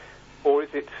is it or is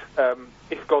it,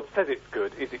 if God says it's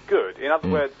good, is it good? In other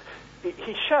words,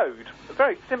 he showed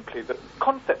very simply that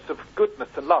concepts of goodness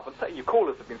and love, and so you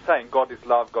callers have been saying God is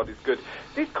love, God is good,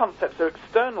 these concepts are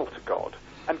external to God,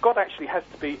 and God actually has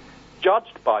to be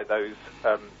judged by those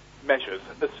measures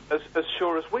as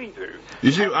sure as we do.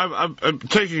 You see, I'm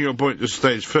taking your point just a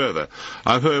stage further.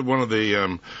 I've heard one of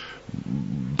the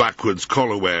backwards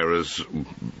collar wearers,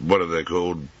 what are they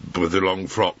called, with the long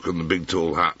frock and the big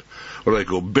tall hat, what are they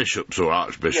called, bishops or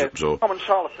archbishops? Yes, or common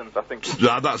charlatans, I think.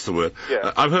 That's the word.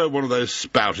 Yeah. I've heard one of those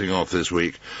spouting off this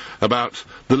week about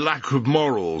the lack of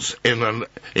morals in an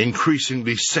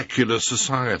increasingly secular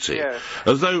society,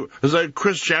 as though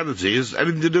Christianity has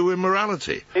anything to do with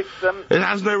morality. It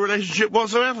has no relationship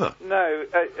whatsoever. No,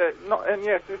 not. And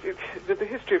yes, the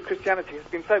history of Christianity has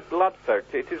been so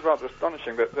blood-soaked. It is rather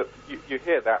astonishing that you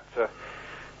hear that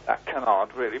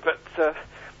canard, really. But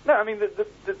no, I mean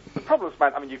the problems,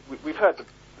 man. I mean we've heard the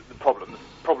problems.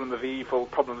 Problem of evil,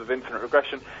 problem of infinite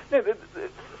regression. No, the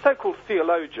so-called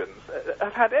theologians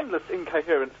have had endless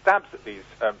incoherent stabs at these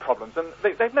problems, and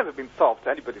they've never been solved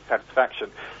to anybody's satisfaction.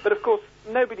 But of course,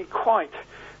 nobody quite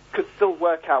could still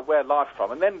work out where life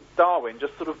from. And then Darwin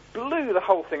just sort of blew the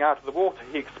whole thing out of the water.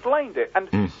 He explained it,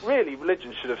 and really,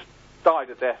 religion should have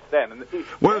died a death then. And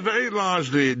well, very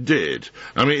largely it did.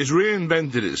 I mean, it's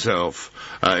reinvented itself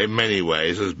in many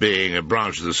ways as being a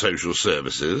branch of the social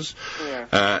services.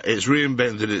 Yeah. It's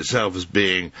reinvented itself as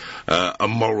being a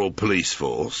moral police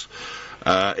force.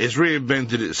 It's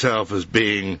reinvented itself as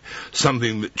being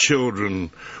something that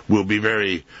children will be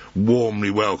very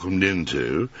warmly welcomed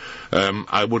into.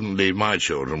 I wouldn't leave my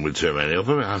children with too many of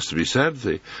them, it has to be said.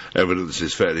 The evidence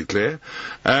is fairly clear.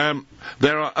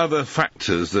 There are other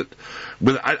factors that...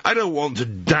 I don't want to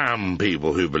damn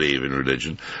people who believe in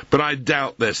religion, but I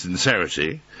doubt their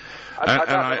sincerity.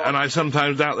 And I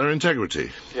sometimes doubt their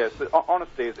integrity. Yes,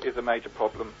 honesty is a major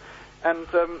problem. And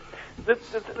the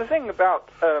thing about...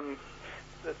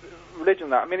 religion,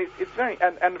 that I mean, it's very,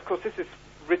 and of course this is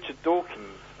Richard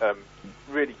Dawkins'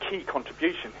 really key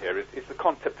contribution here is the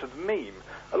concept of the meme.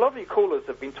 A lot of you callers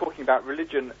have been talking about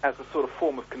religion as a sort of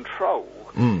form of control,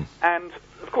 and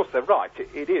of course they're right,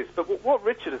 it is. But what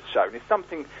Richard has shown is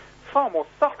something far more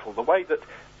subtle. The way that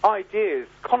ideas,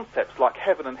 concepts like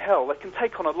heaven and hell, they can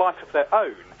take on a life of their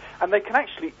own. And they can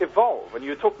actually evolve. And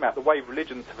you were talking about the way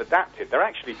religions have adapted. They're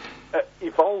actually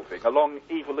evolving along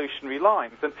evolutionary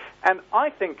lines. And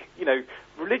I think,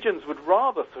 religions would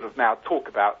rather sort of now talk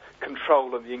about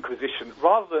control and the Inquisition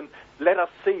rather than let us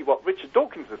see what Richard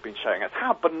Dawkins has been showing us,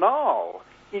 how banal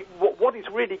what is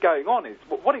really going on is,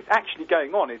 what is actually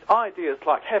going on is ideas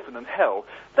like heaven and hell,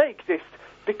 they exist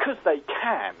because they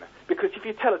can. Because if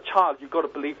you tell a child you've got to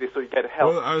believe this or you go to hell...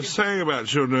 Well, I was saying about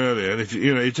children earlier, and if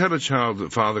you tell a child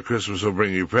that Father Christmas will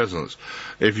bring you presents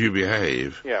if you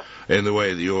behave in the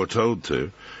way that you're told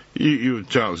to,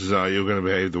 chances are you're going to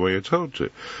behave the way you're told to.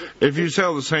 If you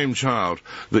tell the same child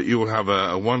that you will have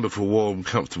a wonderful, warm,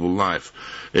 comfortable life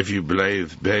if you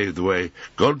behave the way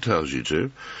God tells you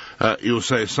to, you'll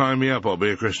say, sign me up, I'll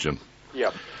be a Christian.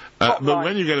 Yeah. But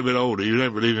when you get a bit older, you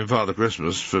don't believe in Father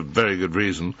Christmas for very good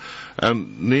reason,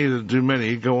 and neither do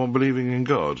many go on believing in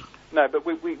God. No, but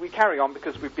we carry on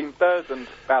because we've been burdened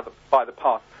by the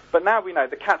past. But now we know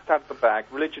the cat's out of the bag.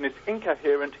 Religion is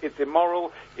incoherent, it's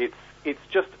immoral, it's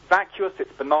just vacuous,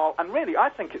 it's banal, and really, I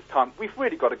think it's time. We've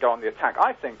really got to go on the attack.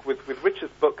 I think with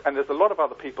Richard's book, and there's a lot of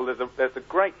other people. There's a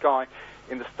great guy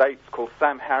in the States called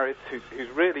Sam Harris who's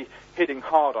really hitting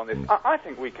hard on this. I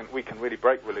think we can really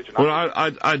break religion. Well,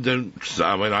 I don't.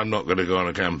 I mean, I'm not going to go on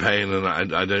a campaign,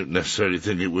 and I don't necessarily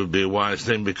think it would be a wise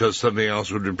thing because something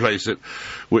else would replace it,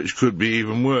 which could be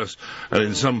even worse. And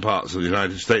in some parts of the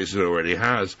United States, it already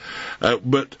has.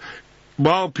 But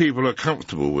while people are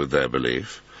comfortable with their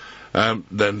belief,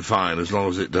 then fine, as long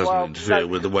as it doesn't interfere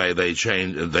with the way they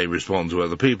change and they respond to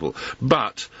other people.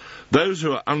 But those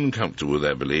who are uncomfortable with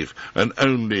their belief and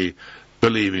only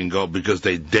believe in God because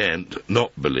they daren't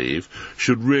not believe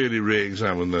should really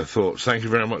re-examine their thoughts. Thank you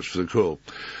very much for the call.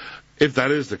 If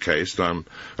that is the case,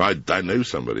 I know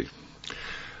somebody,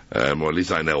 or at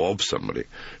least I know of somebody,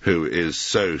 who is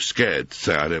so scared to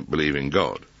say I don't believe in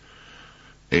God,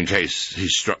 in case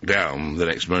he's struck down the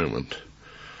next moment,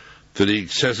 that he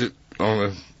says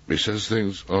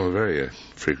things on very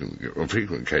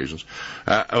frequent occasions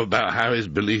about how his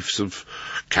beliefs have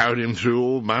carried him through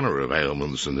all manner of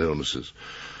ailments and illnesses.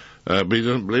 But he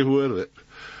doesn't believe a word of it.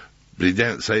 But he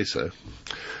daren't say so.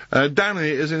 Danny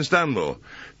is in Stanmore.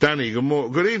 Danny,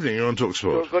 good evening. You're on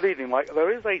TalkSport. Well, good evening, Mike.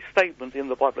 There is a statement in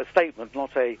the Bible, a statement,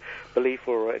 not a belief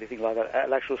or anything like that,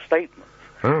 an actual statement,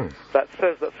 that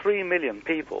says that 3 million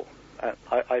people,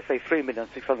 I say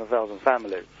 3,600,000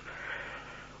 families,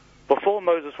 before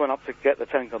Moses went up to get the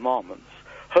Ten Commandments,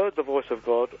 heard the voice of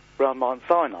God round Mount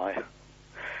Sinai.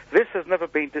 This has never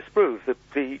been disproved.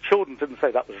 The children didn't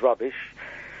say that was rubbish.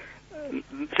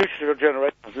 Future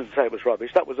generations didn't say it was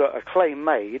rubbish. That was a claim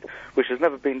made which has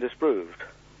never been disproved.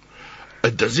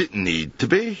 Does it need to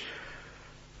be?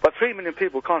 But 3 million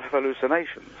people can't have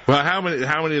hallucinations. Well, how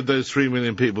many of those 3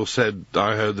 million people said,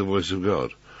 I heard the voice of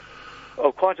God?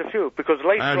 Oh, quite a few, because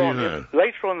later How do you know?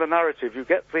 later on in the narrative you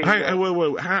get the...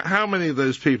 How many of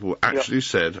those people actually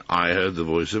said, I heard the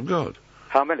voice of God?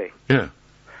 How many? Yeah.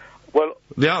 Well...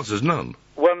 The answer's none.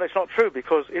 Well, it's not true,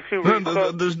 because if you read...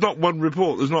 No, there's not one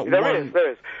report, there's not one...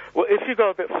 There is. Well, if you go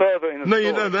a bit further in the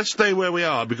story... No, let's stay where we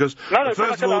are, because...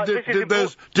 first of all,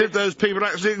 did those people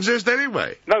actually exist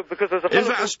anyway? No, because there's a fellow... Is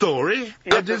that a story?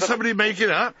 Yes, did somebody make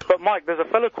it up? But, Mike, there's a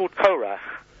fellow called Korah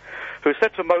who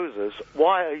said to Moses,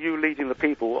 why are you leading the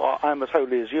people? I'm as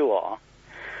holy as you are.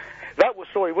 That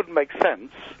story wouldn't make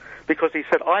sense, because he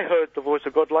said, I heard the voice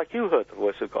of God like you heard the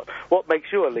voice of God. What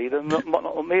makes you a leader and not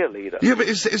me a leader? Yeah, but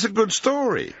it's a good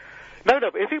story. No,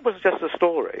 but if it was just a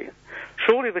story,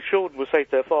 surely the children would say to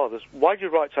their fathers, why did you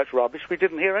write such rubbish? We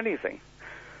didn't hear anything.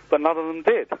 But none of them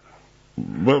did.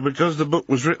 Well, because the book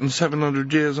was written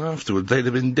 700 years afterwards, they'd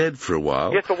have been dead for a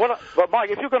while. Yes, but Mike,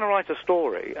 if you're going to write a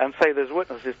story and say there's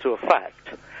witnesses to a fact,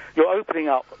 you're opening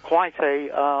up quite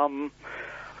a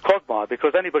quagmire,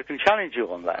 because anybody can challenge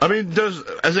you on that. I mean,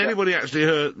 has anybody actually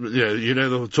heard, you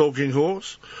know the talking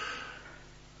horse?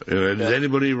 Does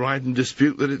anybody write and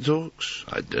dispute that it talks?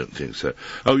 I don't think so.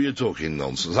 Oh, you're talking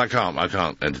nonsense. I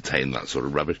can't entertain that sort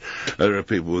of rubbish. There are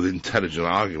people with intelligent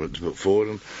arguments to put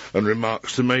forward and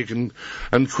remarks to make and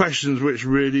questions which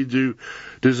really do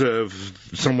deserve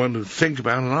someone to think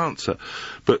about and answer.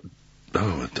 But,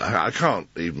 I can't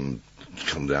even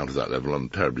come down to that level. I'm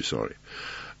terribly sorry.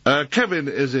 Kevin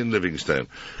is in Livingstone.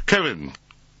 Kevin,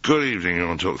 good evening. You're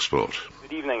on TalkSport.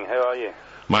 Good evening. How are you?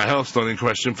 My health's not in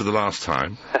question for the last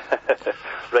time.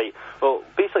 Right. Well,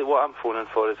 basically what I'm phoning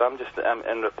for is I'm just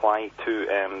in reply to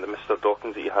the Mr.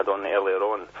 Dawkins that you had on earlier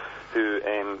on, who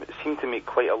seemed to make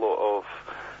quite a lot of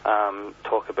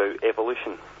talk about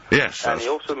evolution. Yes, that's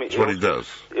what he does.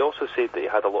 He also said that he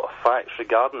had a lot of facts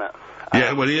regarding it.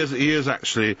 Yeah, well, he is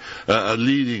actually a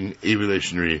leading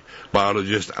evolutionary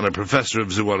biologist and a professor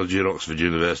of zoology at Oxford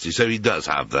University, so he does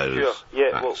have those. Sure,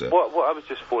 yeah. Well, what I was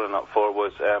just phoning up for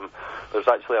was there's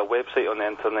actually a website on the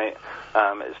internet.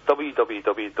 It's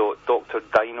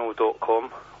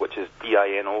www.drdino.com, which is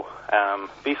D-I-N-O.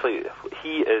 Basically,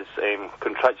 he is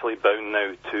contractually bound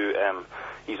now to...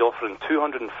 he's offering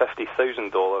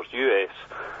 $250,000 US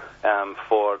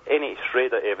for any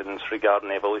shred of evidence regarding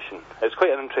evolution. It's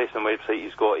quite an interesting website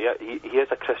he's got. He is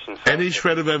a Christian scientist. Any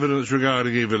shred of evidence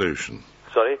regarding evolution?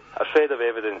 Sorry? A shred of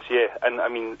evidence, yeah. And, I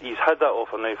mean, he's had that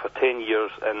offer now for 10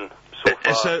 years, and so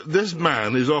far... So this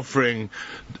man is offering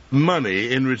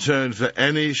money in return for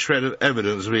any shred of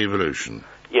evidence of evolution?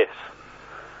 Yes.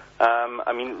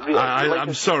 I mean...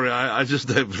 I'm sorry, I just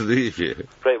don't believe you.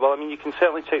 Right, well, I mean, you can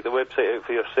certainly check the website out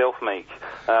for yourself, Mike.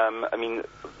 I mean,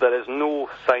 there is no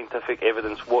scientific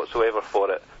evidence whatsoever for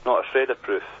it. Not a shred of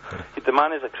proof. The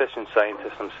man is a Christian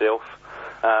scientist himself.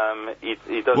 He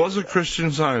does... What's a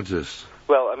Christian scientist?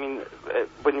 Well, I mean,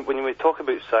 when we talk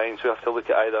about science, we have to look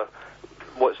at either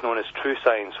what's known as true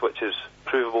science, which is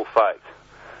provable fact,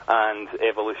 and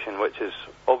evolution, which is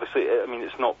obviously, I mean,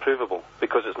 it's not provable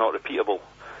because it's not repeatable.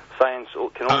 Science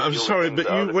can only... I'm sorry, but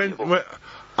I'm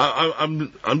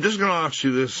just going to ask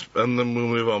you this, and then we'll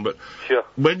move on. But sure.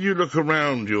 When you look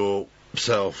around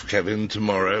yourself, Kevin,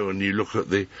 tomorrow, and you look at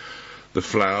the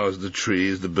flowers, the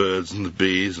trees, the birds, and the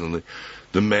bees, and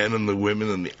the men and the women,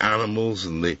 and the animals,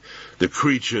 and the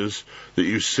creatures that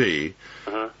you see,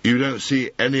 you don't see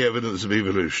any evidence of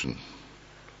evolution.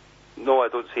 No, I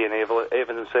don't see any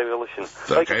evidence of evolution.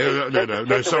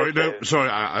 Okay, sorry.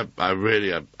 I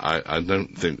really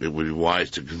don't think it would be wise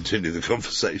to continue the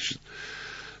conversation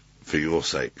for your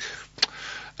sake.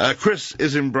 Chris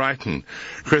is in Brighton.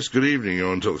 Chris, good evening.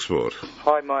 You're on TalkSport.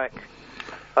 Hi, Mike.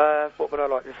 What would I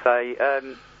like to say?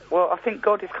 Well, I think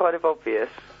God is kind of obvious.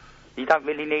 You don't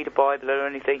really need a Bible or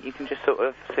anything. You can just sort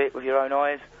of see it with your own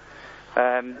eyes.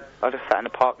 I just sat in a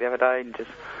park the other day and just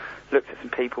looked at some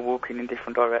people walking in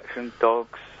different directions,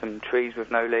 dogs, some trees with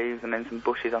no leaves, and then some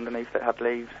bushes underneath that had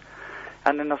leaves.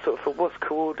 And then I sort of thought, what's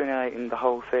coordinating the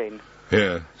whole thing?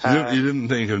 Yeah. You didn't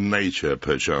think of nature,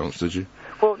 perchance, did you?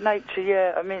 Well, nature,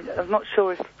 yeah. I mean, I'm not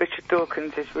sure if Richard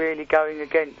Dawkins is really going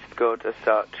against God as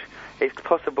such. It's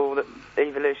possible that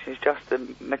evolution is just the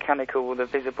mechanical, the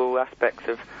visible aspects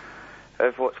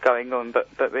of what's going on, but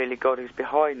really God is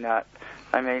behind that.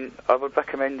 I mean, I would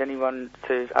recommend anyone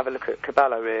to have a look at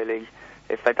Kabbalah, really.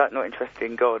 if they're not interested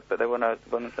in God, but they want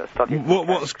to study.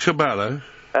 What's Kabbalah?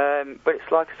 But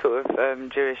it's like a sort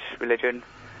of Jewish religion.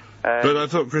 But I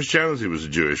thought Christianity was a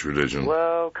Jewish religion.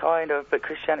 Well, kind of, but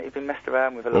Christianity's been messed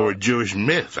around with a lot. Or a Jewish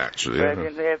myth, actually.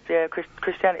 Yeah,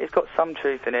 Christianity's got some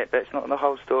truth in it, but it's not the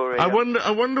whole story. I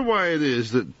wonder why it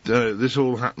is that this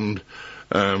all happened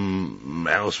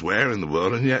elsewhere in the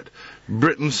world, and yet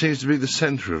Britain seems to be the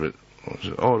centre of it. It's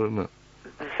odd, isn't it?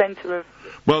 The centre of...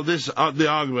 Well, the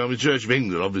argument of the Church of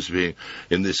England, obviously being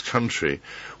in this country,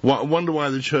 I wonder why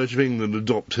the Church of England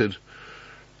adopted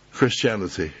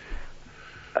Christianity.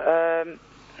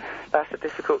 That's a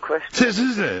difficult question. It is,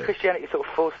 isn't it? Christianity sort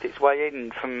of forced its way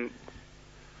in from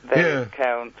their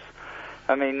accounts.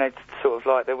 I mean, they sort of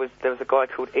like there was a guy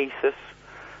called Esus,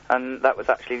 and that was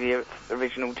actually the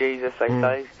original Jesus. They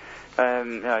say,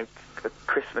 you know,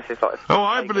 Christmas is like.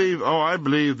 I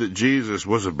believe that Jesus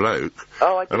was a bloke.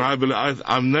 And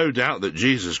I've no doubt that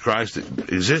Jesus Christ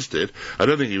existed. I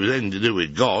don't think he was anything to do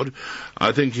with God.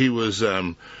 I think he was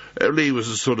a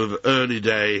sort of early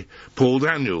day Paul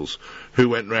Daniels who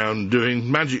went round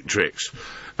doing magic tricks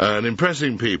and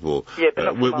impressing people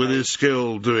with his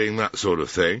skill doing that sort of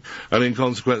thing, and in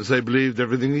consequence they believed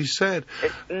everything he said.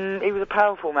 He was a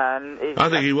powerful man. I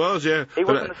think he was, yeah. He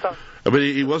wasn't the son. But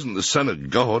he wasn't the son of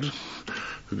God,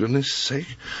 for goodness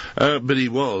sake. But he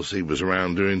was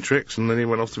around doing tricks, and then he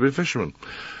went off to be a fisherman.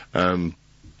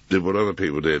 Did what other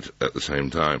people did at the same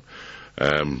time.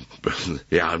 But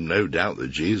yeah, I've no doubt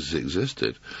that Jesus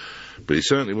existed. But he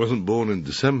certainly wasn't born in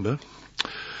December.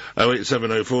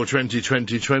 08704 20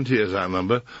 20 20 is our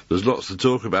number. There's lots to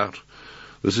talk about.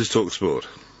 This is Talk Sport.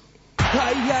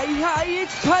 Hey,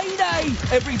 it's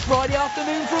payday! Every Friday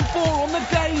afternoon from 4 on the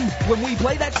game, when we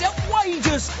play That's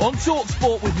Outrageous on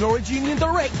TalkSport with Norwich Union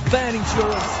Direct Van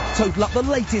Insurance. Total up the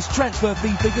latest transfer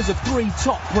fee figures of 3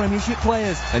 top Premiership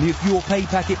players. And if your pay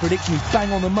packet prediction is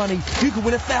bang on the money, you can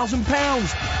win £1,000.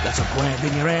 That's a grand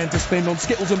in your hand to spend on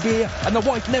Skittles and beer, and the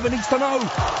wife never needs to know.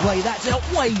 Play That's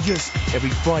Outrageous every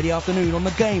Friday afternoon on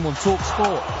the game on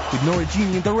TalkSport with Norwich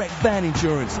Union Direct Van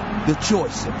Insurance. The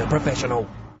choice of the professional.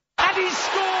 And he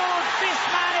scored! This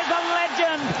man is a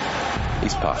legend!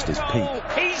 He's past his peak.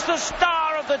 He's the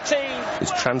star of the team!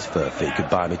 His transfer fee could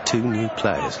buy me 2 new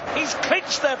players. He's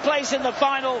clinched their place in the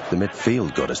final! The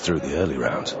midfield got us through the early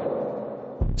rounds.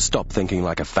 Stop thinking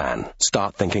like a fan.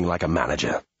 Start thinking like a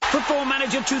manager. Football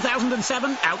Manager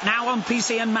 2007, out now on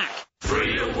PC and Mac.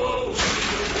 Free your walls.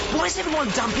 Why is everyone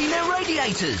dumping their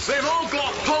radiators? They've all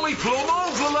got Polyplumb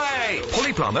Overlay!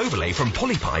 Polyplumb Overlay from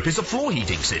Polypipe is a floor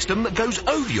heating system that goes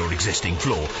over your existing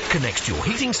floor, connects to your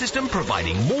heating system,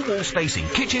 providing more wall space in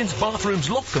kitchens, bathrooms,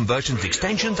 loft conversions,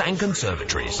 extensions and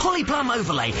conservatories. Polyplumb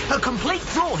Overlay, a complete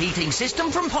floor heating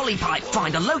system from Polypipe.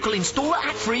 Find a local installer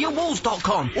at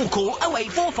freeyourwalls.com or call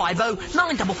 08450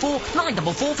 944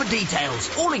 944 for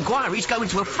details. All inquiries go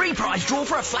into a free prize draw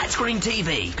for a flat screen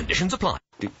TV. Conditions apply.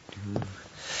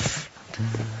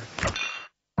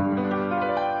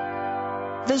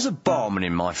 There's a barman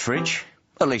in my fridge.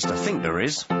 At least I think there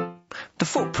is. The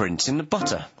footprints in the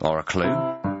butter are a clue.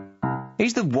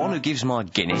 He's the one who gives my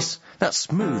Guinness that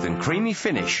smooth and creamy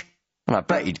finish. And I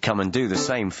bet he'd come and do the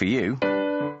same for you.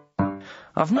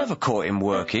 I've never caught him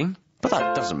working, but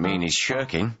that doesn't mean he's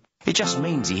shirking. It just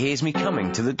means he hears me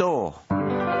coming to the door.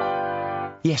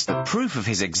 Yes, the proof of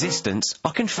his existence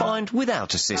I can find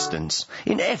without assistance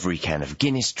in every can of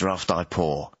Guinness Draught I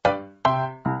pour.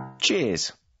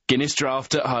 Cheers. Guinness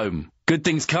Draught at home. Good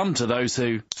things come to those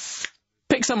who...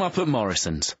 Pick some up at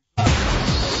Morrison's.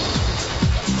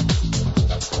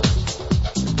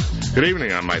 Good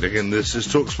evening, I'm Mike Dickin. This is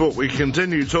TalkSport. We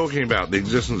continue talking about the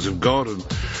existence of God and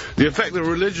the effect that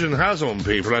religion has on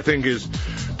people, I think, is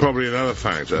probably another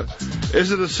factor.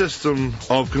 Is it a system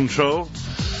of control?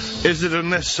 Is it a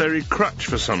necessary crutch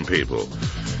for some people?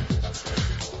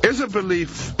 Is a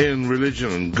belief in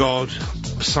religion and God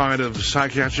a sign of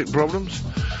psychiatric problems?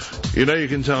 You know you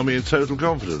can tell me in total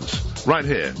confidence, right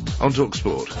here on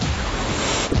TalkSport.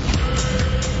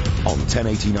 On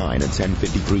 1089 and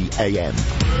 1053 AM.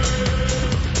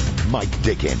 Mike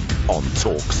Dickin on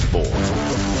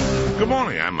TalkSport. Good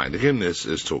morning, I'm Mike Dickin. This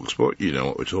is TalkSport. You know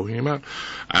what we're talking about.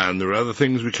 And there are other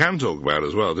things we can talk about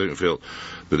as well. Don't feel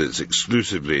that it's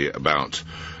exclusively about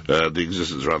the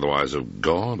existence or otherwise of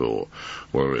God, or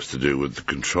whether it's to do with the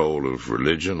control of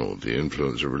religion or the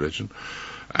influence of religion,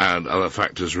 and other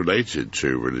factors related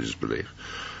to religious belief.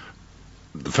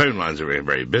 The phone lines are very,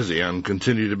 very busy and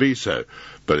continue to be so.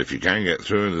 But if you can get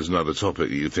through and there's another topic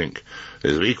that you think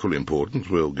is of equal importance,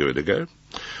 we'll give it a go.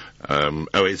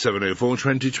 08704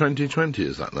 20 20 20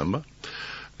 is that number.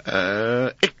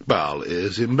 Iqbal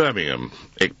is in Birmingham.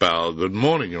 Iqbal, good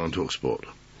morning. You're on TalkSport.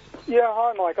 Yeah,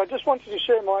 hi, Mike. I just wanted to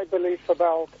share my belief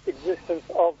about existence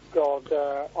of God.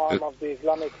 I'm of the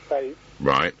Islamic faith.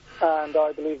 Right. And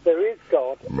I believe there is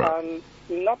God. Right.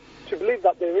 And not to believe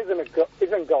that there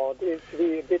isn't God is to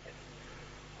be a bit,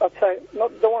 I'd say,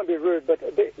 don't want to be rude, but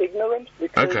a bit ignorant.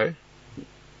 Because, okay.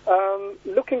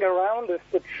 Looking around us,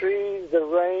 the trees, the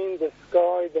rain, the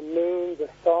sky, the moon, the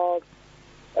stars,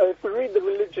 if we read the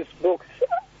religious books,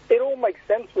 it all makes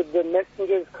sense with the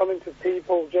messengers coming to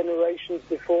people generations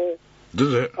before.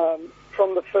 Does it?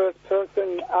 From the first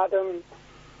person, Adam,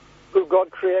 who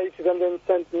God created, and then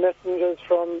sent messengers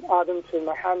from Adam to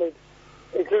Muhammad,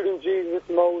 including Jesus,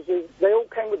 Moses. They all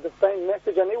came with the same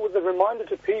message, and it was a reminder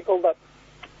to people that,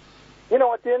 you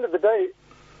know, at the end of the day,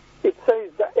 it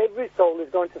says that every soul is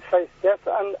going to face death,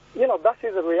 and, you know, that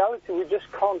is a reality we just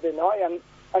can't deny.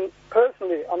 And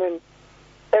personally, I mean,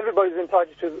 everybody's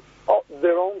entitled to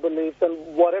their own beliefs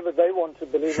and whatever they want to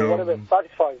believe, sure. and whatever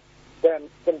satisfies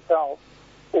themselves,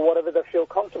 or whatever they feel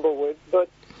comfortable with. But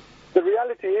the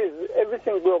reality is,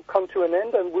 everything will come to an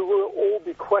end, and we will all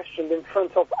be questioned in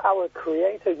front of our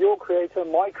Creator, your Creator,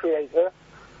 my Creator,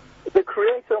 the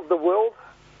Creator of the world,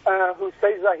 who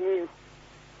says that he's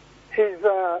he's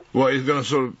going to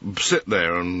sort of sit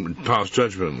there and pass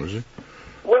judgment, was he?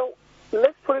 Well,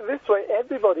 let's put it this way: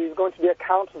 everybody is going to be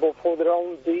accountable for their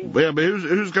own deeds. Yeah, but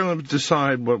who's going to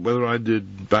decide whether I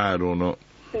did bad or not?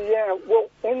 Yeah, well,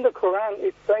 in the Quran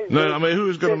it says... No, I mean, who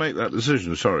is going to make that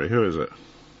decision? Sorry, who is it?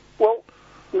 Well,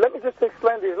 let me just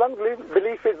explain. The Islamic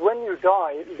belief is when you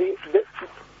die,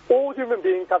 all human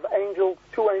beings have angels,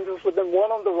 two angels with them,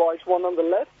 one on the right, one on the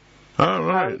left. Oh,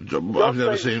 right. I've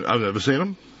never seen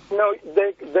them. No,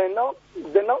 they're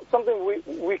not something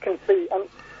we can see. And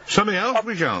something else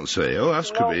we can't see. Oh,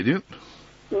 that's convenient.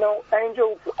 No,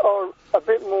 angels are a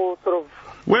bit more sort of...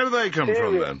 Where do they come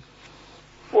from, then?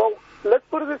 Well, let's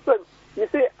put it this way. You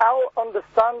see, our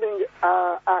understanding,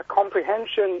 our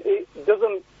comprehension, it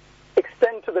doesn't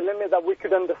extend to the limit that we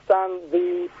could understand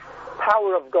the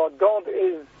power of God. God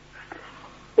is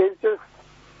just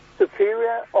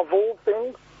superior of all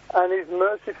things, and is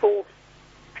merciful.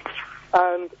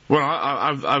 And well,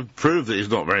 I've proved that he's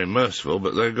not very merciful,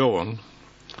 but there, go on.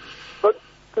 But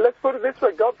let's put it this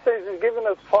way: God says He's given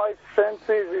us 5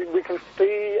 senses. We can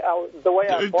see the way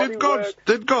our body works.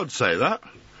 Did God say that?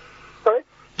 Sorry?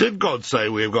 Did God say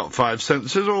we have got 5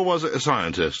 senses, or was it a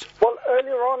scientist? Well,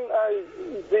 earlier on,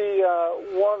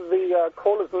 one of the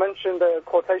callers mentioned a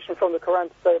quotation from the Quran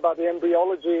to say about the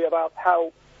embryology, about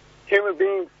how human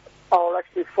beings are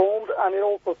actually formed, and it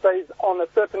also says on a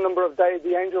certain number of days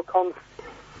the angel comes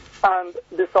and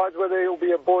decides whether it will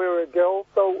be a boy or a girl.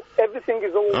 So everything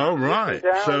is all... Oh, right.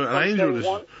 So an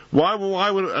angel... Why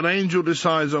would an angel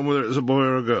decide on whether it's a boy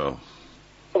or a girl?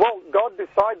 Well, God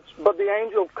decides, but the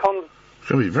angel comes... It's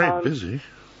going to be very busy.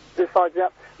 Decides, yeah.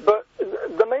 But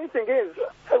the main thing is,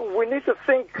 we need to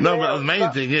think... No, but the main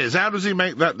thing is, how does he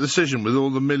make that decision with all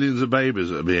the millions of babies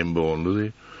that are being born, does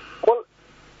he? Well,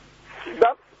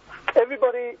 that's...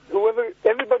 Everybody's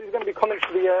going to be coming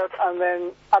to the earth, and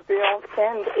then at the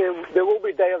end, there will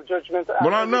be day of judgment.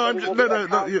 Well, I know.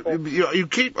 You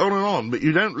keep on and on, but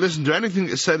you don't listen to anything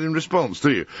that's said in response,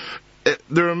 do you?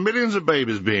 There are millions of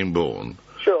babies being born.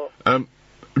 Sure.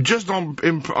 Just on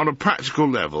a practical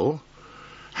level,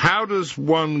 how does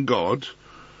one God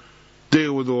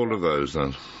deal with all of those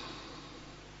then?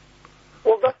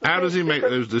 Well, how does he make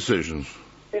those decisions?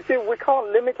 You see, we can't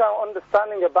limit our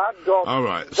understanding about God. All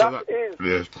right. God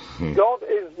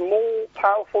is more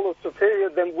powerful or superior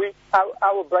than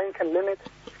our brain can limit.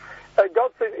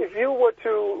 God says, if you were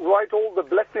to write all the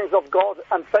blessings of God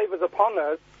and favors upon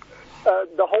us,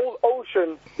 the whole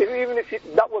ocean, even if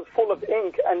that was full of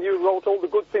ink and you wrote all the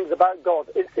good things about God,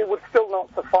 it would still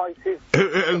not suffice.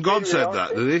 And God said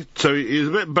that, did he? So he's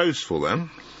a bit boastful then?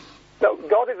 No,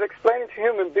 God is explaining to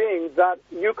human beings that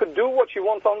you could do what you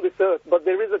want on this earth, but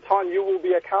there is a time you will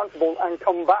be accountable and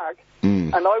come back,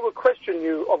 and I will question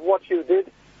you of what you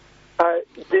did,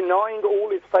 denying all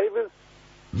his favors.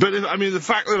 But, the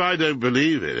fact that I don't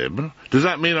believe in him, does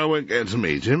that mean I won't get to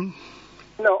meet him?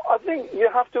 No, I think you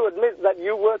have to admit that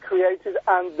you were created,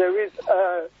 and there is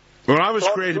well, I was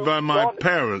created by my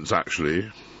parents, actually.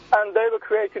 And they were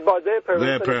created by their parents.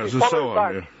 Their parents and so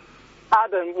on, yeah.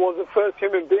 Adam was the first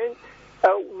human being.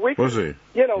 Was he?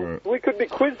 You know, we could be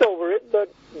quizzed over it,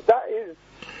 but that is...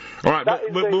 All right,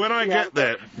 but when I get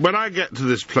there, when I get to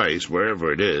this place,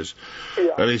 wherever it is,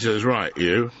 and he says, right,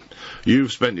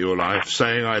 you've spent your life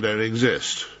saying I don't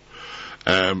exist.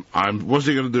 What's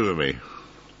he going to do with me?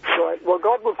 Right, well,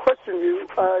 God will question question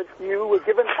you. You were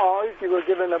given eyes, you were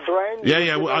given a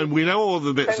brain. We know all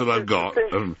the bits that I've got.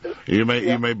 You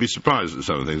may be surprised at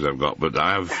some of the things I've got, but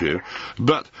I have a few.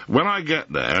 But when I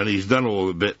get there, and he's done all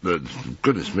the bit that,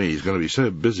 goodness me, he's going to be so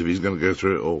busy if he's going to go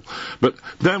through it all. But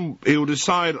then he'll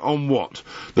decide on what.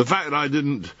 The fact that I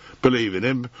didn't believe in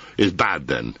him is bad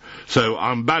then. So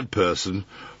I'm a bad person,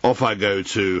 off I go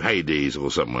to Hades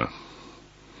or somewhere.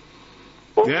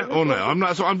 Well, yeah or no?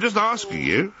 I'm just asking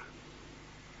you.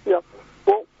 Yeah.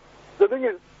 Well, the thing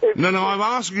is... No, I'm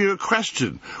asking you a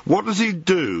question. What does he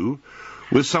do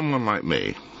with someone like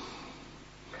me?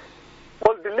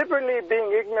 Well, deliberately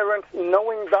being ignorant,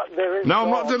 knowing that there is... No, I'm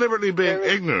not deliberately being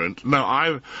ignorant. No,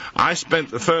 I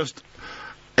spent the first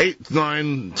 8,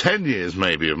 9, 10 years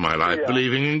maybe of my life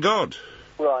believing in God.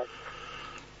 Right.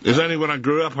 It's only when I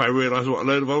grew up I realised what a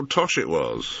load of old tosh it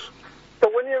was.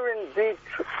 So when you're in deep...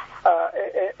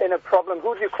 in a problem,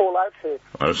 who do you call out to?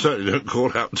 I certainly don't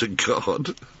call out to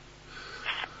God.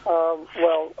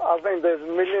 Well, I think there's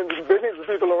millions and billions of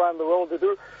people around the world who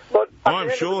do. But I'm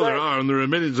sure there are, and there are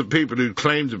millions of people who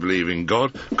claim to believe in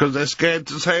God because they're scared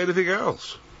to say anything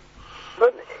else.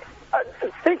 But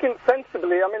thinking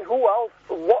sensibly, I mean, what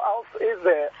else is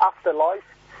there after life?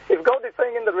 If God is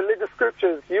saying in the religious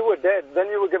scriptures, you were dead, then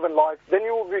you were given life, then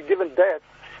you will be given death.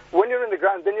 When you're in the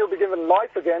ground, then you'll be given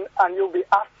life again, and you'll be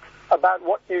asked about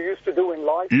what you used to do in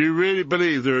life. You really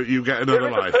believe that you get another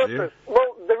life, do you?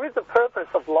 Well, there is a purpose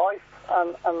of life,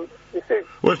 and you see...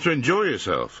 Well, it's to enjoy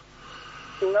yourself.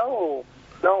 No,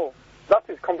 that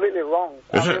is completely wrong.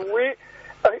 We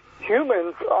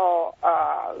humans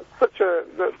are such a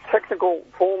technical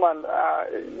form, and,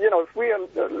 if we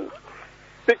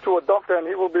speak to a doctor and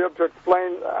he will be able to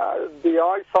explain the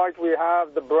eyesight we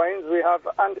have, the brains we have,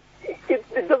 and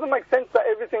it doesn't make sense that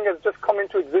everything has just come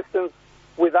into existence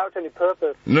without any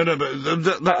purpose. No,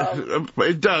 but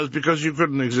it does, because you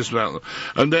couldn't exist without them.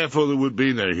 And therefore there would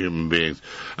be no human beings.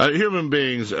 Human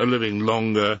beings are living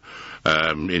longer,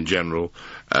 in general.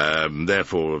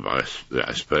 Therefore,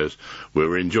 I suppose,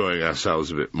 we're enjoying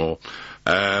ourselves a bit more.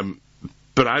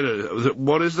 But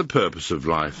what is the purpose of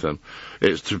life, then?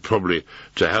 It's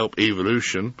to help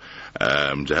evolution,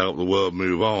 to help the world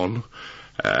move on,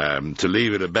 to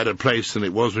leave it a better place than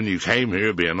it was when you came here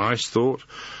would be a nice thought.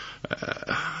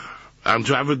 And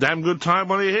to have a damn good time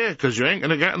while you're here, because you ain't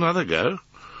going to get another go.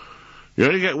 You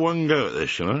only get one go at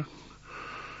this, you know.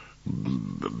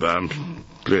 But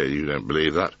clearly you don't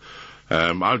believe that.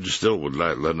 I just still would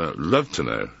love to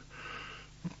know.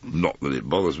 Not that it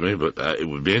bothers me, but it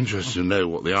would be interesting to know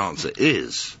what the answer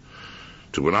is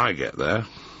to when I get there.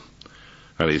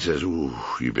 And he says, "Ooh,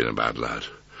 you've been a bad lad.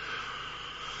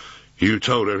 You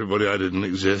told everybody I didn't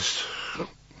exist.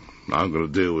 I'm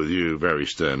going to deal with you very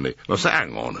sternly." And I say,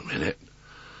 hang on a minute.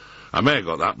 I may have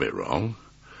got that bit wrong,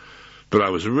 but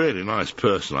I was a really nice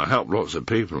person. I helped lots of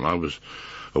people, and I was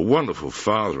a wonderful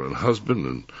father and husband,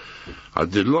 and I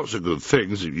did lots of good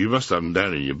things. You must have them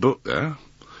down in your book there.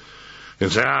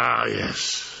 And say,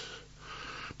 yes,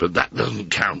 but that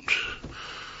doesn't count.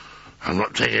 I'm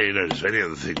not taking any notice of any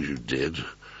other things you did,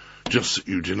 just that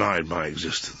you denied my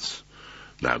existence.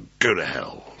 Now go to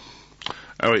hell.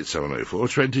 08704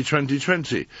 20 20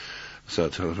 20. That's our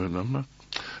telephone number.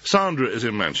 Sandra is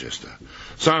in Manchester.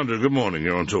 Sandra, good morning.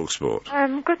 You're on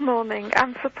TalkSport. Good morning.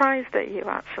 I'm surprised at you,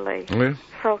 actually,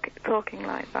 talking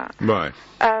like that. Right.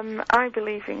 I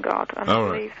believe in God, and I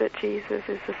believe that Jesus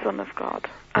is the Son of God.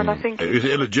 And I think... He was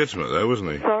illegitimate, though,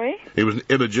 wasn't he? Sorry? He was an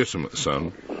illegitimate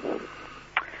son.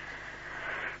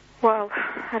 Well,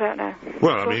 I don't know.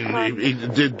 Well, I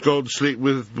mean, did God sleep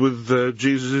with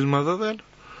Jesus' mother, then?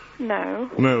 No.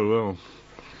 No, well...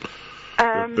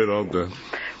 a bit odd, then.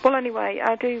 Well, anyway,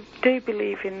 I do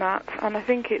believe in that, and I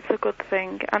think it's a good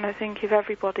thing, and I think if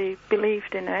everybody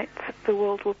believed in it, the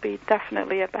world would be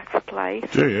definitely a better place.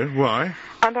 Do you? Why?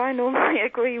 And I normally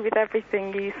agree with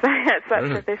everything you say, except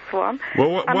for this one.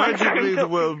 Well, why do you believe the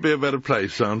world would be a better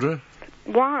place, Sandra?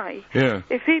 Why? Yeah.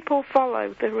 If people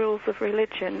follow the rules of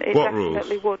religion, it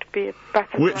definitely would be a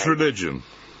better place. Which religion?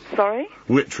 Sorry?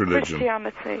 Which religion?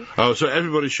 Christianity. Oh, so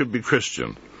everybody should be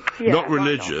Christian? Yeah, not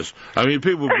religious. I mean,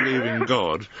 people believe in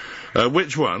God.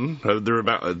 Which one? There are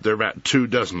about 2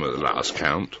 dozen at the last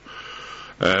count.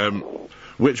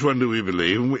 Which one do we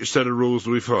believe, and which set of rules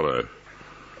do we follow?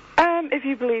 If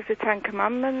you believe the 10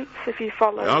 Commandments, if you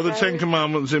follow... Are the 10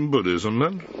 Commandments in Buddhism,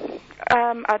 then?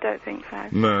 I don't think so.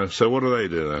 No, so what do they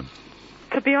do, then?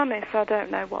 To be honest, I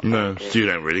don't know what they do. No, so you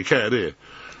don't really care, do you?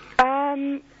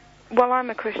 Well, I'm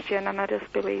a Christian, and I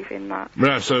just believe in that.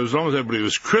 No, so as long as everybody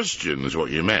was Christian, is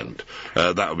what you meant,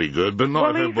 that would be good, but not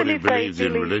if everybody believes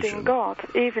in religion. In God,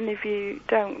 even if you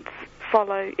don't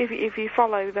follow. If you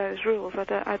follow those rules,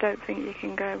 I don't think you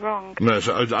can go wrong. No,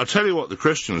 so I'll tell you what the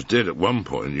Christians did at one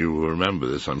point. You will remember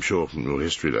this, I'm sure, from your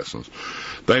history lessons.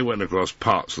 They went across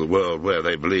parts of the world where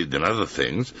they believed in other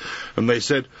things, and they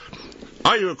said,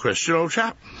 "Are you a Christian, old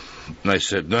chap?" And they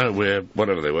said, "No, we're..."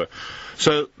 whatever they were.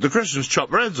 So the Christians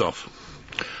chopped their heads off.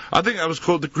 I think that was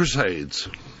called the Crusades.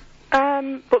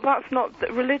 But that's not...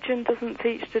 Religion doesn't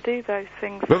teach to do those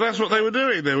things. But that's what they were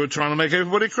doing. They were trying to make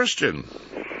everybody Christian.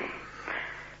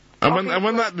 And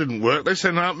when that didn't work, they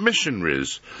sent out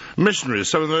missionaries. Missionaries,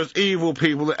 some of the most evil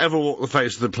people that ever walked the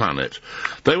face of the planet.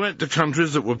 They went to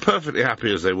countries that were perfectly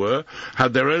happy as they were,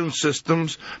 had their own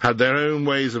systems, had their own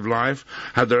ways of life,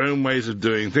 had their own ways of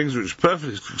doing things, which were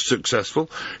perfectly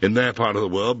successful in their part of the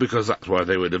world, because that's why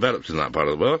they were developed in that part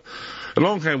of the world.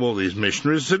 Along came all these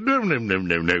missionaries and said, no,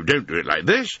 don't do it like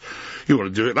this. You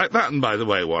want to do it like that. And by the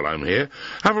way, while I'm here,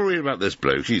 have a read about this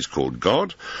bloke. He's called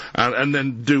God. And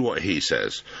then do what he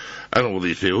says. And all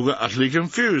these people got utterly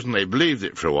confused, and they believed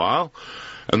it for a while.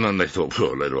 And then they thought,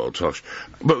 poor load of old tosh.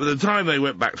 But by the time they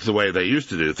went back to the way they used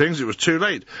to do things, it was too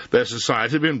late. Their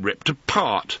society had been ripped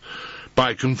apart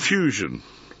by confusion.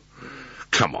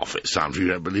 Come off it, Sandra. You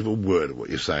don't believe a word of what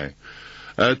you're saying.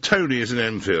 Tony is in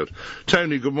Enfield.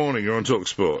 Tony, good morning. You're on Talk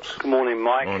Sport. Good morning,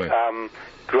 Mike. Morning.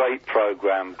 Great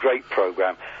program.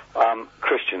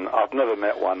 Christian, I've never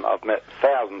met one. I've met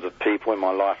thousands of people in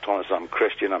my lifetime. So I'm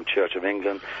Christian, I'm Church of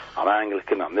England, I'm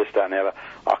Anglican, I'm this, that, and the other.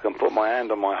 I can put my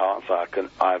hand on my heart and say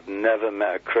I've never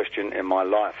met a Christian in my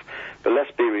life. But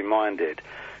let's be reminded,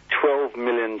 12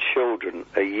 million children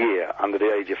a year under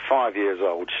the age of 5 years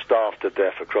old starved to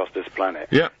death across this planet.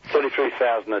 Yeah.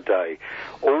 33,000 a day.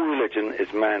 All religion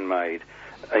is man-made.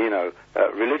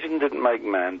 Religion didn't make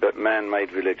man, but man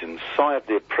made religion. Sigh of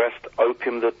the oppressed,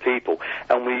 opium of the people.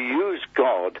 And we use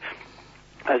God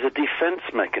as a defense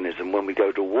mechanism when we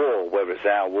go to war, whether it's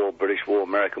our war, British war,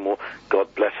 American war.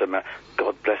 God bless America.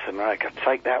 God bless America.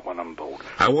 Take that one on board.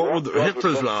 And what were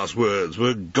Hitler's last words?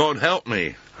 Were, God help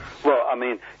me. Well, I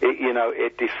mean,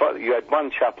 you had one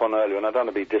chap on earlier, and I don't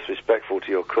want to be disrespectful to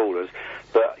your callers,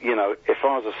 but, if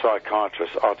I was a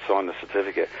psychiatrist, I'd sign the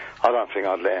certificate. I don't think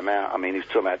I'd let him out. I mean, he's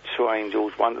talking about two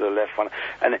angels, one to the left, one...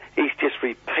 And he's just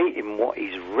repeating what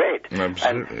he's read.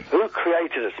 Absolutely. And who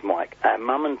created us, Mike? Our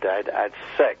mum and dad had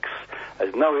sex.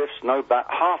 There's no ifs, no buts.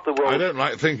 Half the world... I don't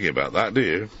like thinking about that, do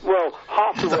you? Well,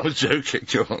 half the world... I was joking,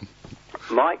 go on.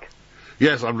 Mike?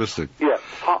 Yes, I'm listening. Yeah,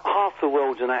 half the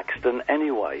world's an accident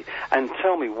anyway. And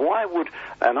tell me, why would...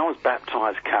 And I was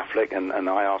baptised Catholic, and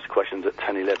I asked questions at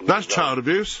 10, 11 That's child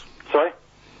abuse. Sorry?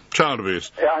 Child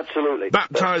abuse. Yeah, absolutely.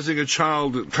 Baptising a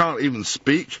child that can't even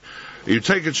speak. You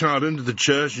take a child into the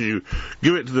church and you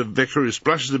give it to the vicar who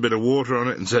splashes a bit of water on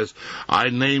it and says, I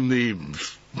name thee...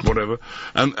 whatever,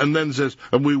 and then says,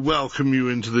 and we welcome you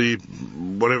into the,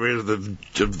 whatever it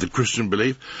is, of the Christian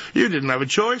belief. You didn't have a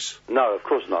choice. No, of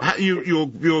course not.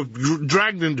 You're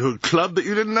dragged into a club that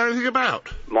you didn't know anything about.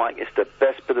 Mike, it's the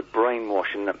best bit of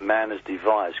brainwashing that man has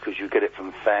devised, because you get it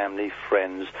from family,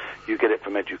 friends, you get it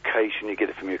from education, you get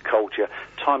it from your culture.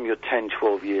 Time you're 10,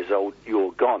 12 years old,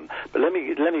 you're gone. But let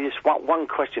me just, one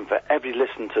question for every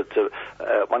listener to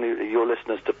one of your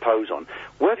listeners to pose on.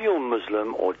 Whether you're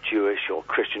Muslim or Jewish or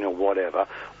Christian or whatever,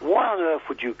 why on earth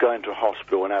would you go into a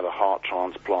hospital and have a heart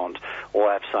transplant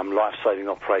or have some life-saving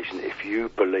operation if you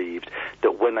believed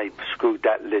that when they screwed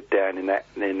that lid down in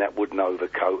that wooden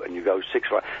overcoat and you go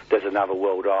 6 right, there's another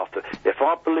world after? If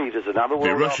I believe there's another world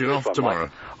after, rushing off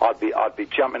tomorrow. I'd be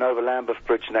jumping over Lambeth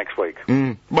Bridge next week.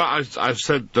 Well, I've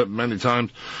said that many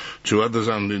times to others,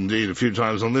 and indeed a few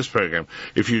times on this programme,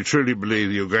 if you truly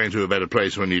believe you're going to a better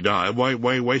place when you die, why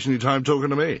are you wasting your time talking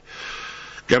to me?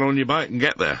 Get on your bike and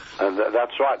get there.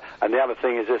 That's right. And the other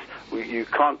thing is this, you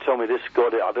can't tell me this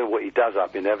God, I don't know what he does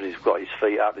up in heaven. He's got his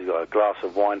feet up, he's got a glass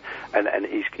of wine, and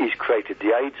he's created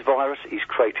the AIDS virus, he's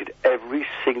created every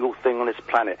single thing on this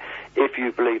planet. If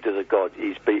you believe there's a God,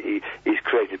 he's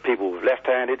created people with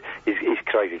left-handed, he's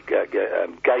created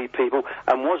gay people.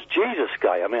 And was Jesus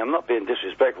gay? I mean, I'm not being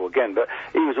disrespectful again, but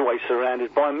he was always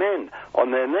surrounded by men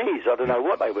on their knees. I don't know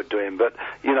what they were doing, but,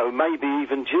 maybe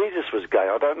even Jesus was gay.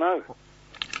 I don't know.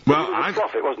 Well, he was a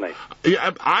prophet, wasn't he?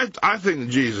 Yeah, I think that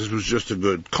Jesus was just a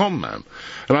good con man,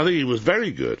 and I think he was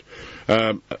very good.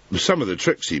 Some of the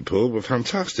tricks he pulled were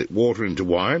fantastic. Water into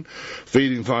wine,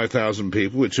 feeding 5,000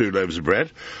 people with 2 loaves of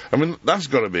bread. I mean, that's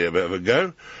got to be a bit of a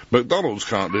go. McDonald's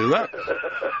can't do that.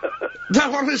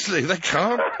 No, honestly, they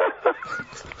can't.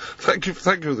 Thank you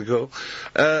for the call.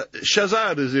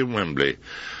 Shazad is in Wembley.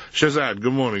 Shazad,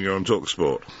 good morning, you're on Talk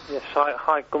Sport. Yes,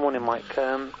 hi, good morning, Mike.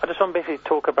 I just want to basically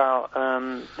talk about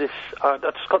this. I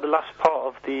just got the last part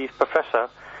of the professor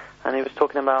and he was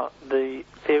talking about the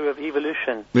theory of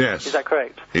evolution. Yes. Is that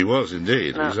correct? He was,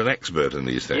 indeed. No. He's an expert in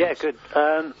these things. Yeah, good.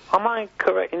 Am I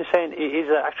correct in saying it is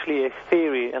actually a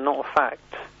theory and not a fact?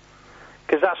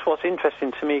 Because that's what's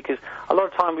interesting to me, because a lot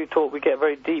of time we get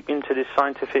very deep into this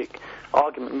scientific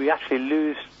argument, and we actually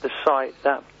lose the sight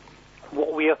that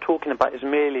what we are talking about is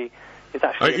actually...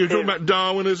 You're talking about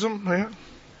Darwinism, yeah?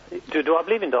 Do I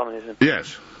believe in Darwinism?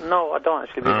 Yes. No, I don't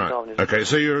actually believe in Darwinism. Okay,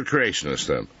 so you're a creationist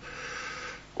then?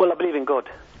 Well, I believe in God.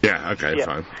 Yeah, okay,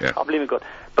 fine. Yeah. I believe in God.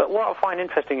 But what I find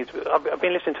interesting is, I've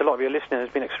been listening to a lot of your listeners,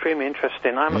 it's been extremely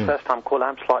interesting. I'm a first-time caller,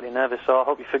 I'm slightly nervous, so I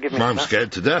hope you forgive me for I'm that.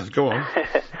 scared to death, go on.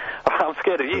 I'm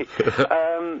scared of you.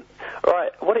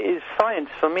 Right, what it is, science,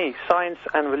 for me, science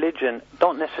and religion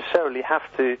don't necessarily have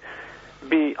to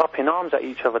be up in arms at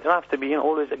each other. They don't have to be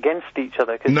always against each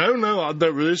other. No,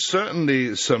 there is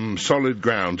certainly some solid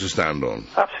ground to stand on.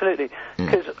 Absolutely.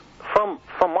 Because from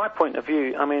my point of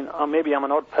view, I mean, maybe I'm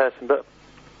an odd person, but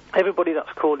everybody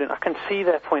that's called in, I can see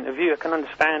their point of view. I can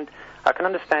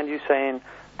understand you saying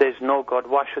there's no God.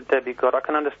 Why should there be God? I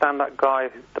can understand that guy,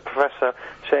 the professor,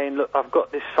 saying, look, I've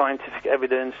got this scientific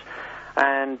evidence,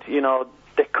 and,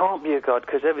 there can't be a God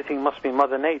because everything must be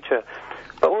Mother Nature.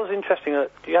 But what was interesting,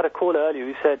 you had a caller earlier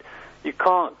who said, you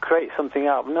can't create something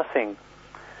out of nothing.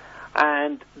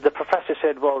 And the professor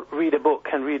said, well, read a book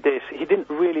and read this. He didn't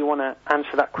really want to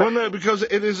answer that question. Well, no, because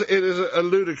it is a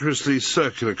ludicrously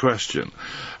circular question.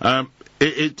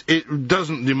 It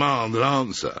doesn't demand an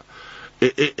answer.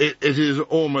 It is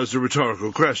almost a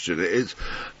rhetorical question. It's,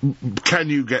 can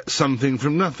you get something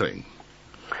from nothing?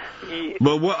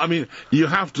 Well, you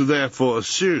have to therefore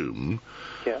assume,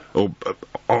 or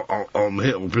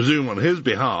presume on his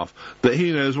behalf, that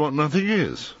he knows what nothing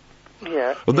is.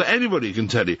 Yeah. Or that anybody can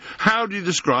tell you. How do you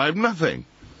describe nothing?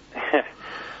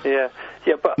 Yeah,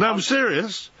 but... No, I'm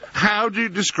serious. How do you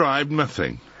describe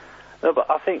nothing? No, but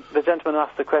I think the gentleman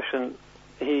asked the question,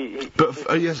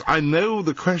 yes, I know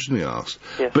the question he asked.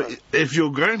 Yes, but if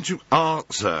you're going to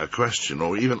answer a question,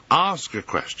 or even ask a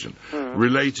question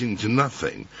relating to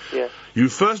nothing, you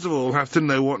first of all have to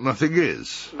know what nothing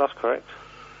is. That's correct.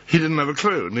 He didn't have a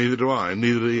clue, neither do I,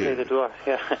 neither do you. Neither do I,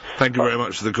 yeah. Thank you very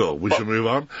much for the call. We shall move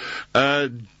on.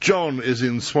 John is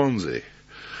in Swansea.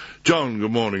 John,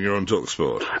 good morning, you're on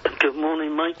TalkSport. Good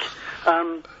morning, Mike.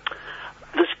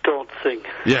 This God thing.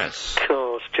 Yes.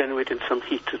 Cars generating some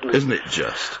heat, isn't it? Isn't it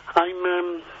just?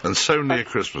 And so near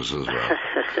Christmas as well.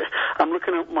 I'm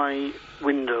looking out my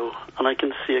window and I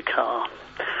can see a car.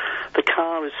 The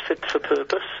car is fit for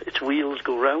purpose. Its wheels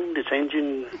go round. Its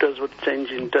engine does what its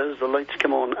engine does. The lights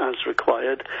come on as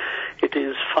required. It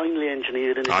is finely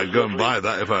engineered. I'd go and buy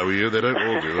that if I were you. They don't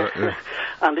all do that. Yeah.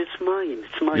 And it's mine.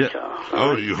 It's my car.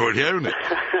 Oh, you already own it.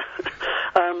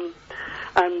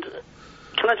 And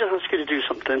can I just ask you to do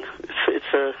something?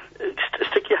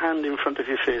 Stick your hand in front of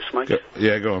your face, Mike.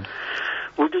 Yeah, go on.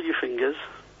 Wiggle your fingers.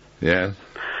 Yeah.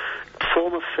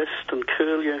 Form a fist and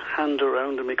curl your hand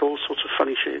around and make all sorts of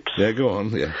funny shapes. Yeah, go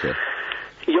on. Yeah.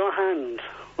 Your hand,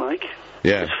 Mike,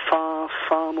 is far,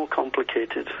 far more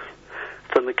complicated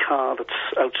than the car that's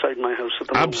outside my house at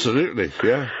the moment. Absolutely,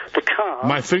 yeah. The car...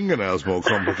 My fingernail's more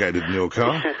complicated than your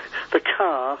car. The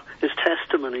car is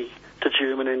testimony to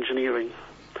German engineering.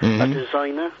 A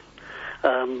designer,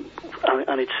 and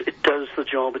it does the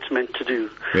job it's meant to do.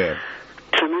 Yeah.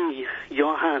 To me,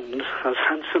 your hand, as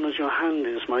handsome as your hand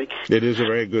is, Mike... It is a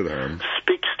very good hand.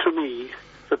 ...speaks to me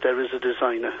that there is a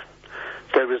designer.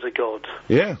 There is a God.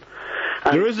 Yeah.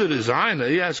 There is a designer,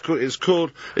 yes, it's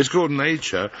called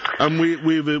nature, and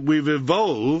we've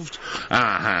evolved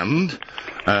our hand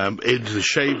into the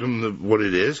shape and what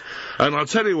it is. And I'll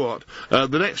tell you what,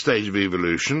 the next stage of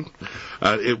evolution,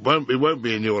 it won't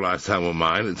be in your lifetime or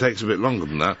mine. It takes a bit longer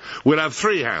than that. We'll have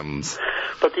 3 hands.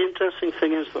 But the interesting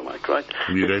thing is, though, Mike, right?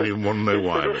 You don't even want to know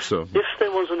why, but so. If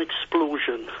there was an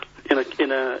explosion in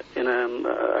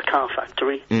a car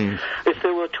factory, if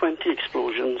there were 20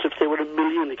 explosions, if there were 1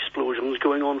 million explosions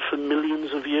going on for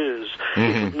millions of years,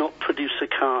 it would not produce a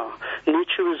car.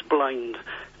 Nature is blind.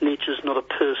 Nature's not a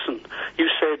person. You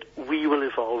said we will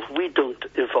evolve. We don't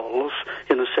evolve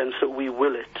in the sense that we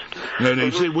will it. No,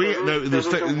 you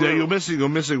see, you're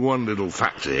missing one little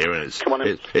factor here, and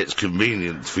it's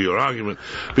convenient for your argument,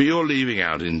 but you're leaving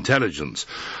out intelligence,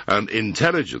 and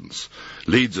intelligence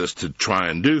leads us to try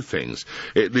and do things.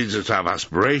 It leads us to have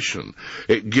aspiration.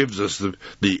 It gives us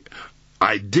the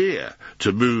idea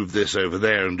to move this over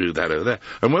there and do that over there.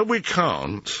 And when we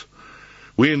can't,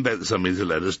 we invent something to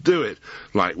let us do it.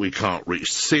 Like we can't reach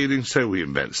the ceiling, so we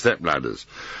invent stepladders,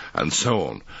 and so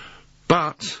on.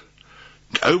 But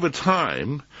over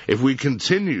time, if we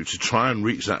continue to try and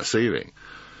reach that ceiling,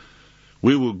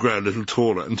 We will grow a little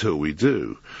taller until we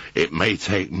do. It may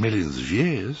take millions of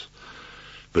years,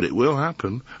 but it will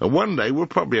happen. And one day we'll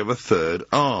probably have a third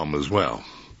arm as well.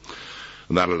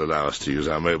 And that'll allow us to use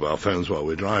our mobile phones while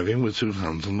we're driving with two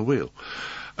hands on the wheel.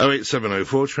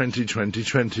 08704 20 20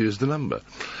 20 is the number.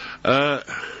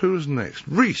 Who's next?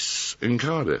 Reese in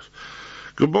Cardiff.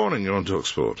 Good morning, you're on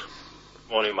TalkSport.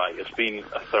 Morning, Mike. It's been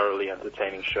a thoroughly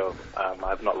entertaining show.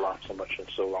 I've not laughed so much in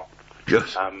so long.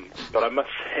 Yes. But I must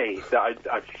say that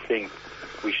I think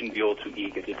we shouldn't be all too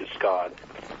eager to discard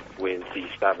with the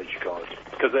savage gods,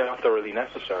 because they are thoroughly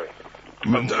necessary.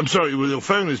 I'm sorry, your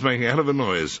phone is making a hell of a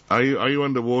noise. Are you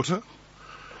underwater?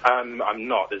 I'm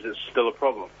not. Is it still a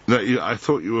problem? No, I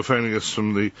thought you were phoning us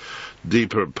from the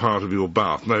deeper part of your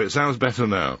bath. No, it sounds better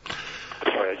now.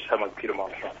 Sorry, I just had my computer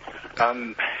monitor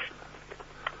on.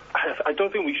 I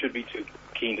don't think we should be too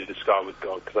keen to discard with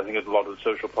God, because I think a lot of the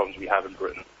social problems we have in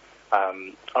Britain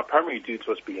are primarily due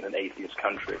to us being an atheist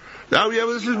country. Oh yeah,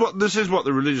 well, this is what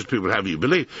the religious people have you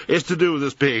believe. It's to do with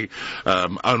us being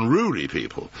unruly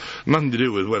people. Nothing to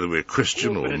do with whether we're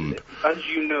Christian or... As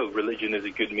you know, religion is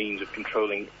a good means of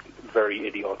controlling very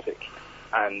idiotic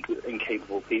and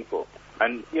incapable people.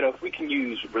 And, you know, if we can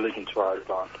use religion to our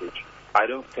advantage, I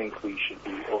don't think we should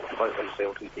be, or like I say,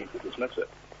 ultimately to dismiss it.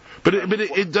 But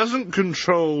it doesn't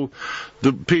control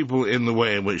the people in the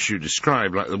way in which you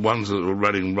describe, like the ones that are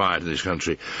running riot in this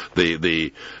country,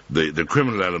 the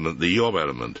criminal element, the yob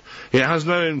element. It has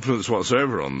no influence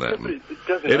whatsoever on them.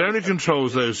 It only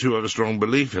controls those who have a strong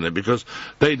belief in it, because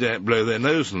they don't blow their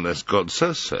nose unless God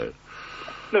says so.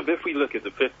 No, but if we look at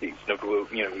the 50s,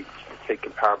 we take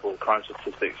comparable crime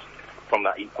statistics from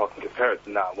that epoch and compare it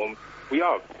to now, well, we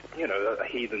are, a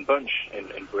heathen bunch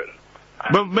in Britain.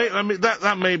 Well,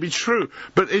 that may be true,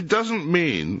 but it doesn't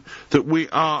mean that we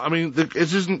are. It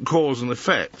isn't cause and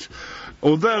effect.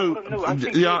 Although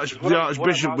the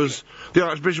Archbishop was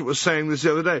saying this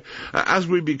the other day, as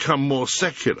we become more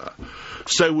secular,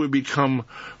 so we become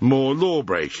more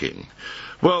law-breaking.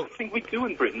 Well, I think we do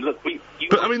in Britain. Look,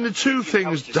 the two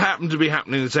things happen to be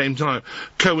happening at the same time,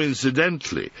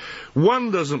 coincidentally. One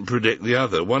doesn't predict the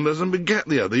other. One doesn't beget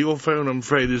the other. Your phone, I'm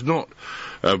afraid, is not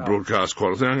broadcast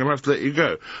quality. I'm going to have to let you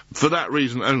go. For that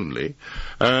reason only,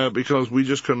 because we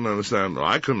just couldn't understand, or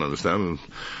I couldn't understand, and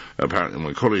apparently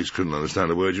my colleagues couldn't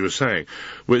understand a word you were saying,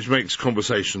 which makes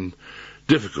conversation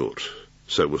difficult.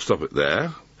 So we'll stop it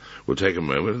there. We'll take a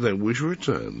moment, and then we shall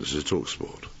return. This is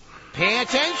TalkSport. Pay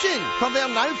attention, for there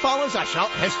now follows a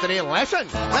short history lesson.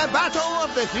 The Battle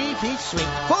of the Three-Piece Suite,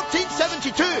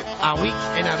 1472, a week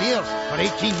in arrears for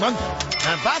 18 months.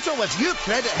 The battle with your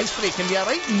credit history can be a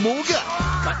right moger,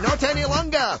 but not any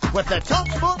longer with the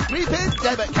TalkSport prepaid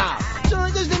debit card. So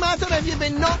it doesn't matter if you've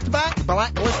been knocked back,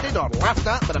 blacklisted or laughed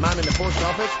at by the man in the post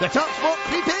office, the TalkSport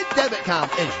prepaid debit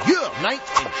card is your knight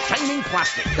in shining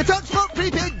plastic. The TalkSport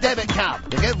prepaid debit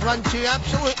card, to give one to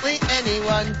absolutely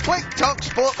anyone. Click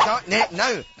TalkSport.net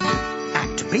now.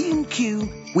 At B&Q,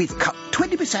 we've cut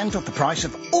 20% off the price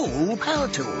of all power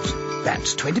tools.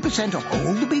 That's 20% off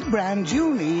all the big brands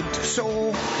you'll need to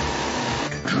saw,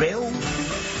 to drill,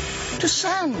 to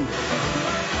sand,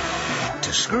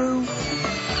 to screw,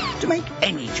 to make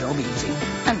any job easy.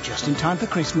 And just in time for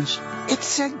Christmas.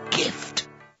 It's a gift.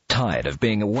 Tired of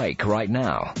being awake right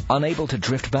now? Unable to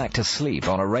drift back to sleep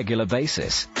on a regular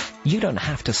basis? You don't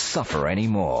have to suffer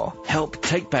anymore. Help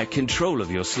take back control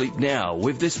of your sleep now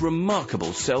with this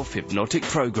remarkable self-hypnotic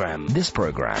program. This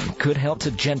program could help to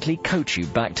gently coach you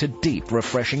back to deep,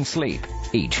 refreshing sleep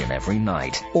each and every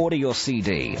night. Order your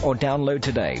CD or download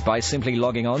today by simply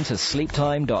logging on to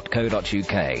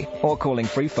sleeptime.co.uk or calling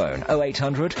free phone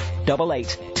 0800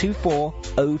 88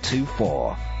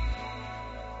 24024.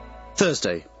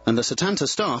 Thursday, and the Setanta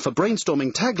staff are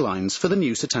brainstorming taglines for the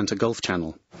new Setanta Golf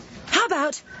Channel. How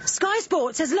about Sky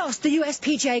Sports has lost the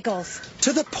USPGA Golf?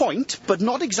 To the point, but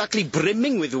not exactly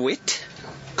brimming with wit.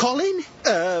 Colin?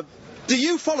 Do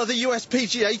you follow the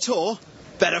USPGA Tour?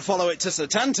 Better follow it to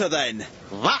Setanta then.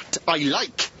 That I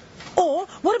like. Or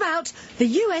what about the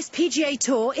USPGA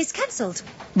Tour is cancelled?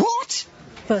 What?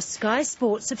 For Sky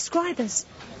Sports subscribers.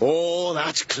 Oh,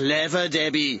 that's clever,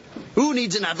 Debbie. Who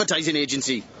needs an advertising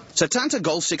agency? Setanta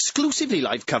Golf's exclusively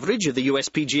live coverage of the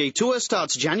USPGA Tour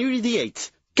starts January the 8th.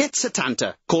 Get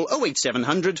Setanta. Call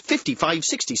 08700 55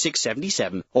 66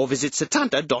 77 or visit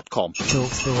setanta.com.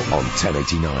 On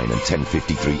 1089 and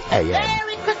 1053 AM.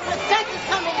 Merry Christmas, Santa's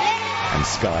coming in! And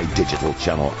Sky Digital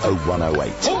Channel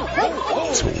 0108.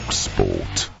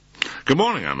 TalkSport. Good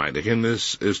morning, I'm Mike Dickin.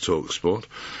 This is TalkSport.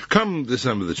 Come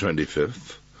December the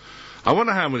 25th, I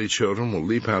wonder how many children will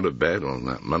leap out of bed on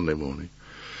that Monday morning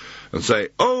and say,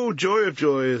 "Oh, joy of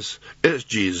joys, it's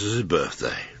Jesus'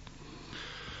 birthday."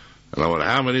 And I wonder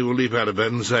how many will leap out of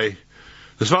bed and say,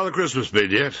 "Has Father Christmas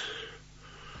been yet?"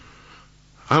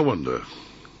 I wonder,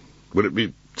 would it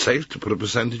be safe to put a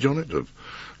percentage on it of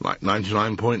like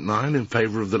 99.9 in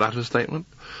favour of the latter statement?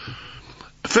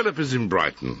 Philip is in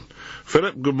Brighton.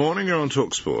 Philip, good morning, you're on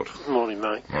TalkSport. Good morning,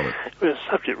 Mike. Morning. The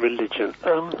subject, religion.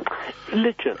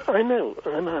 Religion, I know,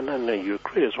 and I know you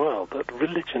agree as well, that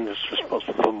religion is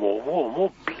responsible for more war,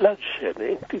 more bloodshed.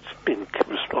 It's been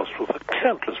responsible for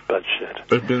countless bloodshed.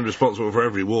 It's been responsible for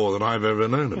every war that I've ever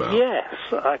known about. Yes,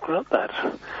 I grant that.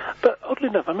 But oddly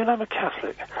enough, I mean, I'm a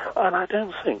Catholic, and I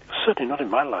don't think, certainly not in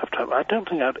my lifetime, I don't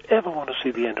think I'd ever want to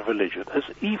see the end of religion, as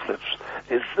evil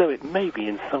as though it may be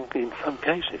in some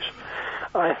cases.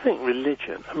 I think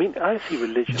religion, I mean, I see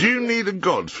religion... Do you need a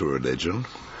god for religion?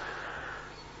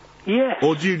 Yes.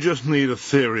 Or do you just need a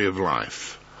theory of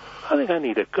life? I think I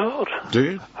need a god. Do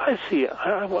you? I see it.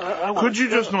 I want Could you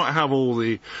just not have all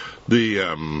the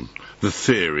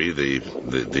theory,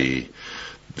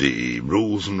 the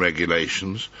rules and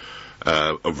regulations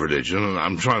of religion, and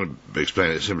I'm trying to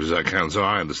explain it as simply as I can so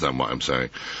I understand what I'm saying,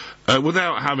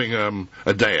 without having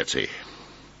a deity?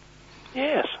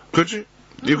 Yes. Could you?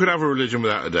 You could have a religion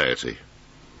without a deity?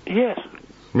 Yes.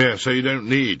 Yeah, so you don't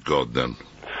need God then?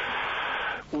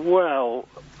 Well,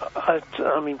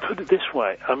 I mean, put it this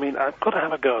way. I mean, I've got to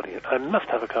have a guardian. I must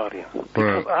have a guardian.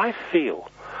 Because I feel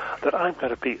that I'm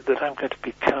going to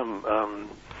become...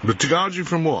 But to guard you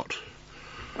from what?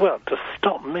 Well, to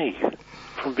stop me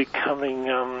from becoming,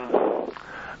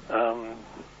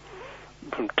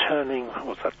 from turning...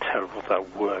 What's that terrible,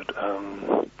 that word?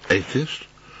 Atheist?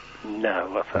 No,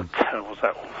 what's that terrible,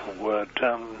 that awful word?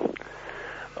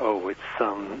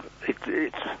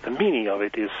 It's the meaning of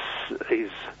it is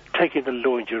taking the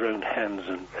law into your own hands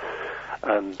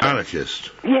and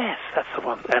anarchist. Yes, that's the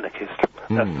one. Anarchist.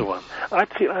 That's the one.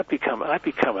 I'd become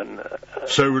an.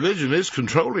 So religion is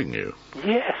controlling you.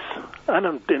 Yes,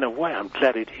 and in a way, I'm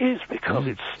glad it is because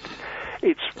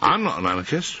it's. I'm not an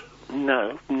anarchist.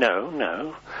 No.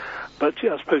 But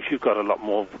I suppose you've got a lot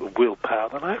more willpower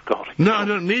than I've got. No, I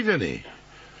don't need any.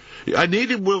 I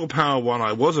needed willpower when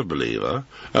I was a believer,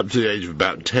 up to the age of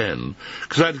about 10,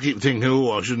 because I had to keep thinking,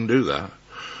 oh, I shouldn't do that.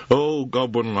 Oh,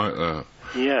 God wouldn't like that.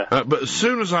 Yeah. But as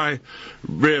soon as I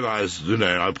realised,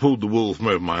 I pulled the wool from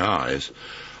over my eyes,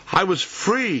 I was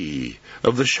free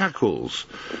of the shackles.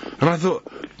 And I thought,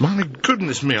 my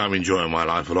goodness me, I'm enjoying my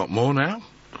life a lot more now.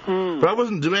 But I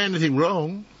wasn't doing anything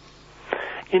wrong.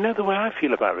 You know the way I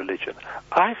feel about religion?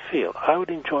 I feel I would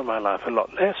enjoy my life a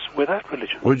lot less without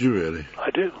religion. Would you really? I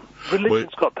do.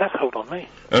 Religion's got that hold on me.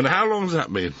 And how long's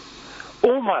that been?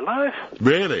 All my life.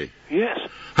 Really? Yes.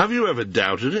 Have you ever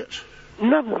doubted it?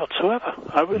 None whatsoever.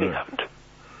 I really haven't.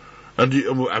 And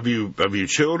have you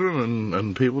children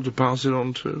and people to pass it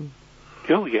on to?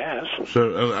 Oh, yes.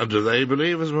 So, do they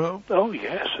believe as well? Oh,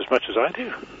 yes, as much as I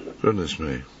do. Goodness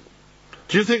me.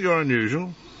 Do you think you're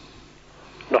unusual?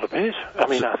 Not a bit. I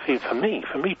mean, I feel for me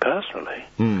personally,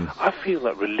 I feel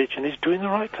that religion is doing the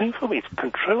right thing for me. It's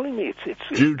controlling me.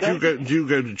 Do you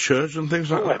go to church and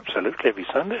things like that? Oh, absolutely, every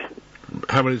Sunday.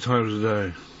 How many times a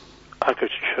day? I go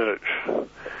to church.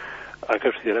 I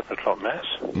go to the 11 o'clock mass.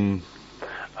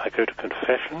 I go to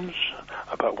confessions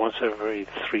about once every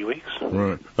 3 weeks.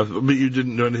 Right. But you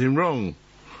didn't do anything wrong.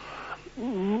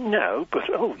 No, but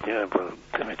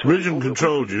religion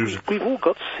controlled you. We've all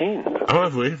got sin. Oh,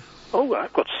 have we? Oh,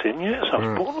 I've got sin, yes. I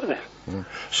was born with it.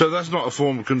 So that's not a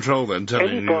form of control, then,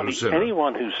 telling you you're a sinner?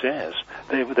 Anyone who says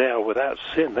they are without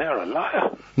sin, they are a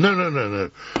liar. No.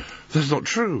 That's not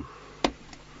true.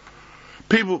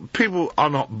 People are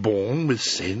not born with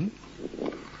sin.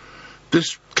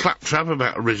 This claptrap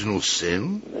about original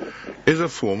sin is a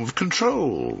form of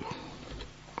control.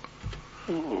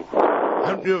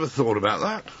 Haven't you ever thought about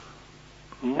that?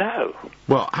 No.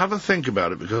 Well, have a think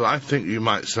about it, because I think you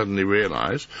might suddenly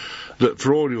realise that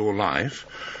for all your life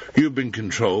you've been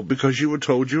controlled because you were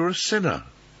told you were a sinner.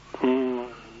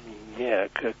 Yeah,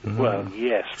 well,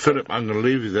 yes. Philip, I'm going to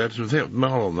leave you there to think more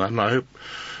on that, and I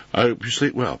hope you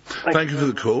sleep well. Thank you for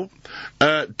the call.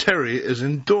 Terry is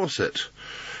in Dorset.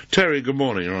 Terry, good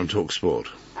morning. You're on TalkSport.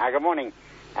 Good morning.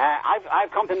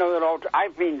 I've come to know the Lord.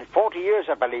 I've been 40 years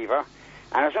a believer.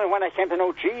 And it's only when I came to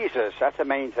know Jesus, that's the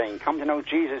main thing. Come to know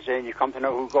Jesus and you come to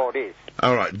know who God is.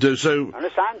 All right, so...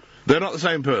 Understand? They're not the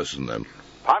same person, then?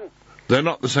 Pardon? They're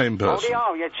not the same person? Oh, they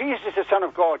are, yeah. Jesus is the Son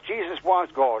of God. Jesus was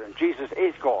God, and Jesus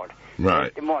is God.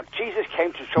 Right. Jesus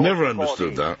came to show us Never who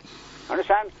understood God that. Is.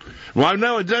 Understand? Well,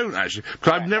 no, I don't, actually.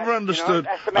 Because I've never understood...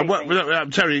 that's the main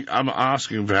thing. Terry, I'm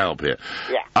asking for help here.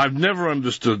 Yeah. I've never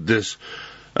understood this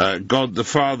God the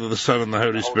Father, the Son, and the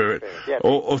Holy Spirit. Yeah.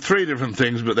 Or three different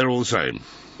things, but they're all the same.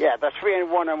 Yeah, they're three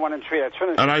in one and one in three. That's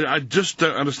Trinity. And I just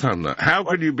don't understand that. How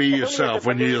can you be yourself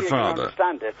when you're the Father?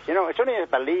 Understand it. You know, it's only as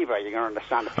a believer you're going to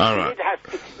understand it. All right.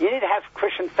 You need to have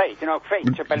Christian faith. You know,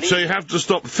 faith to believe. So you have to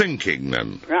stop thinking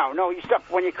then. No. You stop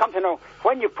when you come to know.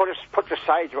 When you put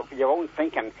aside your own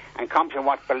thinking and come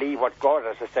to believe what God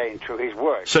has to say through His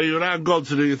Word. So you allow God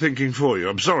to do your thinking for you.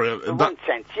 I'm sorry. In one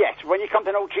sense, yes. When you come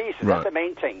to know Jesus, that's the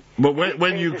main thing. But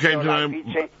when you came to know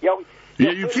Him.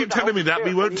 Yeah, you keep telling me that, but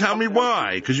you won't tell me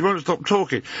why, because you won't stop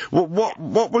talking.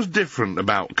 What was different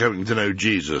about coming to know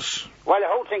Jesus? Well, the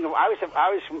whole thing, I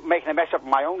was making a mess up in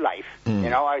my own life. You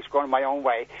know, I was going my own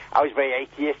way. I was very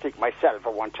atheistic myself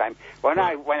at one time. When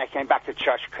I came back to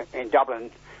church in Dublin,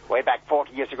 way back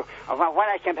 40 years ago, when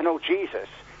I came to know Jesus,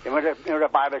 you know, the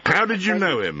Bible says... How did you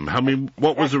know Him? I mean,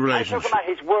 what was the relationship? I took Him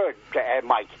at His word,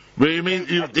 Mike. Well, you mean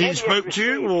he spoke to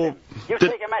you, or... You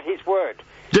take Him at His word.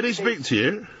 Did He speak to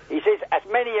you? He says, as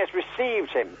many as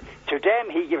received Him, to them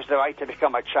He gives the right to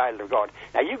become a child of God.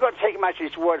 Now, you've got to take Him at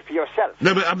His word for yourself.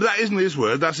 No, but that isn't His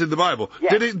word. That's in the Bible.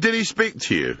 Yeah. Did He speak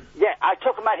to you? Yeah, I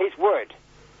took Him at His word.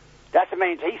 That's the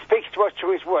main thing. He speaks to us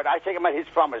through His word. I take Him at His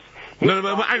promise. No,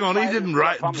 but hang on. He didn't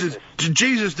write...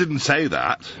 Jesus didn't say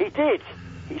that. He did.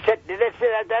 He said, that's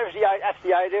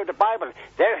the idea of the Bible.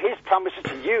 They're His promises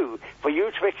to you, for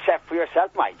you to accept for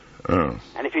yourself, Mike. Oh.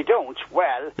 And if you don't,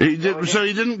 well... So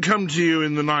he didn't come to you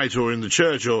in the night or in the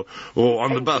church or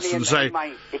on the bus and say...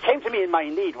 He came to me in my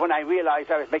need when I realised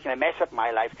I was making a mess of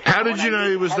my life. How did you know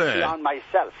He was there? On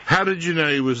myself. How did you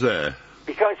know He was there?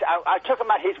 Because I took Him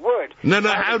at His word. No,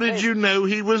 how did you know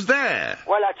He was there?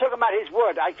 Well, I took Him at His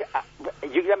word.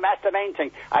 That's the main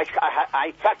thing.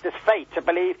 I practiced faith to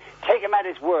believe, take Him at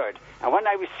His word. And when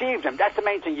I received Him, that's the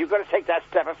main thing. You've got to take that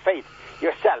step of faith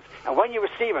yourself. And when you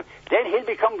receive Him, then He'll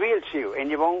become real to you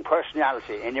in your own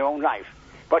personality, in your own life.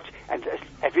 But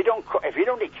if you don't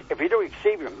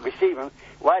receive Him,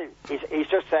 well, he's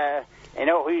just you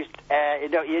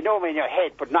know Him in your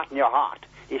head, but not in your heart.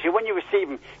 You see, when you receive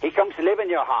Him, He comes to live in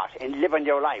your heart and live in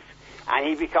your life. And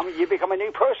you become a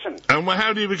new person. And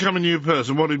how do you become a new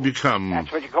person? What do you become?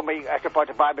 That's what that's what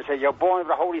the Bible says. You're born of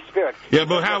the Holy Spirit. Yeah,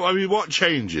 but how? I mean, what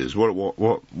changes?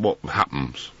 What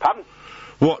happens? Pardon?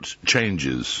 What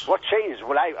changes? What changes?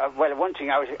 Well, one thing,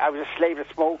 I was a slave to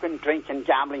smoking, drinking,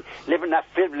 gambling, living that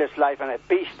frivolous life and a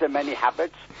beast of many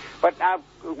habits. But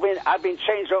I've been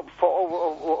changed up for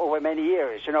over many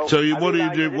years. You know. So what do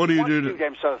you do? What do you do? To do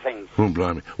them sort of things. Oh,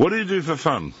 blimey! What do you do for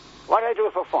fun? What do I do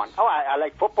for fun? Oh, I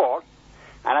like football,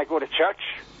 and I go to church.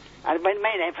 And my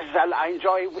main emphasis, I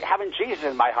enjoy having Jesus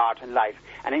in my heart and life,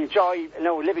 and I enjoy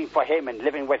living for Him and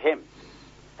living with Him.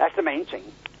 That's the main thing.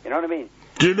 You know what I mean?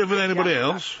 Do you live with anybody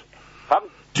else? Pardon?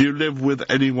 Do you live with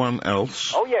anyone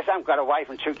else? Oh, yes, I've got a wife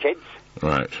and 2 kids.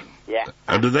 Right. Yeah.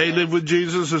 And do they live with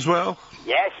Jesus as well?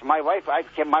 Yes, my wife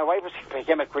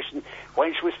became a Christian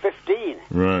when she was 15.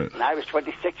 Right. And I was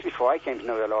 26 before I came to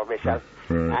know the Lord myself.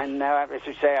 Right. And as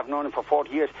you say, I've known Him for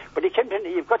 40 years. But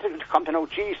you've got to come to know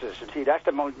Jesus. You see, that's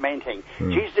the main thing.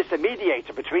 Jesus is the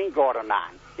mediator between God and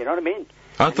man. You know what I mean?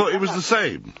 I thought He was the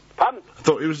same. Pardon? I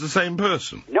thought He was the same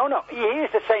person. No, He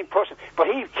is the same person. But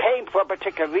He came for a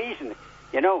particular reason.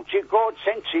 You know, God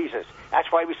sent Jesus.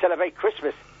 That's why we celebrate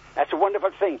Christmas. That's a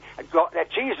wonderful thing. That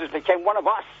Jesus became one of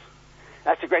us.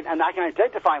 That's a great... And I can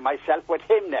identify myself with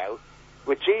Him now,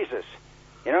 with Jesus.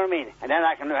 You know what I mean? And then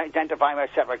I can identify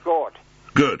myself with God.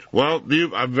 Good. Well,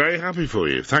 I'm very happy for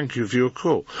you. Thank you for your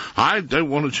call. I don't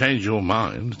want to change your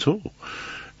mind at all.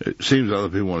 It seems other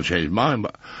people want to change mine,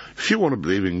 but if you want to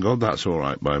believe in God, that's all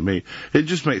right by me. It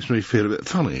just makes me feel a bit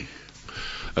funny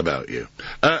about you.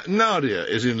 Nadia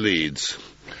is in Leeds.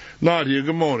 Nadia,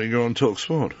 good morning. You're on Talk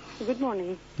Sport. Good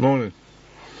morning. Morning.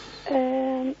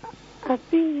 I've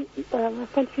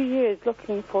spent a few years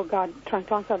looking for God, trying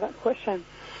to answer that question.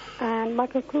 And my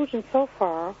conclusion so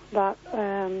far that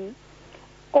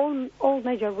all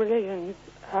major religions,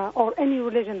 or any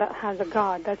religion that has a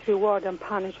God that's reward and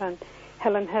punish and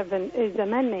hell and heaven, is a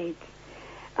man-made.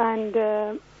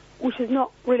 And which is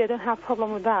not really, I don't have a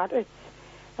problem with that. It's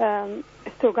to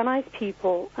organize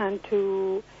people and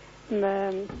to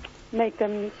make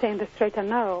them stay in the straight and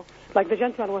narrow. Like the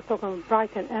gentleman was talking about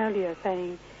Brighton earlier,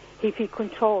 saying if he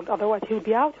controlled, otherwise he'll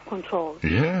be out of control.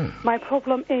 Yeah. My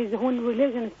problem is when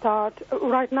religion starts,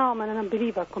 right now I'm an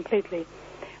unbeliever completely.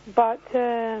 But...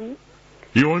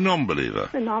 you're a non-believer?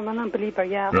 No, I'm an unbeliever,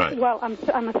 yeah. Right. Well, I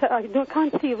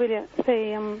can't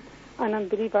say I'm an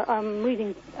unbeliever. I'm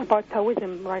reading about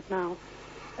Taoism right now,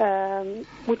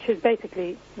 which is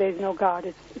basically there's no God,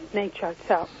 it's nature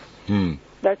itself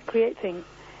that's creating.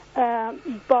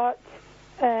 But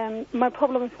my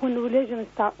problem is when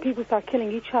people start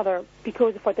killing each other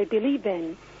because of what they believe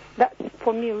in. That's,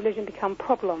 for me, religion become a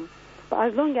problem. But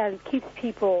as long as it keeps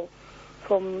people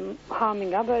from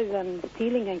harming others and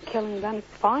stealing and killing, then it's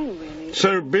fine, really.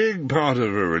 So being part of a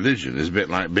religion is a bit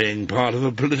like being part of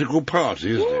a political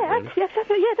party, isn't it? Really?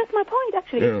 Actually, that's my point,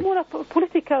 actually. Yeah. It's more of a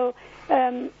political...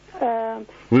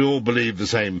 we all believe the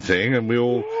same thing, and we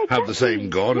all have the same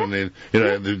God, and in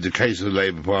the case of the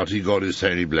Labour Party, God is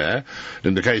Tony Blair.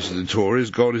 In the case of the Tories,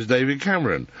 God is David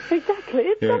Cameron. Exactly,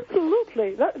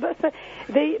 absolutely.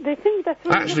 They think that's...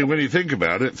 Really actually, when you think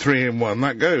about it, 3 in 1,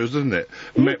 that goes, doesn't it?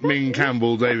 Ming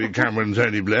Campbell, David Cameron,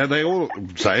 Tony Blair, they all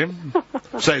say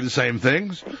the same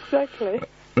things. Exactly.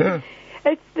 Yeah.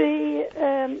 It's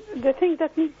the thing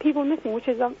that people missing, which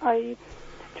is it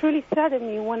really saddens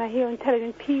me when I hear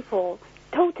intelligent people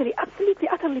totally, absolutely,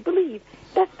 utterly believe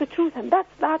that's the truth and that's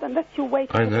that and that's your way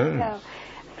to I know.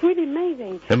 It's really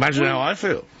amazing. Imagine how I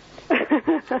feel.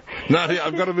 No,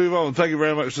 I've got to move on. Thank you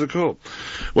very much for the call.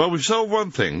 Well, we've solved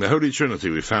one thing. The Holy Trinity,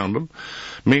 we found them.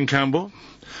 Ming Campbell,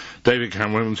 David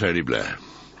Cameron and Tony Blair.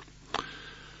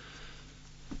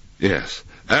 Yes.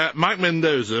 Mike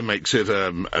Mendoza makes it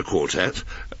a quartet.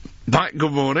 Mike,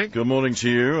 good morning. Good morning to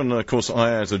you, and of course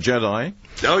I, as a Jedi...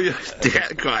 Oh, yeah,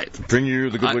 quite. Bring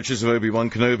you the good wishes of Obi-Wan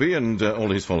Kenobi and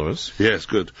all his followers. Yes,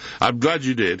 good. I'm glad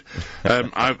you did.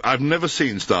 I've never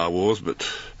seen Star Wars, but...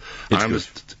 It's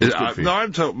good for you. No,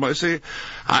 I'm told... See,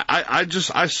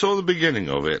 I saw the beginning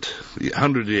of it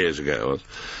 100 years ago,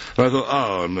 and I thought,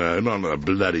 oh, no, not another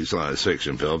bloody science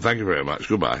fiction film. Thank you very much.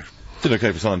 Goodbye. Did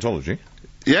okay for Scientology.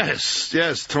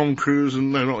 Yes, Tom Cruise,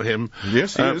 and no, not him.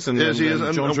 Yes, he is, and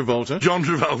John Travolta. John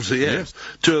Travolta, yes.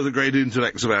 Two of the great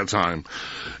intellects of our time.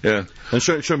 Yeah. And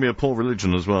show me a poor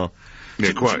religion as well.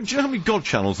 Yeah, quite. Do you know how many God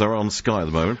channels there are on Sky at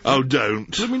the moment? Oh,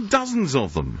 don't. I mean, dozens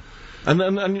of them.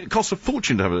 And it costs a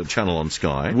fortune to have a channel on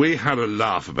Sky. We had a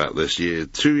laugh about this 2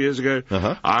 years ago.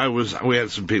 We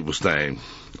had some people staying.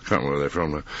 I can't remember where they're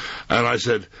from now. And I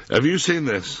said, have you seen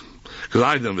this? Because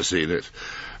I'd never seen it.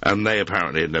 And they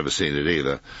apparently had never seen it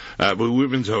either. But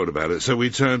we've been told about it, so we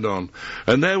turned on.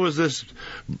 And there was this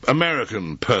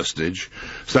American personage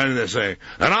standing there saying,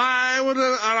 and I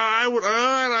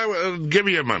would, give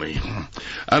me your money.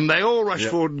 And they all rushed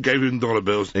forward and gave him dollar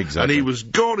bills. Exactly. And he was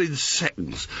gone in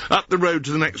seconds, up the road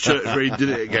to the next church where he did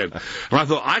it again. And I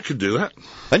thought, I could do that.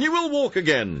 And you will walk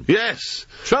again. Yes.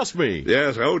 Trust me.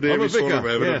 Yes, oh dear, we saw him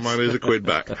over, mine is a quid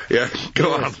back. Yeah,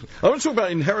 go on. I want to talk about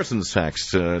inheritance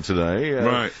tax today.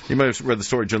 Right. You may have read the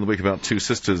story during the week about two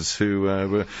sisters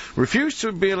who refused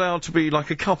to be allowed to be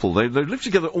like a couple. They lived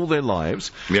together all their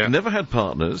lives, never had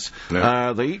partners.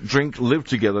 No. They eat, drink, live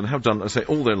together, and have done, I say,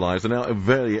 all their lives. They're now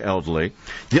very elderly,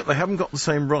 yet they haven't got the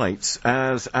same rights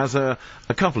as a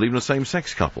couple, even a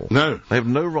same-sex couple. No. They have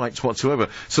no rights whatsoever.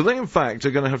 So they, in fact,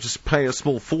 are going to have to pay a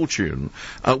small fortune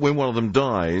when one of them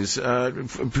dies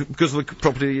because of the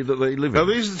property that they live in. Oh,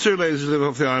 these are the two ladies who live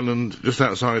off the island just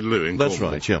outside Lewin. That's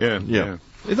right, yeah.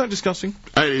 Isn't that disgusting?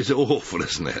 It's awful,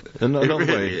 isn't it?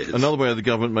 Another way of the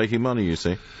government making money, you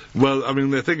see. Well, I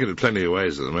mean, they're thinking of plenty of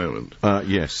ways at the moment.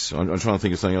 Yes, I'm trying to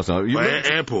think of something else now.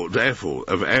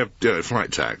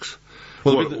 Flight tax.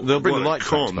 Well, they'll bring the light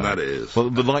tax back. That is. Well,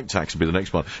 the light tax will be the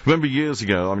next one. Remember years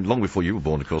ago, I mean, long before you were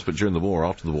born, of course, but during the war,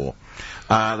 after the war,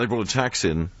 they brought a tax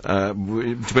in,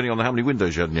 depending on how many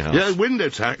windows you had in your house. Yeah, window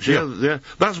tax, yeah.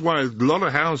 That's why a lot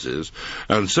of houses,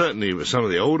 and certainly some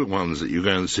of the older ones that you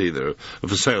go and see that are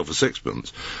for sale for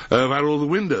sixpence, have had all the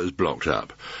windows blocked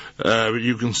up.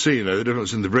 You can see, the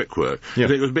difference in the brickwork. Yeah.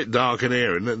 If it was a bit dark in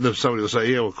here, and then somebody will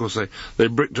say, of course, they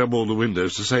bricked up all the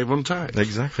windows to save on tax.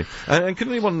 Exactly. And can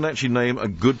anyone actually name a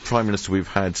good Prime Minister we've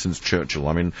had since Churchill?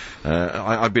 I mean,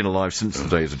 I've been alive since the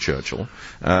days of Churchill.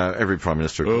 Every Prime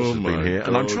Minister, of course, has been here. God.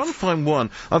 And I'm trying to find one.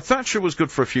 Thatcher was good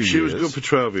for a few years. She was good for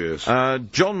 12 years.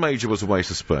 John Major was a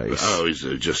waste of space. Oh, he's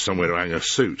just somewhere to hang a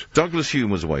suit. Douglas Hume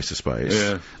was a waste of space.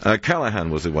 Yeah. Callaghan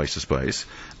was a waste of space.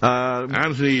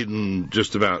 Anthony Eden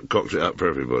just about cocked it up for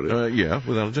everybody. Yeah,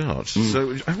 without a doubt.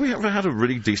 So, have we ever had a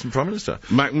really decent Prime Minister?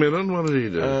 Macmillan, what did he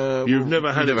do? You've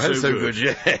never had it so good.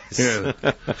 Yes. Yeah.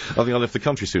 I think I left the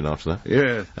country soon after that.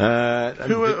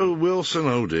 Yeah. Wilson,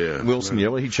 oh dear. Wilson,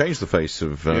 well, he changed the face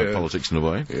of politics in a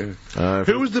way. Yeah.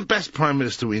 Who was the best Prime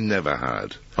Minister we never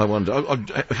had? I wonder.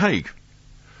 Haig.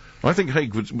 I think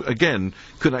Haig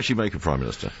could actually make a Prime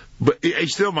Minister. But he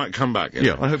still might come back.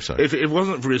 Yeah, I hope so. If it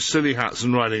wasn't for his silly hats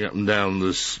and riding up and down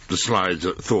the slides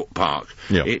at Thorpe Park,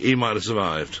 he might have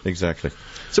survived. Exactly.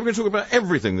 So we're going to talk about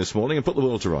everything this morning and put the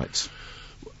world to rights.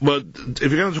 Well, if you're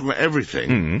going to talk about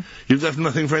everything, you've left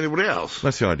nothing for anybody else.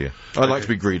 That's the idea. I like to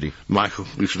be greedy. Michael,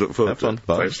 we should look forward to it. Have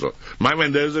fun. Bye. Thanks a lot. Mike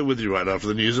Mendoza with you right after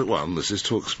the news at 1. This is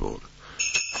TalkSport.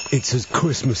 It's as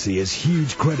Christmassy as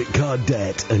huge credit card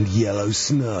debt and yellow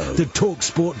snow. The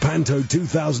TalkSport Panto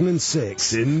 2006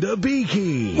 Cinder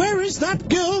Beaky. Where is that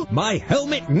girl? My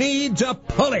helmet needs a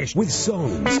polish. With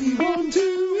songs. We want to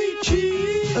eat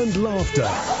cheese. And laughter.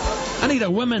 I need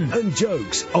a woman. And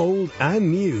jokes, old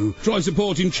and new. Try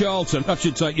supporting Charlton. That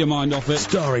should take your mind off it.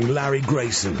 Starring Larry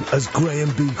Grayson as Graham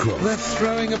Beecroft. They're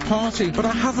throwing a party, but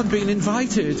I haven't been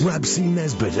invited. Rabsy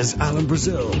Nesbitt as Alan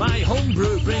Brazil. My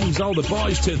homebrew brings all the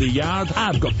boys to the yard.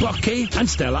 I've got Bucky and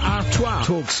Stella Artois.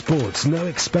 Talk Sports, no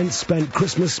expense spent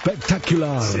Christmas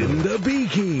spectacular. Cinder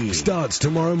Beaky starts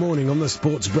tomorrow morning on the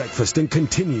Sports Breakfast and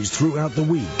continues throughout the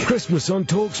week. Christmas on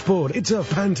Talk Sport. It's a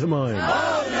pantomime.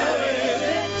 Oh, no.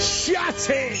 Shut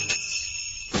it!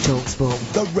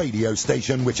 TalkSport, the radio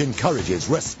station which encourages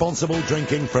responsible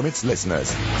drinking from its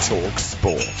listeners.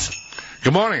 TalkSport.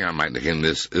 Good morning, I'm Mike Dickin.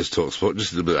 This is TalkSport.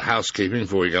 Just a little bit of housekeeping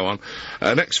before we go on.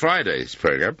 Next Friday's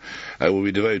programme will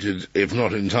be devoted, if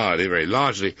not entirely, very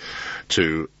largely,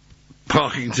 to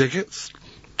parking tickets.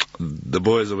 The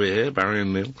boys will be here, Barry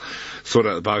and Neil, sort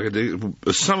out the parking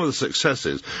tickets. Some of the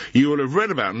successes you will have read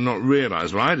about and not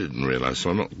realised, but I didn't realise, so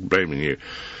I'm not blaming you.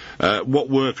 What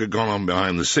work had gone on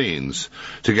behind the scenes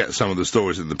to get some of the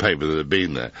stories in the paper that have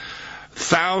been there.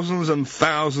 Thousands and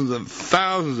thousands and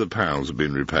thousands of pounds have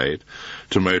been repaid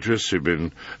to motorists who've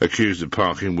been accused of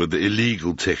parking with the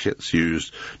illegal tickets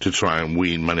used to try and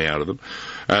wean money out of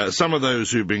them. Some of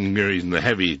those who've been using the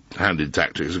heavy-handed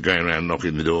tactics of going around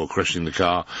knocking the door, crushing the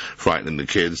car, frightening the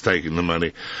kids, taking the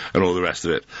money, and all the rest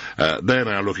of it. They're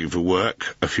now looking for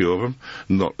work, a few of them,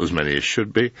 not as many as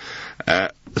should be.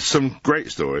 Some great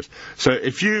stories. So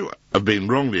if you have been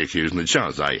wrongly accused, and the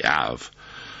chances are you have,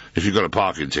 if you've got a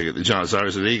parking ticket, the chances are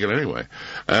it's illegal anyway.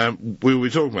 We were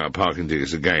talking about parking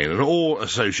tickets again, and all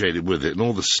associated with it, and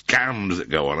all the scams that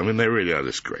go on. I mean, they really are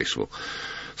disgraceful.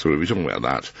 So we'll be talking about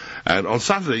that. And on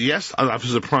Saturday, yes, I'll have a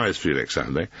surprise for you next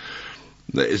Saturday.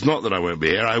 It's not that I won't be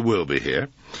here, I will be here.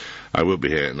 I will be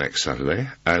here next Saturday,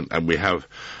 and we have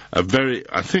a very,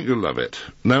 I think you'll love it.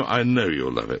 No, I know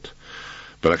you'll love it.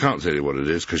 But I can't tell you what it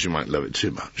is, because you might love it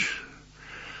too much.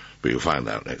 But you'll find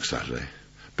out next Saturday.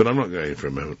 But I'm not going for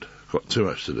a moment. I've got too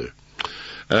much to do.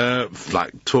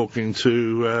 Like talking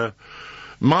to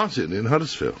Martin in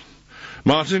Huddersfield.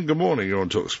 Martin, good morning. You're on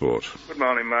TalkSport. Good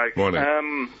morning, Mike. Morning.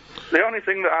 The only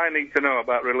thing that I need to know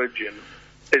about religion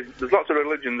is there's lots of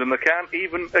religions and they can't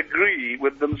even agree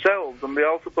with themselves, and they're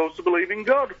all supposed to believe in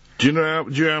God. Do you know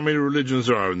how many religions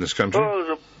there are in this country?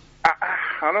 Oh,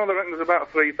 I know there's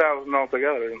about 3,000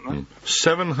 altogether, isn't there?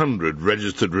 700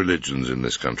 registered religions in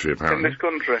this country, apparently. In this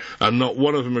country. And not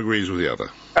one of them agrees with the other.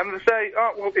 And they say,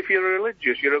 oh, well, if you're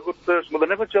religious, you're a good person. Well, they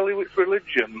never tell you which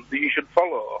religion that you should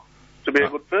follow to be a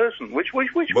good person. Which Well,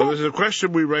 one? there's a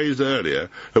question we raised earlier,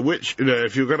 at which,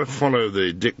 if you're going to follow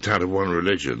the diktat of one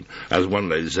religion, as one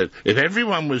lady said, if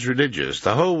everyone was religious,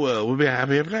 the whole world would be a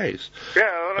happier place.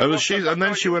 Yeah. And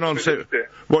then she went on to say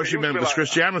what she meant was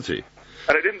Christianity.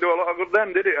 And it didn't do a lot of good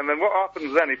then, did it? And then what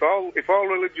happens then? If all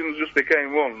religions just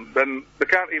became one, then they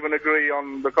can't even agree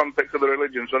on the context of the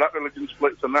religion. So that religion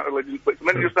splits and that religion splits. And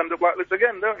then you just end up like this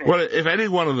again, don't you? Well, if any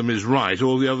one of them is right,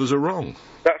 all the others are wrong.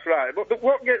 That's right. But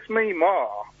what gets me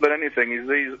more than anything is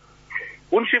these...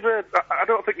 Once you've heard... I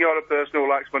don't think you're a person who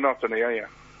likes monotony, are you?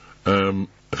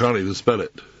 I can't even spell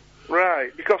it.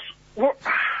 Right, because...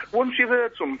 Once you've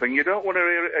heard something, you don't want to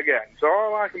hear it again. So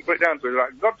all I can put it down to is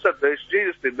like, God said this,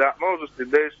 Jesus did that, Moses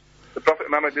did this, the Prophet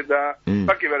Muhammad did that.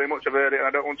 Thank you very much, I've heard it, and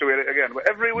I don't want to hear it again. But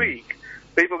every week,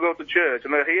 people go to church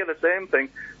and they hear the same thing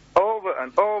over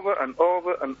and over and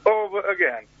over and over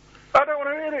again. I don't want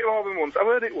to hear it more than once. I've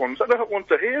heard it once. I don't want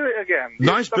to hear it again.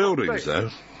 Nice buildings,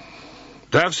 though.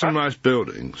 They have some nice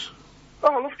buildings. Oh,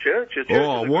 I love churches.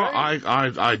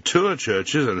 I tour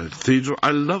churches and cathedrals.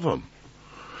 I love them.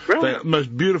 Really? They're the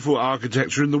most beautiful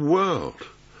architecture in the world.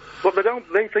 But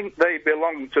they think they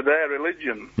belong to their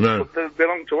religion. No. But they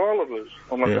belong to all of us,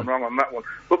 unless I'm wrong on that one.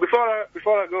 But before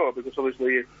I go, because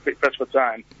obviously you're a bit pressed for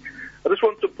time, I just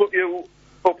want to put you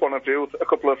up on a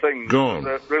couple of things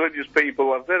that religious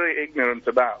people are very ignorant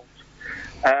about.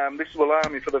 This will allow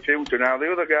me for the future. Now,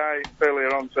 the other guy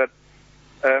earlier on said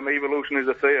evolution is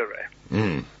a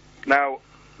theory. Now,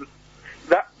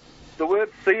 the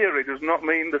word theory does not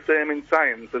mean the same in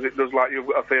science as it does like you've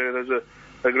got a theory there's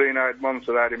a green-eyed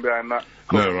monster hiding behind that.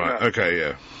 No, right, okay,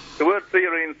 yeah. The word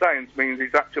theory in science means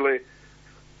it's actually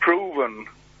proven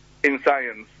in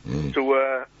science to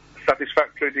a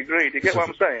satisfactory degree. Do you get what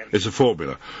I'm saying? It's a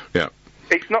formula, yeah.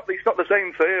 It's not the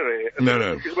same theory.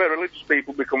 No. This is where religious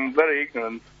people become very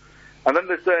ignorant. And then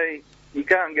they say you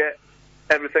can't get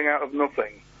everything out of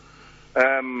nothing.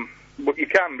 but you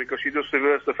can, because you just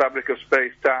reverse the fabric of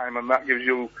space-time, and that gives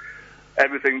you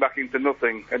everything back into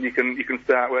nothing, and you can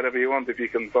start wherever you want, if you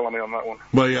can follow me on that one.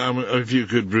 Well, yeah, I mean, if you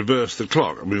could reverse the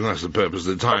clock, I mean, that's the purpose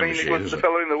of the time machine, it was the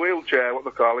fellow in the wheelchair, what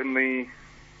they call him,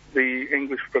 the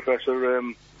English professor,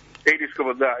 he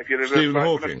discovered that if you reverse Stephen back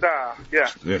Hawking. when a star,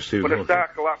 yeah, Stephen when a star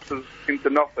collapses into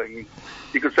nothing,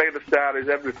 you could say the star is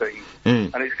everything,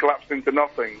 and it's collapsed into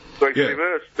nothing. So if you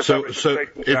reverse the fabric of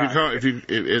space-time,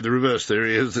 if the reverse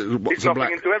theory is that it's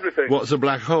nothing into everything. What's a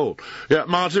black hole? Yeah,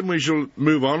 Martin, we shall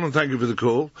move on, and thank you for the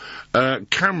call.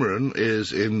 Cameron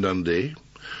is in Dundee.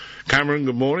 Cameron,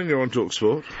 good morning. You're on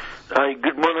TalkSport. Hi,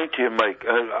 good morning to you, Mike.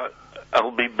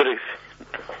 I'll be brief.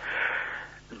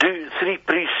 Do 3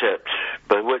 precepts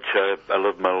by which I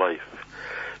live my life.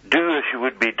 Do as you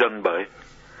would be done by,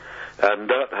 and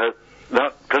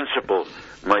that principle,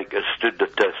 Mike, has stood the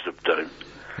test of time.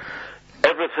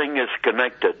 Everything is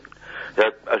connected.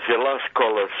 As your last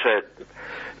caller said,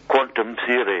 quantum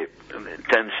theory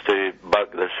tends to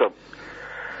back this up.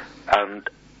 And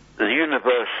the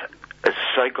universe is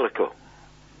cyclical.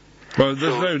 Well,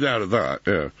 there's no doubt of that,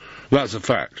 yeah. That's a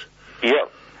fact. Yeah.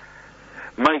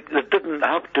 Mike, there didn't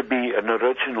have to be an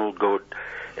original God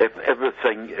if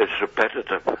everything is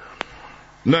repetitive.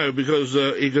 No, because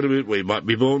he might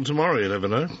be born tomorrow, you never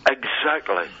know.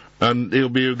 Exactly. And he'll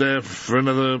be there for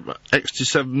another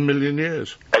 67 million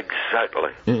years.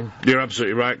 Exactly. You're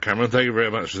absolutely right, Cameron. Thank you very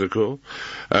much for the call.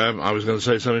 I was going to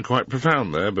say something quite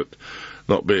profound there, but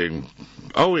not being...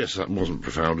 Oh, yes, that wasn't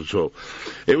profound at all.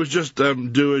 It was just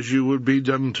do as you would be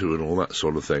done to and all that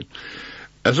sort of thing.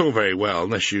 That's all very well,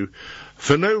 unless you,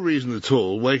 for no reason at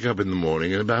all, wake up in the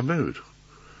morning in a bad mood.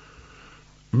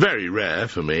 Very rare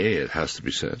for me, it has to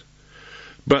be said.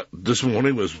 But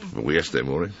yesterday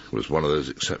morning, was one of those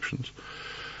exceptions.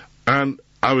 And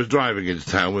I was driving into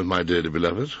town with my dearly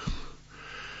beloved,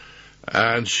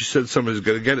 and she said, somebody's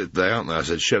going to get it today, aren't they? I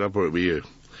said, shut up or it'll be you.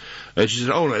 And she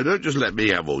said, oh no, don't just let me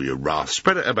have all your wrath.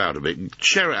 Spread it about a bit,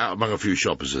 share it out among a few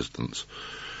shop assistants.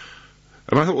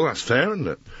 And I thought, well, that's fair, isn't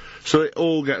it? So it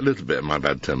all get a little bit of my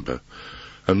bad temper,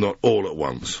 and not all at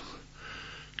once.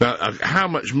 Now, how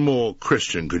much more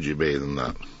Christian could you be than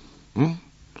that?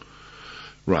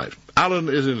 Right. Alan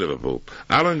is in Liverpool.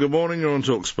 Alan, good morning, you're on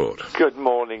TalkSport. Good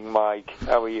morning, Mike.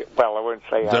 How are you? Well, I won't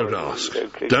say how Don't ask.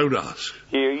 Don't ask.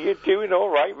 You're doing all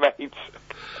right, mate.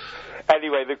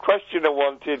 Anyway, the question I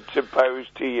wanted to pose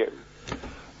to you,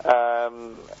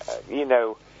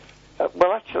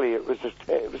 well, actually, it was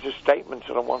a statement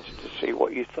that I wanted to see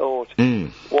what you thought.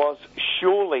 Was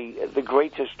surely the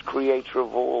greatest creator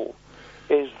of all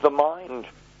is the mind.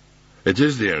 It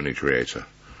is the only creator.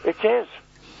 It is.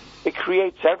 It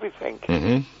creates everything.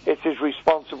 It is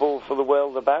responsible for the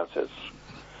world about us.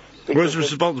 Well, it's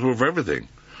responsible for everything.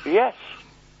 Yes.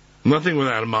 Nothing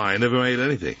without a mind ever made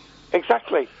anything.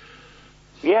 Exactly.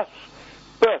 Yes.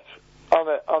 But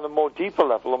on a more deeper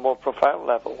level, a more profound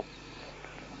level,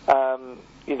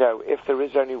 if there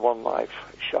is only one life,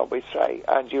 shall we say,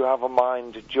 and you have a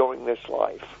mind during this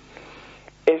life,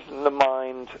 isn't the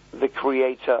mind the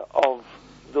creator of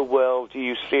the world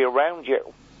you see around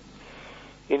you?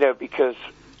 Because...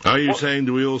 Are you saying,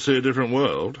 do we all see a different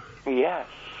world? Yes.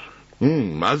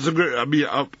 That's a great... I mean,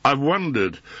 I've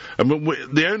wondered...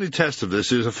 the only test of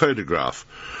this is a photograph.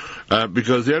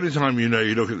 Because the only time you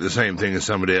look at the same thing as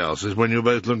somebody else is when you're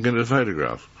both looking at a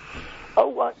photograph.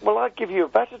 Oh, well, I'd give you a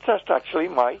better test, actually,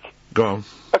 Mike. Go on.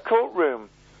 A courtroom.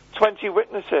 20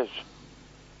 witnesses.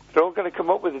 They're all going to come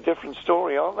up with a different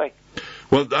story, aren't they?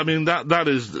 Well, I mean, that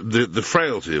is the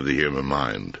frailty of the human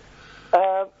mind.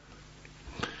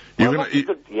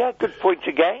 Good point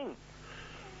again.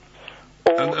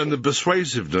 And the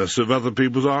persuasiveness of other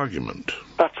people's argument.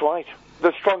 That's right.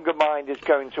 The stronger mind is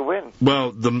going to win.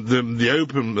 Well, the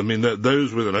open... I mean,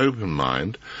 those with an open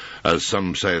mind, as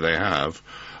some say they have,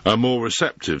 are more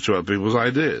receptive to other people's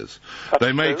ideas.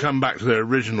 They may come back to their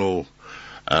original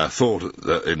thought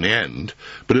in the end,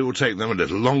 but it will take them a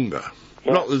little longer.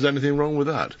 Yes. Not that there's anything wrong with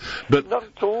that. But not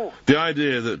at all. The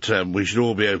idea that we should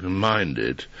all be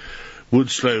open-minded would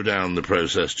slow down the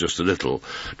process just a little,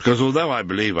 because although I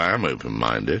believe I am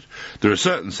open-minded, there are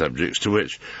certain subjects to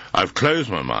which I've closed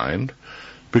my mind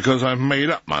because I've made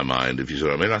up my mind, if you see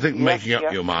what I mean. I think making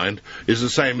up your mind is the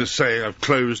same as saying I've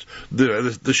closed,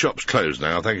 the shop's closed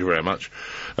now, thank you very much.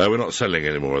 We're not selling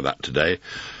any more of that today,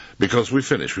 because we've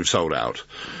finished, we've sold out.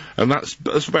 And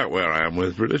that's about where I am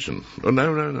with religion. Oh,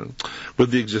 no.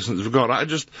 With the existence of God.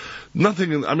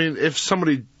 If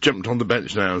somebody jumped on the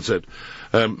bench now and said,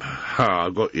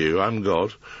 I've got you, I'm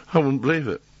God, I wouldn't believe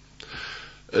it.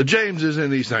 James is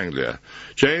in East Anglia.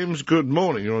 James, good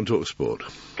morning. You're on Talk Sport.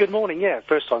 Good morning. Yeah,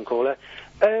 first time caller.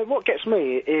 What gets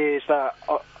me is that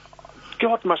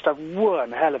God must have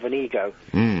one hell of an ego.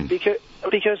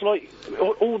 Because like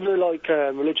all the like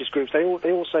religious groups, they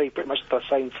all say pretty much the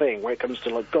same thing when it comes to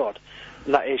like God.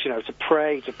 And that is, you know, to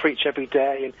pray, to preach every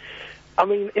day. And I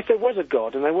mean, if there was a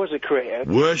God and there was a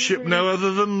creator, worship no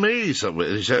other than me. Something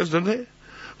he says, doesn't he?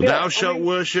 Thou shalt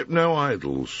worship no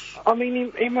idols. I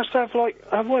mean, he must have,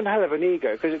 like, one hell of an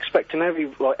ego, because expecting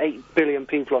every, like, 8 billion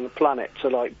people on the planet to,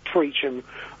 like, preach him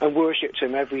and worship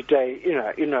him every day,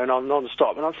 you know,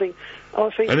 non-stop. And I think...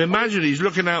 And imagine he's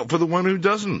looking out for the one who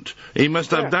doesn't. He must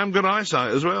have damn good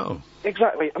eyesight as well.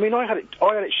 Exactly. I mean, I had it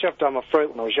shoved down my throat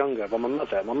when I was younger by my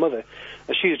mother. My mother,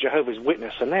 she's a Jehovah's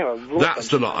Witness, and they are... That's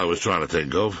the lot I was trying to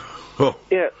think of. Oh.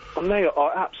 Yeah, and they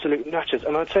are absolute nutters.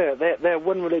 And I tell you, they're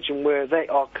one religion where they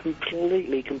are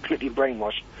completely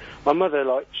brainwashed. My mother,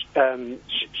 like, I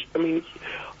mean,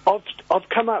 I've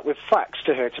come out with facts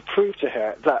to her to prove to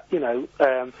her that, you know,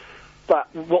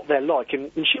 that what they're like,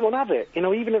 and she won't have it. You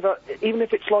know, even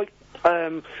if it's like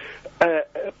black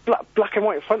and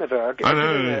white in front of her. I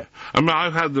know. I mean,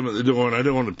 I've had them at the door, and I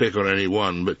don't want to pick on any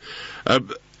one, but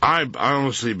I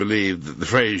honestly believe that the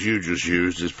phrase you just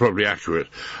used is probably accurate.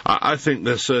 I think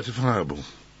they're certifiable.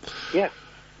 Yeah.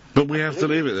 But we have to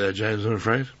leave it there, James, I'm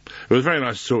afraid. It was very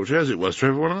nice to talk to you, as it was to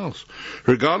everyone else.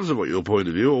 Regardless of what your point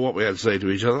of view or what we had to say to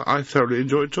each other, I thoroughly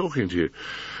enjoyed talking to you.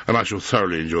 And I shall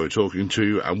thoroughly enjoy talking to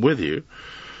you and with you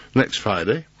next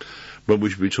Friday, when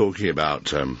we should be talking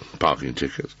about parking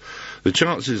tickets. The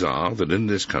chances are that in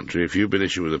this country, if you've been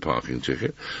issued with a parking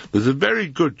ticket, there's a very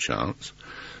good chance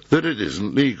that it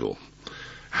isn't legal.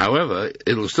 However,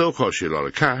 it'll still cost you a lot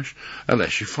of cash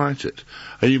unless you fight it.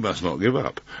 And you must not give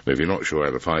up. And if you're not sure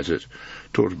how to fight it,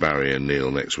 talk to Barry and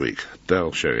Neil next week.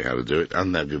 They'll show you how to do it,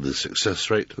 and they'll give the success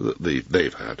rate that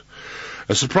they've had.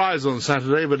 A surprise on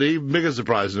Saturday, but an even bigger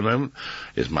surprise in a moment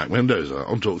is Mike Mendoza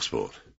on Talk Sport.